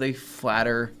something with a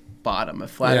flatter bottom, a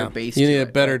flatter base. You need a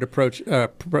better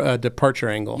departure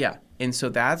angle. Yeah. And so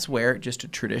that's where just a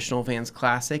traditional Vans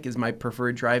Classic is my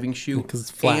preferred driving shoe. Because it's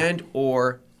flat. And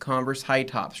or Converse high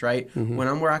tops, right? When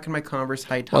I'm rocking my Converse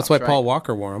high tops, that's why Paul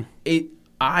Walker wore them.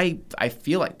 I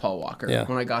feel like Paul Walker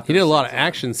when I got them. He did a lot of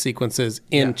action sequences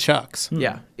in Chucks.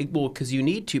 Yeah. Well, because you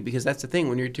need to, because that's the thing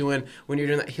when you're doing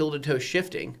that heel to toe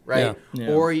shifting, right? Yeah.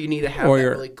 Or you need to have that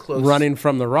really close. Running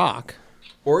from the rock.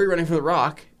 Or you're running from the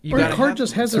rock. Your car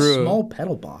just has a small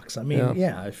pedal box. I mean,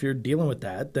 if you're dealing with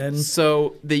that, then...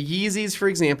 So the Yeezys, for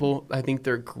example, I think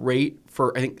they're great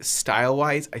for, I think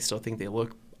style-wise, I still think they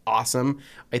look awesome.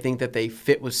 I think that they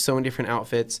fit with so many different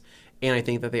outfits, and I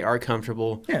think that they are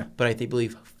comfortable. Yeah. But I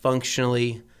believe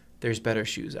functionally, there's better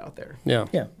shoes out there. Yeah.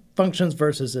 Yeah. Functions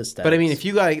versus aesthetics. But I mean, if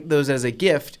you got those as a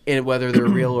gift, and whether they're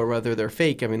real or whether they're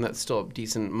fake, I mean, that's still a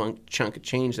decent chunk of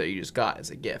change that you just got as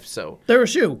a gift. So they're a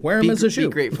shoe. Wear them as a shoe.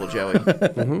 Be grateful, Joey.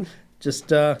 Just,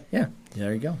 there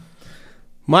you go.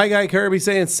 My guy Kirby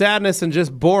saying sadness and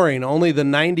just boring. Only the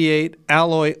 98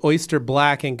 Alloy Oyster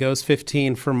Black and Ghost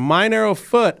 15 for my narrow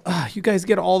foot. You guys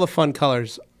get all the fun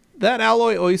colors. That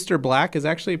Alloy Oyster Black is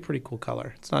actually a pretty cool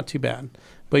color. It's not too bad.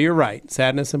 But you're right.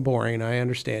 Sadness and boring. I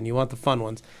understand. You want the fun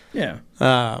ones. Yeah.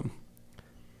 What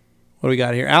do we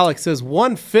got here? Alex says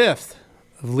 1/5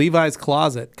 of Levi's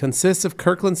closet consists of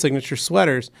Kirkland signature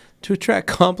sweaters to attract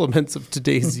compliments of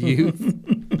today's youth.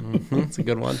 That's a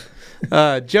good one.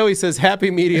 Joey says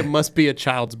happy medium must be a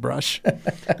child's brush.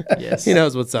 Yes. He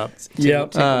knows what's up.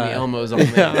 Yep. The Elmo's on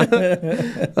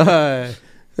there.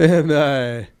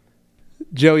 And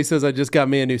Joey says I just got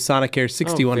me a new Sonicare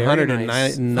 6100 in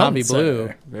navy blue.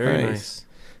 Very nice.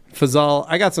 Fazal,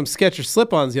 I got some Skechers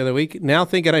slip-ons the other week. Now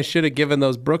thinking I should have given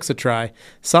those Brooks a try.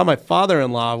 Saw my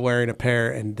father-in-law wearing a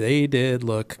pair, and they did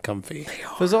look comfy.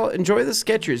 Fazal, enjoy the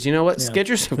Skechers. You know what?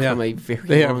 Skechers have come a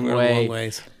very long way. Long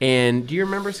ways. And do you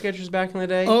remember Skechers back in the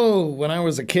day? Oh, when I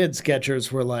was a kid,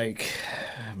 Skechers were like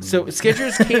So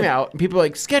Skechers came out, and people were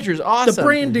like, Skechers, awesome. The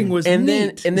branding was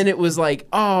neat. Then it was like,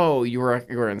 oh, you were on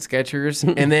Skechers,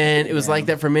 and then it was like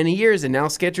that for many years, and now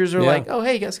Skechers are like, oh,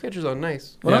 hey, you got Skechers on,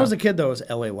 nice. When I was a kid, though, it was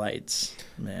LA Lights,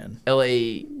 man.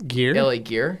 LA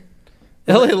Gear.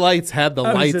 LA Lights had the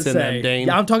lights in them, Dane.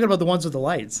 Yeah, I'm talking about the ones with the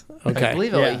lights. Okay. I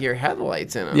believe LA Gear had the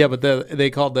lights in them. Yeah, but they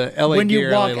called the LA when Gear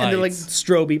you walk LA and they're like Lights.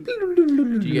 stroby.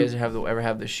 Do you guys ever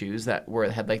have the shoes where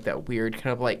it had like that weird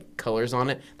kind of like colors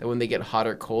on it that when they get hot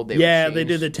or cold they would change? They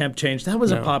did the temp change. That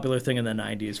was a popular thing in the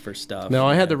 90s for stuff. No,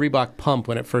 I had the Reebok pump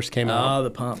when it first came out. Oh, the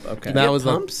pump. Okay. That was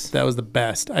the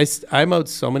best. I mowed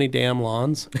so many damn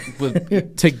lawns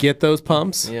to get those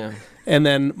pumps. Yeah. And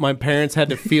then my parents had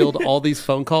to field all these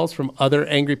phone calls from other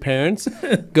angry parents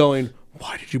going,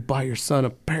 why did you buy your son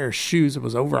a pair of shoes? It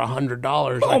was over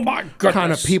 $100. Oh, my goodness. What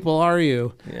kind of people are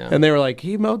you? Yeah. And they were like,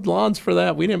 he mowed lawns for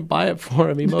that. We didn't buy it for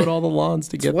him. He mowed all the lawns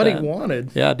to get what that. he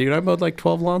wanted. Yeah, dude, I mowed like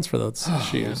 12 lawns for those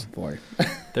shoes. Boy.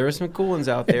 There were some cool ones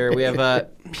out there. We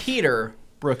have Peter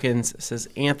Brookins says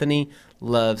Anthony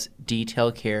loves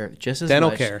detail care just as Dental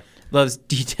much. care. Loves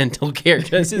dental care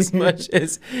just as much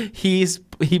as he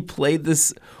played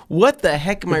this. What the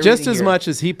heck am I just reading as here? much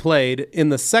as he played in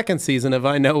the second season of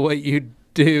I Know What You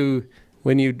Do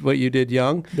what you did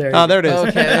young. There it is.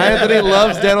 Okay. Anthony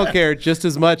loves dental care just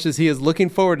as much as he is looking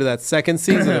forward to that second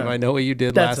season of I Know What You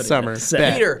Did last summer.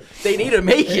 Peter, they need to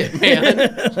make it, man.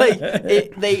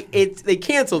 They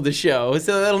canceled the show,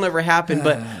 so that'll never happen.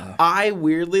 But I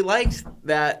weirdly liked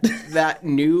that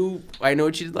new I Know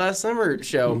What You Did Last Summer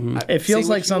show. Mm-hmm. It feels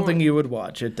like something you would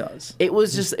watch. It does. It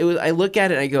was. I look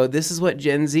at it and I go, this is what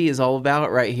Gen Z is all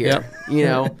about right here. Yep. You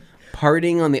know.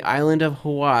 Partying on the island of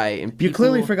Hawaii, and you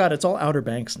clearly forgot it's all Outer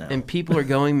Banks now, and people are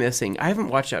going missing. I haven't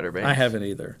watched Outer Banks. I haven't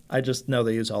either. I just know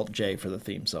they use Alt J for the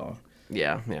theme song.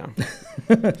 Yeah.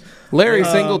 Larry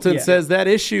Singleton says that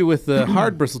issue with the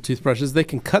hard bristle toothbrushes, they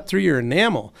can cut through your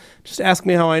enamel. Just ask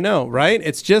me how I know, right?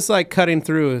 It's just like cutting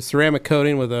through a ceramic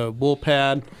coating with a wool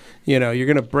pad. You know, you're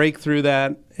going to break through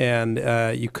that, and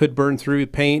you could burn through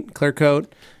paint, clear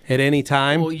coat at any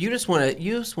time. Well, you just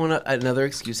want another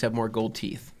excuse to have more gold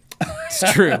teeth.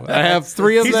 It's true. I have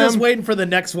 3 of them. He's just waiting for the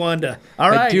next one to.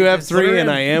 All right. I do have 3, and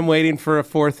I am waiting for a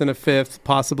 4th and a 5th,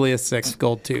 possibly a 6th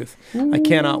gold tooth. Ooh. I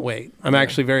cannot wait. I'm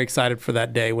actually very excited for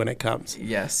that day when it comes.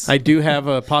 Yes. I do have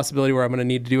a possibility where I'm going to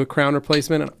need to do a crown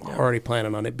replacement, and I'm already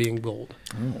planning on it being gold.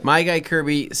 My guy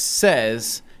Kirby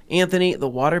says, Anthony, the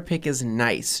water pick is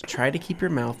nice. Try to keep your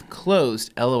mouth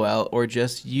closed, LOL, or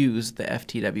just use the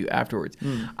FTW afterwards.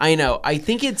 I know. I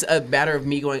think it's a matter of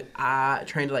me going,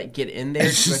 trying to like get in there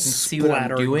so I can see what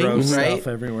I'm doing, gross right? Stuff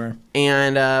everywhere.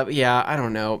 And I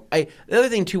don't know. The other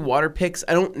thing too, water picks,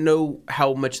 I don't know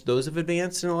how much those have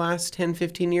advanced in the last 10,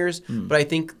 15 years, but I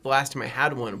think the last time I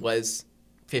had one was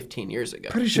 15 years ago.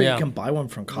 Pretty sure you can buy one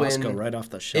from Costco right off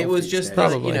the shelf. It was just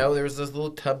there was this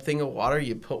little tub thing of water.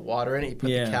 You put water in it, you put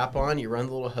the cap on, you run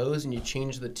the little hose, and you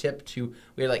change the tip to,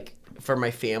 we had like, for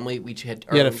my family, we had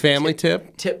our a family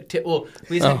tip? Tip. Well,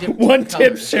 we had different one colors,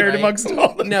 tip shared amongst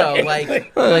all the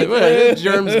like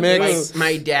germs mix.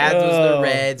 My dad was the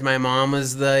reds, my mom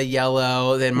was the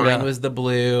yellow, then mine was the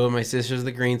blue, and my sister's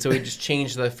the green. So we just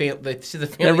changed the family.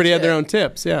 Everybody had their own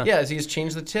tips, yeah. Yeah, so you just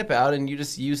change the tip out, and you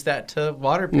just use that to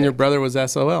water pick. And your brother was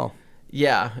SOL.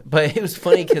 Yeah, but it was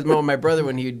funny because my brother,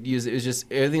 when he'd use it was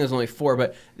just, everything was only 4,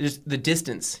 but just the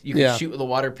distance you could shoot with a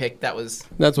water pick, that's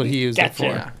what he used it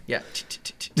for. Yeah.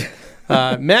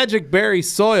 Magic Berry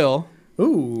Soil.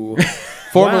 Ooh.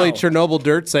 Formerly Chernobyl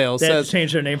Dirt Sales says,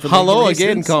 changed their name for hello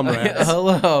again, comrades.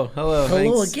 Hello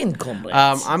thanks. Again, comrades.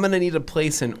 I'm going to need to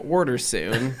place an order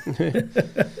soon.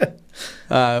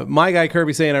 My guy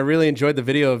Kirby saying, I really enjoyed the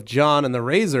video of John and the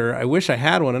razor. I wish I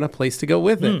had one and a place to go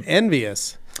with it.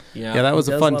 Envious. Yeah, that was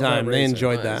a fun time. They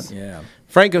enjoyed that. Yeah.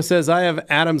 Franco says, I have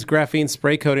Adams graphene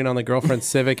spray coating on the girlfriend's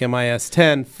Civic MIS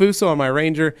 10, Fuso on my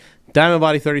Ranger, Diamond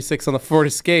Body 36 on the Ford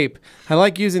Escape. I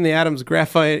like using the Adams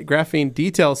graphene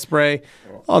detail spray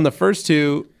on the first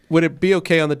 2. Would it be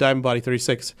okay on the Diamond Body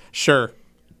 36? Sure.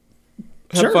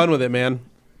 Have fun with it, man.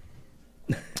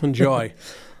 Enjoy.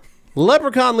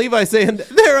 Leprechaun Levi saying,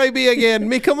 there I be again,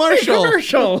 me commercial.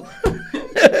 So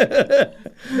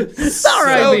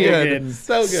good.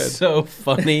 So good. So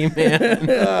funny, man.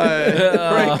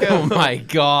 Oh my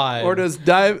God. Or does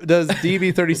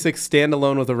DB36 stand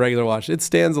alone with a regular wash? It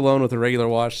stands alone with a regular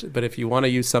wash, but if you want to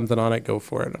use something on it, go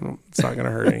for it. It's not going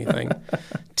to hurt anything.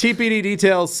 TPD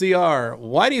Details CR.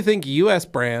 Why do you think U.S.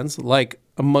 brands like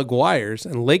Maguire's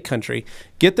and Lake Country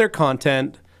get their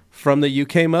content from the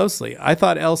UK mostly. I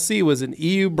thought LC was an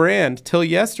EU brand till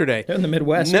yesterday. They're in the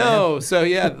Midwest. No, man. so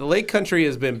yeah, the Lake Country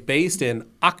has been based in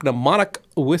Occonomowoc,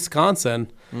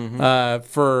 Wisconsin,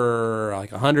 for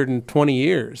like 120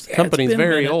 years. The company's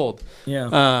very old.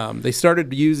 Yeah.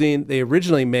 They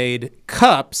originally made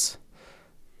cups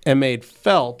and made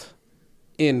felt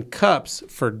in cups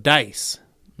for dice.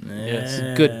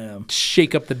 Yeah. Good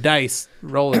shake up the dice,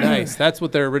 roll the dice. That's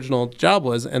what their original job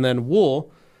was, and then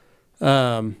wool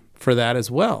for that as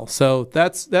well. So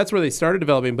that's where they started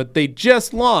developing. But they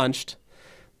just launched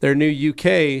their new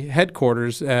UK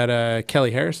headquarters at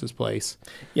Kelly Harris's place.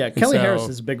 Yeah, Kelly Harris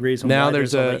is a big reason. Now why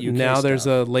there's all that UK there's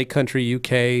stuff. a Lake Country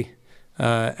UK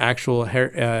actual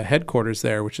headquarters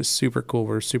there, which is super cool.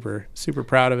 We're super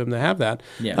proud of him to have that.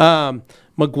 Yeah.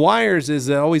 McGuire's has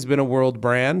always been a world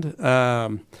brand.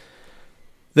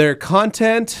 Their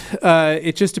content,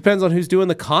 it just depends on who's doing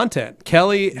the content.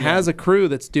 Kelly has a crew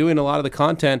that's doing a lot of the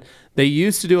content. They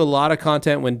used to do a lot of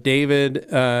content when David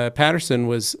Patterson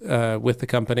was with the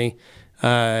company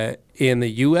in the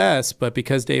U.S., but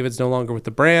because David's no longer with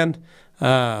the brand,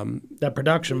 that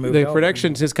production moved the over.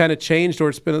 production has kind of changed, or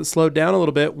it's been slowed down a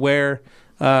little bit, where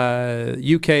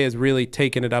UK has really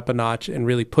taken it up a notch and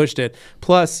really pushed it.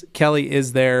 Plus, Kelly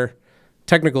is their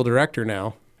technical director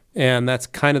now, and that's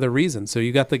kind of the reason. So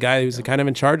you got the guy who's kind of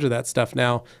in charge of that stuff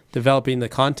now, developing the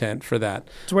content for that.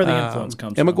 It's where the influence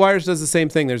comes and from. McGuire's does the same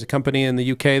thing. There's a company in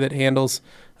the UK that handles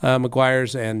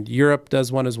McGuire's, and Europe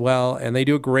does one as well, and they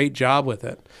do a great job with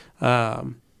it.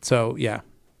 So, yeah,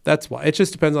 that's why. It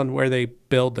just depends on where they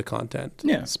build the content,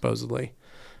 supposedly.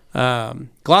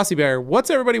 Glossy Bear, what's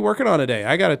everybody working on today?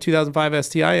 I got a 2005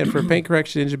 STI in for paint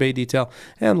correction, engine bay detail,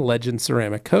 and Legend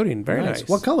ceramic coating. Very nice.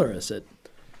 What color is it?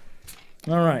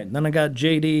 All right, then I got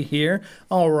JD here.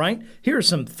 All right, here are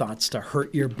some thoughts to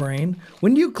hurt your brain.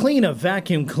 When you clean a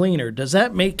vacuum cleaner, does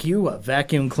that make you a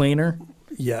vacuum cleaner?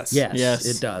 Yes. Yes,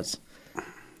 it does.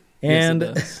 And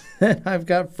Yes, it does. I've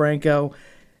got Franco,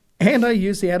 and I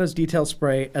use the Addis Detail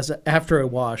Spray as after a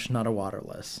wash, not a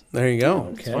waterless. There you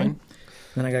go. Okay. fine.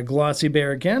 Then I got Glossy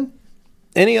Bear again.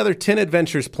 Any other tint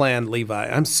adventures planned, Levi?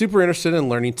 I'm super interested in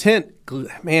learning tint.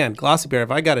 Man, Glossy Bear,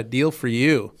 have I got a deal for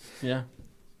you? Yeah.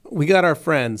 We got our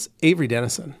friends, Avery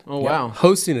Dennison. Oh, wow.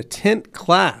 Hosting a tint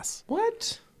class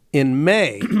What? in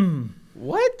May,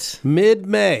 What?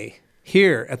 mid-May,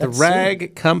 here at the That's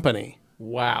Rag Company,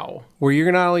 Wow. where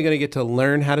you're not only going to get to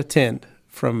learn how to tint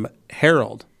from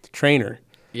Harold, the trainer,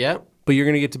 Yep. but you're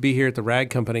going to get to be here at the Rag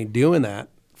Company doing that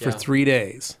for 3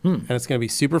 days. And it's going to be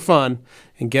super fun.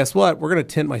 And guess what? We're going to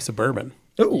tint my Suburban.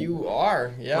 Ooh. You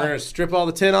are. Yeah. We're going to strip all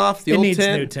the tint off, the It old needs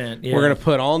tint. new tint, yeah. We're going to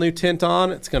put all new tint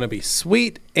on. It's going to be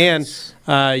sweet. And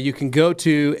you can go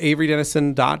to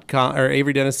averydennison.com or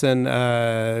Avery Dennison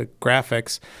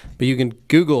graphics, but you can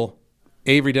Google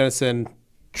Avery Dennison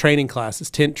training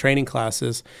classes, tint training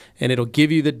classes, and it'll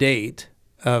give you the date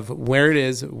of where it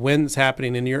is, when it's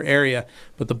happening in your area.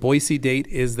 But the Boise date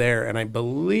is there, and I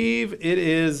believe it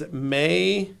is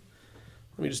May.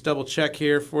 Let me just double check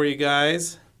here for you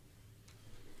guys.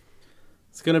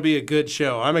 It's going to be a good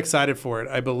show. I'm excited for it.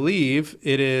 I believe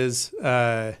it is,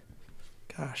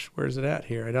 gosh, where's it at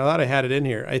here? I thought I had it in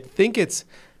here. I think it's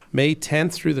May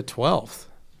 10th through the 12th,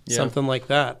 something like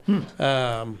that.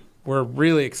 We're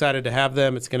really excited to have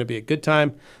them. It's going to be a good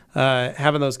time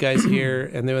having those guys here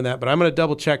and doing that. But I'm going to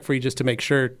double check for you just to make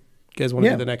sure you guys want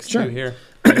to do the next two here.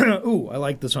 Ooh, I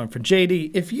like this one for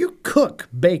JD. If you cook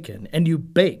bacon and you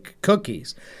bake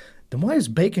cookies, then why is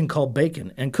bacon called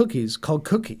bacon and cookies called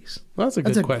cookies? Well, that's a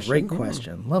good question. Great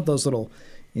question. Love those little,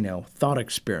 thought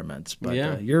experiments. But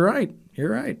Yeah. You're right. You're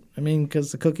right. I mean,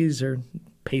 because the cookies are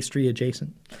pastry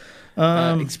adjacent.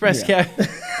 Express Cafe.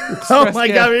 Oh my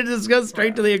God, we just go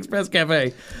straight to the Express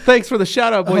Cafe. Thanks for the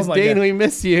shout out, boys. Oh my Dane, God. we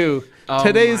miss you. Oh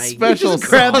Today's my special Just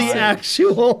grab the sausage.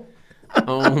 actual.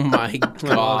 Oh my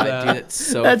God, dude, that's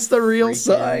so. That's the real freaking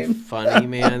sign. Funny,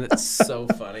 man. That's so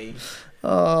funny.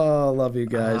 Oh, love you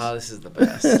guys. Oh, this is the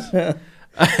best.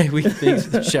 Thanks for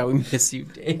the show. We miss you,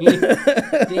 Dane.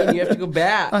 Dane, you have to go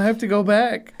back. I have to go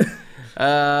back.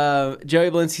 Joey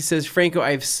Belinsky says, Franco,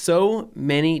 I have so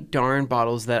many darn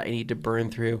bottles that I need to burn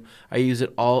through. I use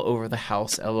it all over the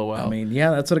house, LOL. I mean,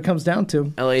 yeah, that's what it comes down to.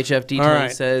 LHF Detailing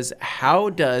right. says, how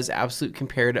does Absolute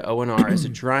compare to O&R as a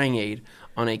drying aid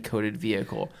on a coated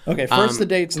vehicle? Okay, first the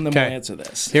dates and then we'll okay. answer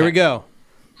this. Here we go.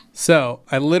 So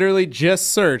I literally just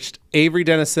searched Avery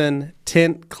Dennison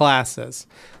tint classes.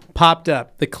 Popped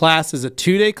up. The class is a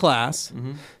 2-day class,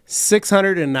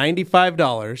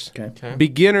 $695. Okay.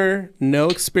 Beginner, no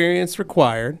experience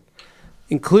required.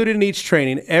 Included in each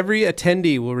training, every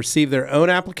attendee will receive their own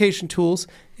application tools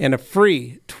and a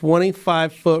free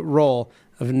 25-foot roll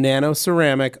of nano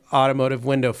ceramic automotive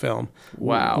window film.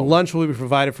 Wow. Lunch will be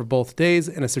provided for both days,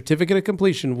 and a certificate of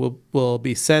completion will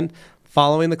be sent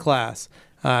following the class.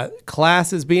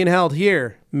 Class is being held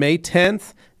here May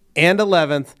 10th and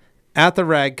 11th at the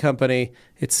Rag Company.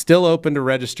 It's still open to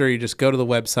register. You just go to the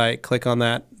website, click on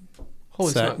that.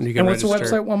 Holy smokes. And, you can And what's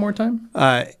register. the website one more time?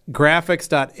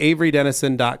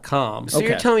 Graphics.averydennison.com. So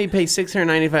you're telling me you pay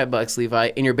 $695,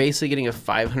 Levi, and you're basically getting a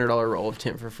 $500 roll of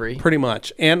tint for free? Pretty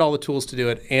much. And all the tools to do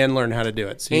it and learn how to do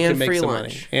it. So you And can make free some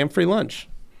lunch. money. And free lunch.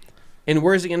 And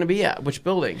where's it going to be at? Which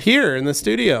building? Here in the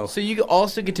studio. So you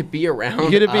also get to be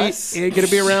around You us? get to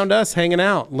be around us, hanging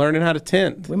out, learning how to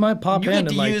tint. We might pop You in get and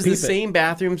to like use peep the it. same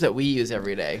bathrooms that we use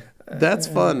every day. That's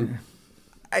fun.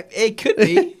 It could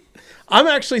be. I'm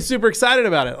actually super excited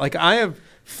about it. Like, I am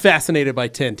fascinated by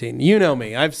tinting. You know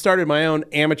me. I've started my own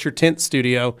amateur tint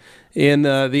studio in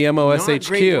the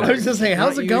MOSHQ. I was just saying,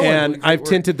 how's it going? And I've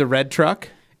tinted the red truck.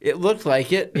 It looked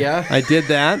like it, yeah. I did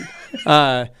that.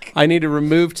 I need to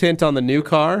remove tint on the new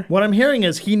car. What I'm hearing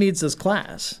is he needs this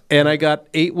class. And I got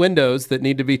 8 windows that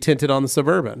need to be tinted on the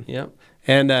Suburban. Yep.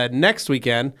 And next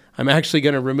weekend, I'm actually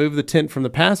going to remove the tint from the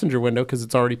passenger window because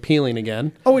it's already peeling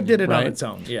again. Oh, it did it on Right? its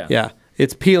own. Yeah. Yeah.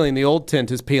 It's peeling. The old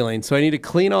tint is peeling. So I need to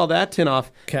clean all that tint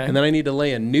off. Okay. And then I need to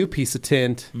lay a new piece of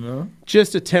tint,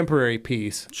 just a temporary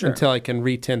piece, Sure. until I can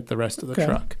retint the rest of the Okay.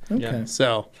 truck. Okay. Yeah.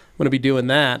 So I'm going to be doing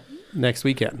that next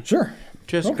weekend. Sure.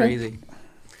 Just Okay. crazy.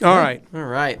 All right. All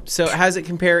right. So how's it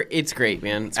compare? It's great,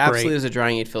 man. Absolutely, great. as a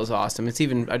drying aid feels awesome. It's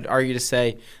even, I'd argue to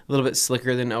say, a little bit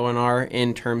slicker than O&R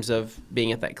in terms of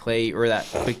being at that clay or that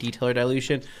quick detailer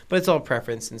dilution. But it's all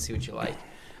preference and see what you like.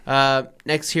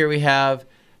 Next here we have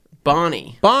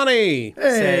Bonnie. Bonnie!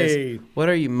 Says, what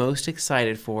are you most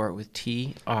excited for with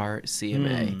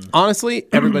TRCMA? Honestly,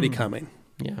 everybody coming.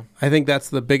 Yeah. I think that's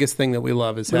the biggest thing that we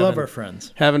love is We having, love our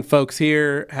friends. having folks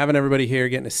here, having everybody here,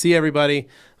 getting to see everybody.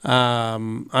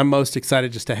 I'm most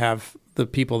excited just to have the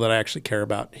people that I actually care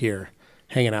about here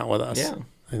hanging out with us. Yeah.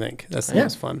 I think that's the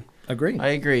most fun. Agree. I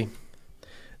agree.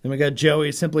 Then we got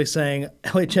Joey simply saying,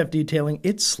 LHF detailing,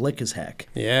 it's slick as heck.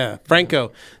 Yeah.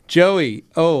 Franco, Joey,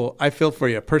 I feel for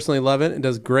you. Personally love it. It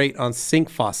does great on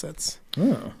sink faucets.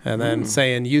 Oh. And then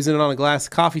saying using it on a glass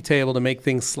coffee table to make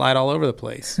things slide all over the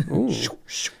place. Ooh.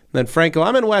 Then Franco,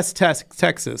 I'm in West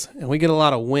Texas, and we get a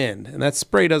lot of wind, and that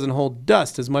spray doesn't hold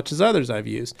dust as much as others I've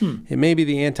used. It may be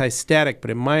the anti-static,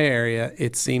 but in my area,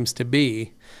 it seems to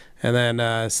be. And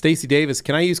then Stacy Davis,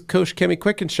 can I use Koch Chemi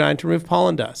Quick and Shine to remove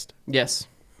pollen dust? Yes.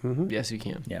 Yes, you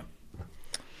can. Yeah.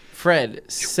 Fred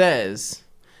says,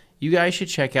 you guys should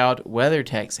check out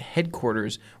WeatherTech's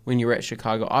headquarters when you're at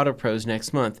Chicago Auto Pros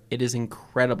next month. It is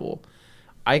incredible.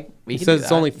 He says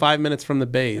it's only 5 minutes from the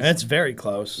bays. That's very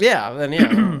close. Yeah, then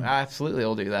yeah, absolutely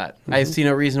I'll do that. I see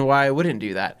no reason why I wouldn't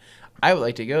do that. I would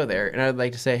like to go there, and I would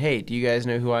like to say, hey, do you guys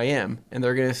know who I am? And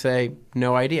they're going to say,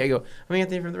 no idea. I go, I'm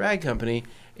Anthony from the Rag Company,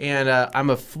 and I'm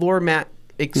a floor mat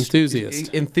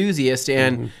enthusiast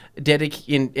and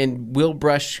will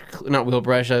brush, not will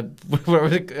brush, what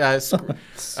was it?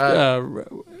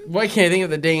 Why can't I think of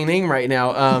the dang name right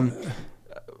now?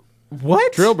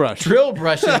 What? Drill brush. Drill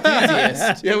brush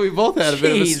enthusiast. Yeah, we both had a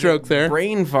bit of a stroke there.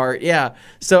 Brain fart, yeah.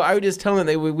 So I would just tell them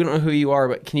that we don't know who you are,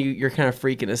 but you're kind of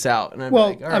freaking us out. And I'd be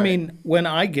like, all right. I mean, when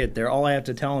I get there, all I have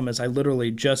to tell them is I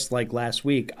literally, just like last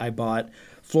week, I bought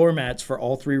floor mats for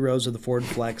all 3 rows of the Ford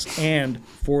Flex and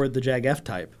for the Jag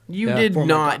F-Type. You did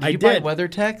not. Did you buy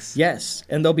WeatherTechs? Yes,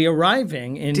 and they'll be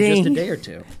arriving in just a day or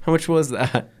 2. How much was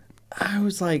that? I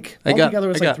was like, I got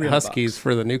 $300 Huskies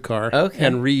for the new car, okay,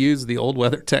 and reused the old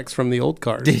WeatherTechs from the old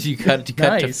cars. Did you cut to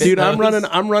fit Dude, those?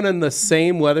 I'm running the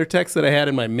same WeatherTechs that I had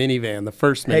in my minivan, the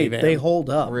first minivan. They hold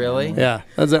up. Really? Yeah,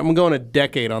 I'm going a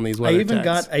decade on these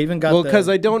WeatherTechs. I even got. Well, because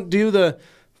I don't do the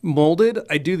molded,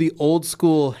 I do the old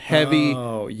school heavy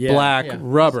black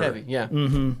rubber. Heavy, yeah.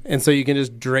 And so you can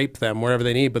just drape them wherever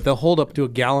they need, but they'll hold up to a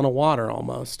gallon of water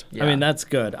almost. Yeah. I mean, that's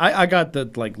good. I got the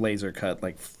laser cut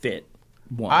fit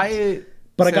one.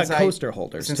 But I got coaster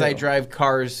holders. Since I drive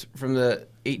cars from the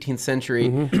 18th century,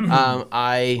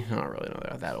 I don't really know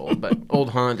they're not that old, but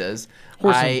old Hondas.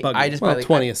 I just buy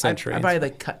 20th century. I buy the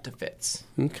cut to fits.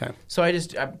 Okay. So I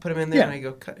put them in there and I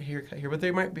go cut here, but they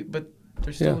might be, but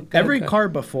they're still good. Every car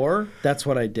before, that's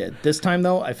what I did. This time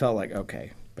though, I felt like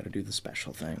better do the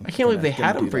special thing. I can't believe they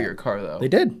had them for your car though. They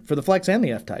did for the Flex and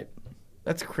the F-Type.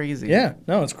 That's crazy. Yeah,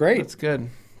 no, it's great. That's good.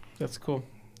 That's cool.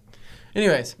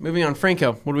 Anyways, moving on.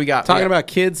 Franco, what do we got? Talking about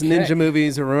kids' ninja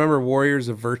movies, remember Warriors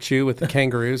of Virtue with the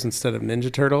kangaroos instead of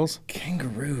Ninja Turtles?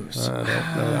 Kangaroos. I don't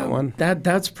know that one.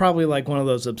 That's probably like one of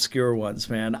those obscure ones,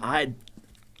 man.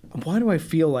 Why do I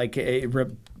feel like it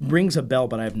rings a bell,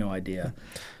 but I have no idea.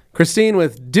 Christine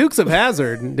with Dukes of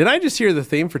Hazzard. Did I just hear the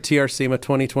theme for TR SEMA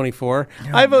 2024?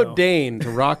 I vote Dane to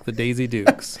rock the Daisy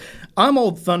Dukes. I'm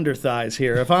old Thunder Thighs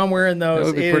here. If I'm wearing those,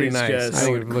 That would be pretty it's nice. just,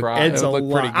 I would cry. it's It a would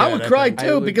look lot. pretty I good, would I cry think.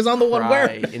 too because I'm the one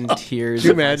wearing. In tears. Could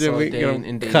you if I imagine saw we Dane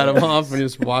in cut Dane. them off and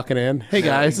just walking in? Hey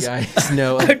guys.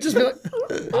 No, I'd just be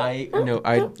like,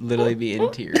 I'd literally be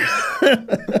in tears.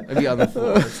 I'd be on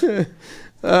the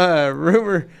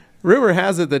floor. Rumor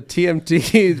has it that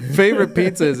TMT's favorite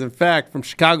pizza is, in fact, from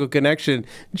Chicago Connection,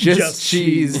 just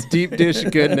cheese, deep dish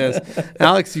goodness.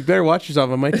 Alex, you better watch yourself.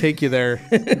 I might take you there,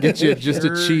 get you just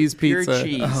a cheese pizza.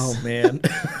 Cheese. oh man.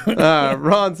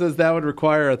 Ron says that would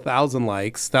require 1,000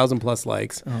 likes, 1,000 plus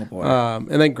likes. Oh boy.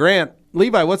 And then Grant,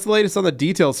 Levi, what's the latest on the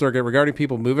detail circuit regarding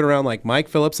people moving around like Mike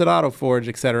Phillips at AutoForge,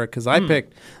 etc.? Because I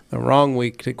picked the wrong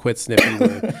week to quit sniffing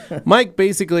glue. Mike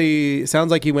basically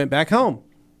sounds like he went back home.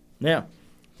 Yeah.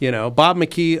 You know, Bob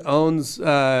McKee owns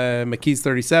McKee's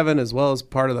 37 as well as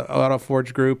part of the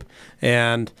AutoForge group.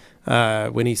 And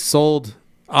when he sold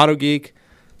AutoGeek,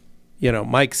 you know,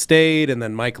 Mike stayed, and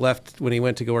then Mike left when he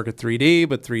went to go work at 3D,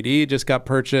 but 3D just got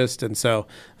purchased. And so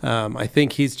I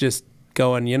think he's just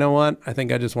going, you know what? I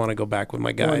think I just want to go back with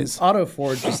my guys.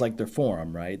 AutoForge is like their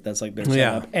forum, right? That's like their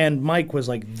setup. And Mike was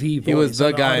like the voice. He was the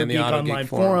on guy in the AutoGeek AutoGeek online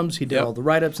forum. forums. He did all the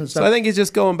write-ups and stuff. So I think he's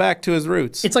just going back to his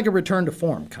roots. It's like a return to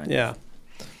form, kind of. Yeah.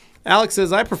 Alex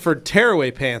says, I prefer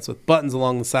tearaway pants with buttons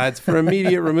along the sides for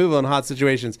immediate removal in hot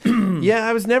situations. Yeah,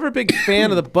 I was never a big fan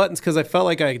of the buttons because I felt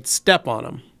like I could step on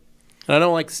them. And I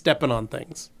don't like stepping on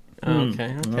things.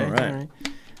 Okay. All right.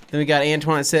 Then we got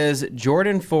Antoine that says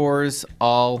Jordan 4s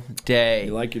all day.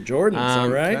 You like your Jordans, all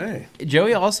right? Okay.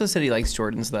 Joey also said he likes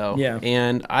Jordans though. Yeah.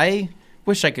 And I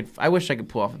wish I could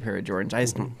pull off a pair of Jordans. I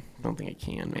just don't think I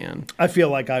can, man. I feel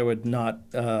like I would not.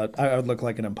 I would look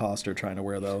like an imposter trying to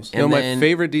wear those. You know, my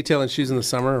favorite detail in shoes in the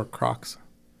summer are Crocs.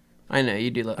 I know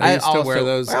you do. I used to wear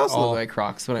those. I also all. look like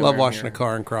Crocs. When I Love wear 'em washing here. a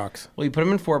car in Crocs. Well, you put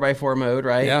them in 4x4 mode,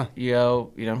 right? Yeah.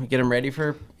 You get them ready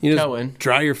for You towing. just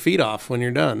dry your feet off when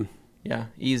you're done. Yeah,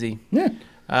 easy. Yeah.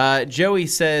 Joey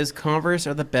says Converse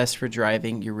are the best for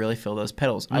driving. You really feel those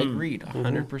pedals. I agreed,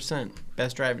 100%.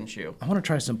 Best driving shoe. I want to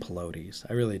try some Pilotis.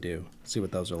 I really do. See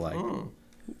what those are like.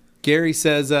 Gary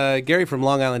says, Gary from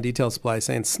Long Island Detail Supply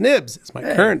saying, Snibs is my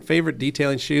current favorite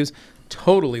detailing shoes.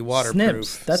 Totally waterproof.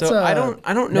 Snibs. That's So I don't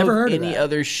know never of heard of any that.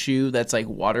 other shoe that's like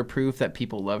waterproof that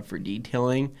people love for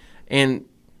detailing. And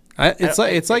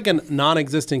It's like a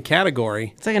non-existent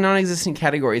category. it's like a non-existent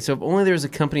category. So if only there was a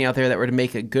company out there that were to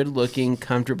make a good-looking,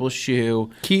 comfortable shoe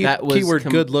that was Keyword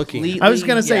good-looking. completely- I was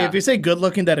gonna say, yeah. if you say good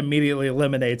looking, that immediately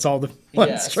eliminates all the ones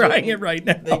Yeah, so trying it right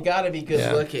now. They got to be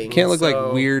good-looking. Can't look so-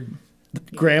 like weird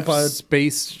Grandpa,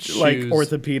 space shoes. like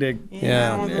orthopedic.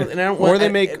 Yeah. And I don't Or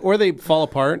want, they fall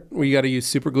apart where you got to use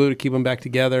super glue to keep them back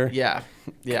together. Yeah.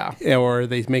 Or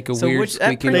they make a So weird which- that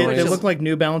squeaking pretty noise. They look like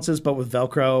New Balances, but with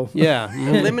Velcro. Yeah.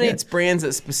 Eliminates brands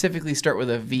that specifically start with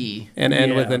a V. And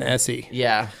end with Yeah. an SE.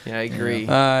 Yeah, I agree.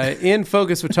 In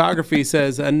Focus Photography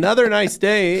says, another nice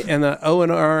day and the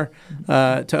O&R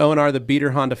to O&R the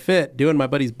beater Honda Fit. Doing my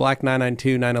buddy's black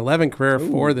 992 911 Carrera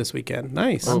 4 this weekend.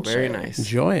 Nice. Oh, very nice.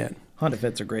 Enjoy it. Honda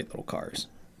Fits are great little cars.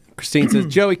 Christine says,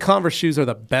 Joey, Converse shoes are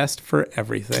the best for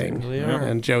everything. They really are.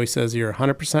 And Joey says, you're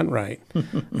 100% right.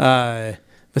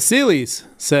 Vasilis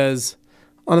says,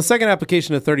 on the second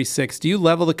application of 36, do you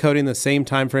level the coating the same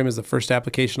time frame as the first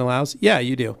application allows? Yeah,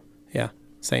 you do. Yeah,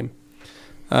 same.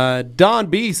 Don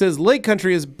B says, Lake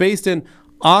Country is based in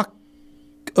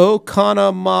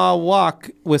Oconomowoc,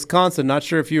 Wisconsin. Not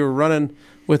sure if you were running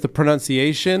with the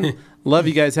pronunciation. Love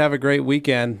you guys. Have a great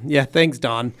weekend. Yeah, thanks,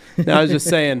 Don. No, I was just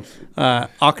saying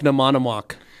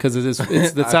Oconomowoc because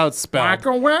that's how it's spelled.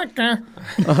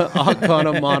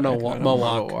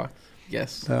 Oconomowoc.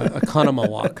 Yes.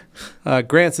 Oconomowoc.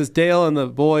 Grant says Dale and the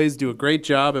boys do a great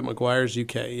job at McGuire's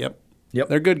UK. Yep.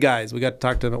 They're good guys. We got to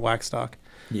talk to them at Waxstock.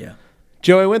 Yeah.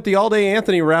 Joey went the all-day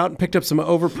Anthony route and picked up some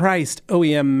overpriced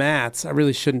OEM mats. I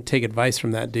really shouldn't take advice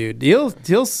from that dude. He'll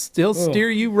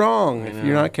steer you wrong if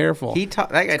you're not careful. That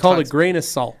guy It's called talks, a grain of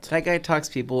salt. That guy talks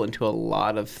people into a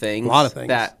lot of things.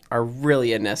 That are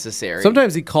really unnecessary.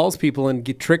 Sometimes he calls people and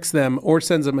tricks them or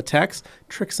sends them a text,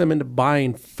 tricks them into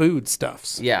buying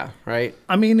foodstuffs. Yeah, right?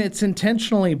 I mean, it's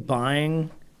intentionally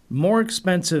buying more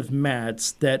expensive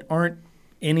mats that aren't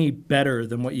any better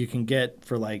than what you can get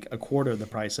for like a quarter of the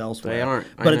price elsewhere. They aren't.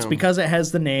 But it's because it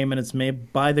has the name and it's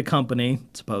made by the company,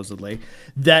 supposedly,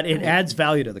 that it adds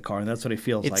value to the car, and that's what he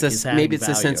feels like. Maybe it's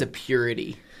a sense of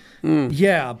purity.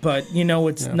 Yeah, but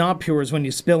it's not pure as when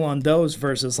you spill on those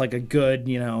versus like a good,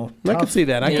 I can see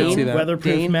that. I can see that.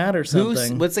 weatherproof mat or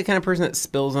something. What's the kind of person that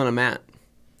spills on a mat?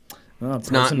 Oh,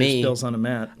 it's not me. Spills on a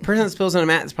mat. Person that spills on a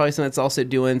mat is probably someone that's also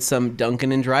doing some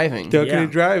dunking and driving. Dunking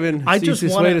and driving. I just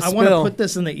want to put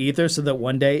this in the ether so that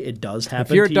one day it does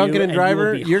happen. If you're a to dunking you and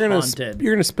driver, you're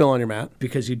gonna spill on your mat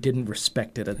because you didn't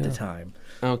respect it at the time.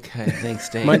 Okay, thanks,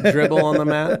 Dane. Might dribble on the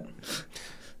mat.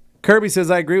 Kirby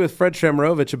says, I agree with Fred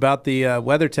Shemrovich about the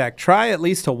WeatherTech. Try at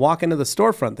least to walk into the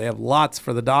storefront. They have lots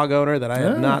for the dog owner that I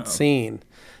have not seen.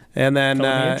 And then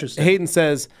Hayden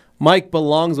says, Mike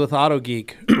belongs with Auto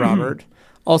Geek, Robert.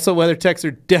 Also, WeatherTechs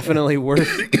are definitely worth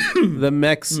the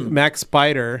Max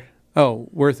Spider. Oh,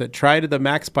 worth it. Tried the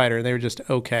Max Spider, and they were just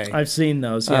okay. I've seen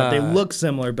those. Yeah, they look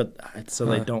similar, but so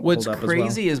they don't hold up as well. What's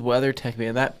crazy is WeatherTech,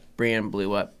 man. That brand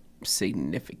blew up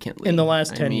significantly. In the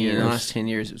last 10 years. In the last 10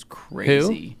 years, it was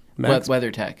crazy. Who?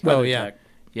 WeatherTech. Oh, yeah.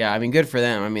 Yeah, I mean, good for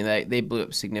them. I mean, they blew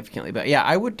up significantly. But yeah,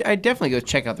 I'd definitely go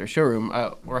check out their showroom.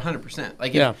 Or 100%.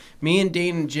 Like, if me and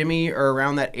Dane and Jimmy are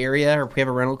around that area, or if we have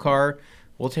a rental car,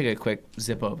 we'll take a quick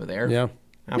zip over there. Yeah.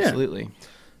 Absolutely. Yeah.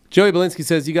 Joey Belinsky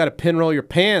says, you got to pinroll your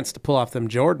pants to pull off them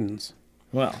Jordans.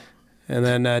 Well. And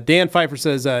then Dan Pfeiffer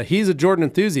says, he's a Jordan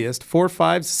enthusiast. 4,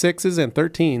 5s, 6s, and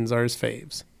 13s are his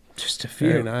faves. Just a few.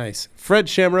 Very nice. Fred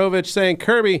Shamrovich saying,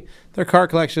 Kirby, their car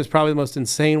collection is probably the most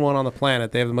insane one on the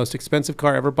planet. They have the most expensive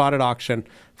car ever bought at auction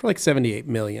for like $78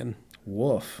 million.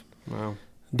 Woof. Wow.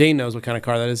 Dane knows what kind of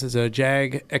car that is. It's a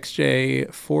Jag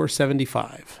XJ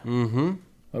 475. Mm-hmm.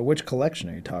 Which collection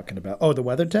are you talking about? Oh, the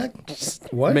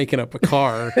WeatherTech? What? Making up a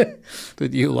car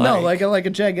that you like. No, like a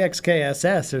Jag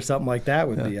XKSS or something like that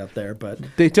would be up there. But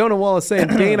Daytona Wallace saying,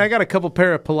 Dane, I got a couple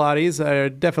pair of Pilates. I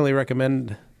definitely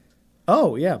recommend.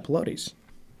 Oh, yeah, Pilates.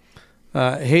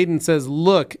 Hayden says,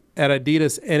 look at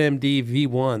Adidas NMD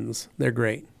V1s. They're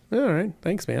great. All right.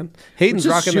 Thanks, man. Hayden's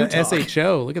rocking the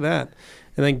SHO. Look at that.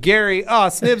 And then Gary,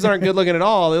 Snibs aren't good looking at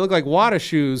all. They look like water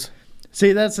shoes.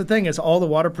 See, that's the thing, is all the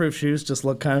waterproof shoes just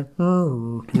look kind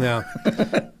of... Yeah.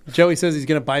 Joey says he's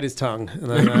going to bite his tongue. And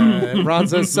then Ron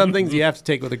says some things you have to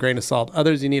take with a grain of salt.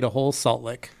 Others you need a whole salt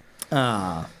lick.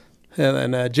 Ah.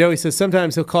 And then Joey says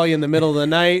sometimes he'll call you in the middle of the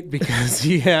night because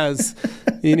he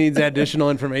needs additional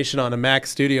information on a Mac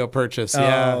Studio purchase.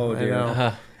 Oh, dear.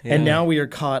 Yeah. And now we are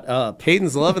caught up.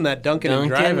 Hayden's loving that dunking and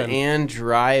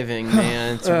driving,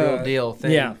 man. It's a real deal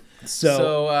thing. Yeah.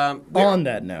 So on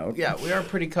that note. Yeah, we are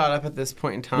pretty caught up at this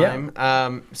point in time.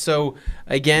 Yeah. So,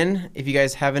 again, if you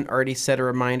guys haven't already set a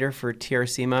reminder for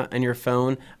TRCMA on your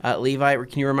phone, Levi,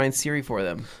 can you remind Siri for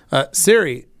them?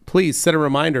 Siri, please set a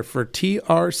reminder for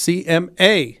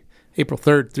TRCMA, April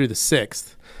 3rd through the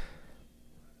 6th.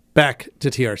 Back to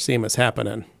TRCMA is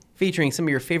happening. Featuring some of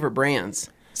your favorite brands.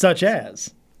 Such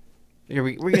as? Are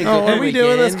we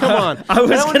doing this? Come on. I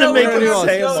was going to make you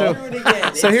say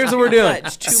it. So here's what we're doing.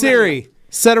 Siri,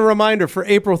 set a reminder for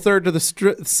April 3rd to the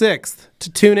 6th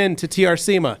to tune in to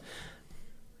TRCMA.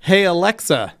 Hey,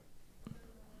 Alexa,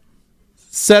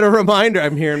 set a reminder.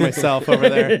 I'm hearing myself over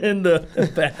there. In the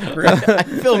background. I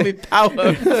feel me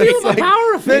power. Feel the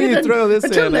power of Then you throw this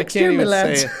in. I can't even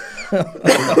say it.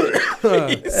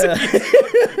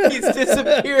 He's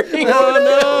disappearing.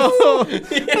 Oh no!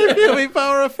 I feel me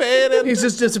power fading. He's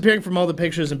just disappearing from all the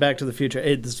pictures in Back to the Future.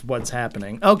 This is what's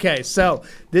happening. Okay, so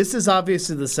this is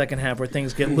obviously the second half where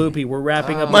things get loopy. We're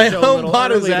wrapping up the show a little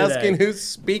HomePod is early asking today. who's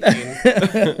speaking.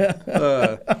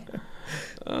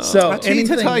 So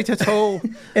anything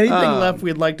left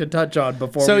we'd like to touch on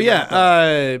before? So we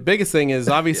biggest thing is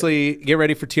obviously get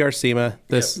ready for TRCMA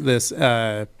this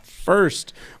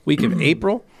first week of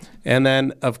April, and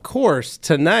then of course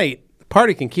tonight the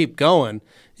party can keep going.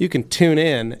 You can tune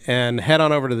in and head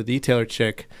on over to the Detailer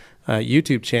Chick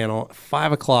YouTube channel,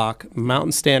 5 o'clock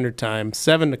Mountain Standard Time,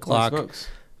 7 o'clock.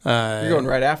 You're going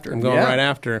right after. I'm going right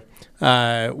after.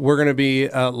 We're going to be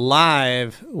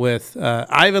live with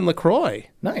Ivan LaCroix.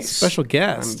 Nice. Special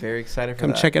guest. I'm very excited for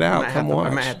that. Come check it out. Come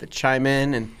watch. I might have to chime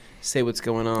in and say what's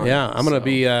going on. Yeah, I'm gonna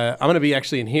be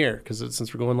actually in here because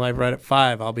since we're going live right at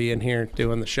 5, I'll be in here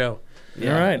doing the show.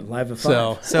 Yeah. All right, live at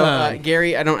 5. So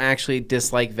Gary, I don't actually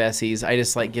dislike Vessies. I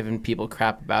just like giving people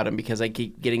crap about them because I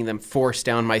keep getting them forced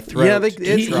down my throat. Yeah,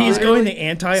 he's going the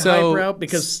anti-hype route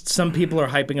because some people are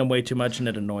hyping him way too much and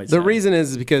it annoys him. The reason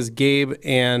is because Gabe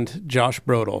and Josh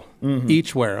Brodel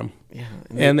each wear them. Yeah,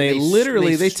 and they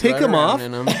literally take them off.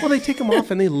 Well, they take them off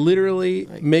and they literally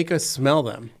make us smell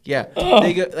them. Yeah,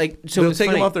 they go they'll take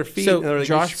them off their feet. So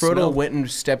Josh Brodel went and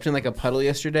stepped in like a puddle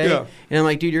yesterday, and I'm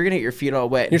like, dude, you're gonna get your feet all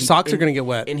wet. Your socks are gonna get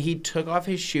wet. And he took off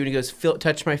his shoe and he goes,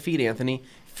 touch my feet, Anthony.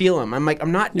 feel them. I'm like,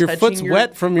 I'm not Your touching foot's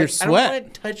wet from your I sweat. don't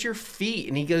want to touch your feet.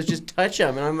 And he goes, just touch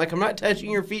them. And I'm like, I'm not touching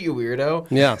your feet, you weirdo.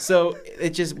 Yeah. So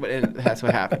and that's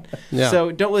what happened. Yeah.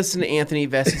 So don't listen to Anthony.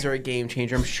 Vests are a game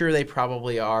changer. I'm sure they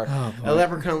probably are. A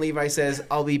Leprechaun Levi says,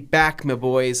 I'll be back, my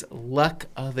boys. Luck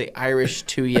of the Irish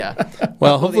to ya.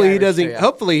 Well, hopefully he doesn't.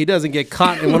 Hopefully he doesn't get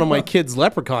caught in one of my kids'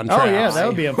 leprechaun traps. Oh, yeah, that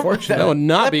would be unfortunate. That would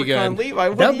not be Leprechaun good. Levi,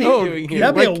 what are you doing here?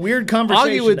 That'd be a weird conversation.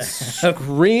 Augie would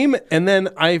scream, and then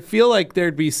I feel like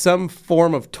there'd be some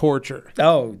form of torture.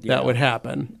 Oh, yeah. That would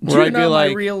happen. You're not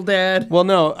my real dad. Well,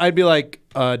 no, I'd be like,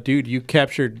 dude, you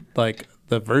captured like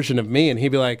the version of me, and he'd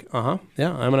be like,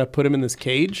 yeah, I'm gonna put him in this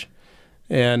cage.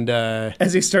 And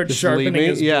as he starts sharpening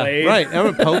his blade. Right.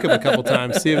 I'm gonna poke him a couple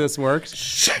times, see if this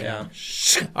works. Yeah.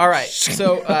 All right.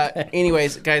 So,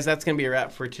 anyways, guys, that's gonna be a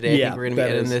wrap for today. I think we're gonna be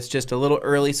editing this just a little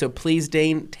early. So please,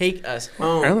 Dane, take us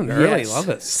home. Early, love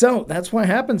it. So that's what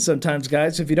happens sometimes,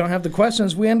 guys. If you don't have the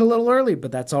questions, we end a little early,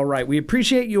 but that's all right. We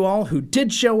appreciate you all who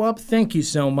did show up. Thank you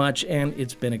so much, and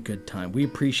it's been a good time. We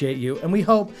appreciate you, and we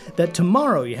hope that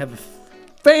tomorrow you have a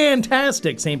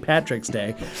fantastic St. Patrick's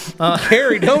Day.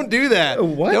 Harry, don't do that.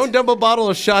 What? Don't dump a bottle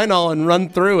of Shine-All and run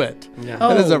through it. Yeah.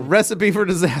 That is a recipe for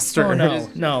disaster. Oh,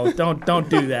 no, don't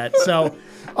do that. So,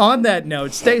 on that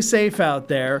note, stay safe out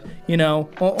there. You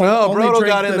know, only Brodo drink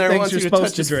got in the there things once you're you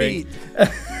supposed touched to his drink.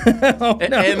 feet.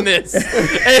 End this.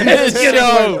 End this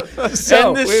show.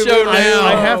 So, End this show now.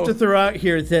 I have to throw out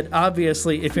here that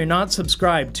obviously, if you're not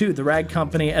subscribed to the Rag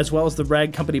Company as well as the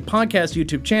Rag Company podcast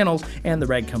YouTube channels and the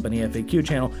Rag Company FAQ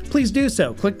channel, please do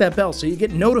so. Click that bell so you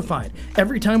get notified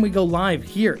every time we go live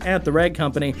here at the Rag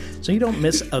Company so you don't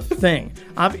miss a thing.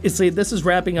 Obviously, this is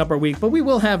wrapping up our week, but we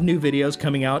will have new videos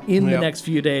coming out in the next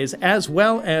few days, as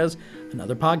well as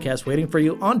another podcast waiting for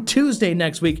you on Tuesday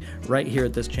next week right here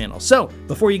at this channel. So,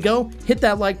 before you go, hit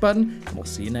that like button, and we'll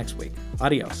see you next week.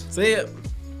 Adios. See ya.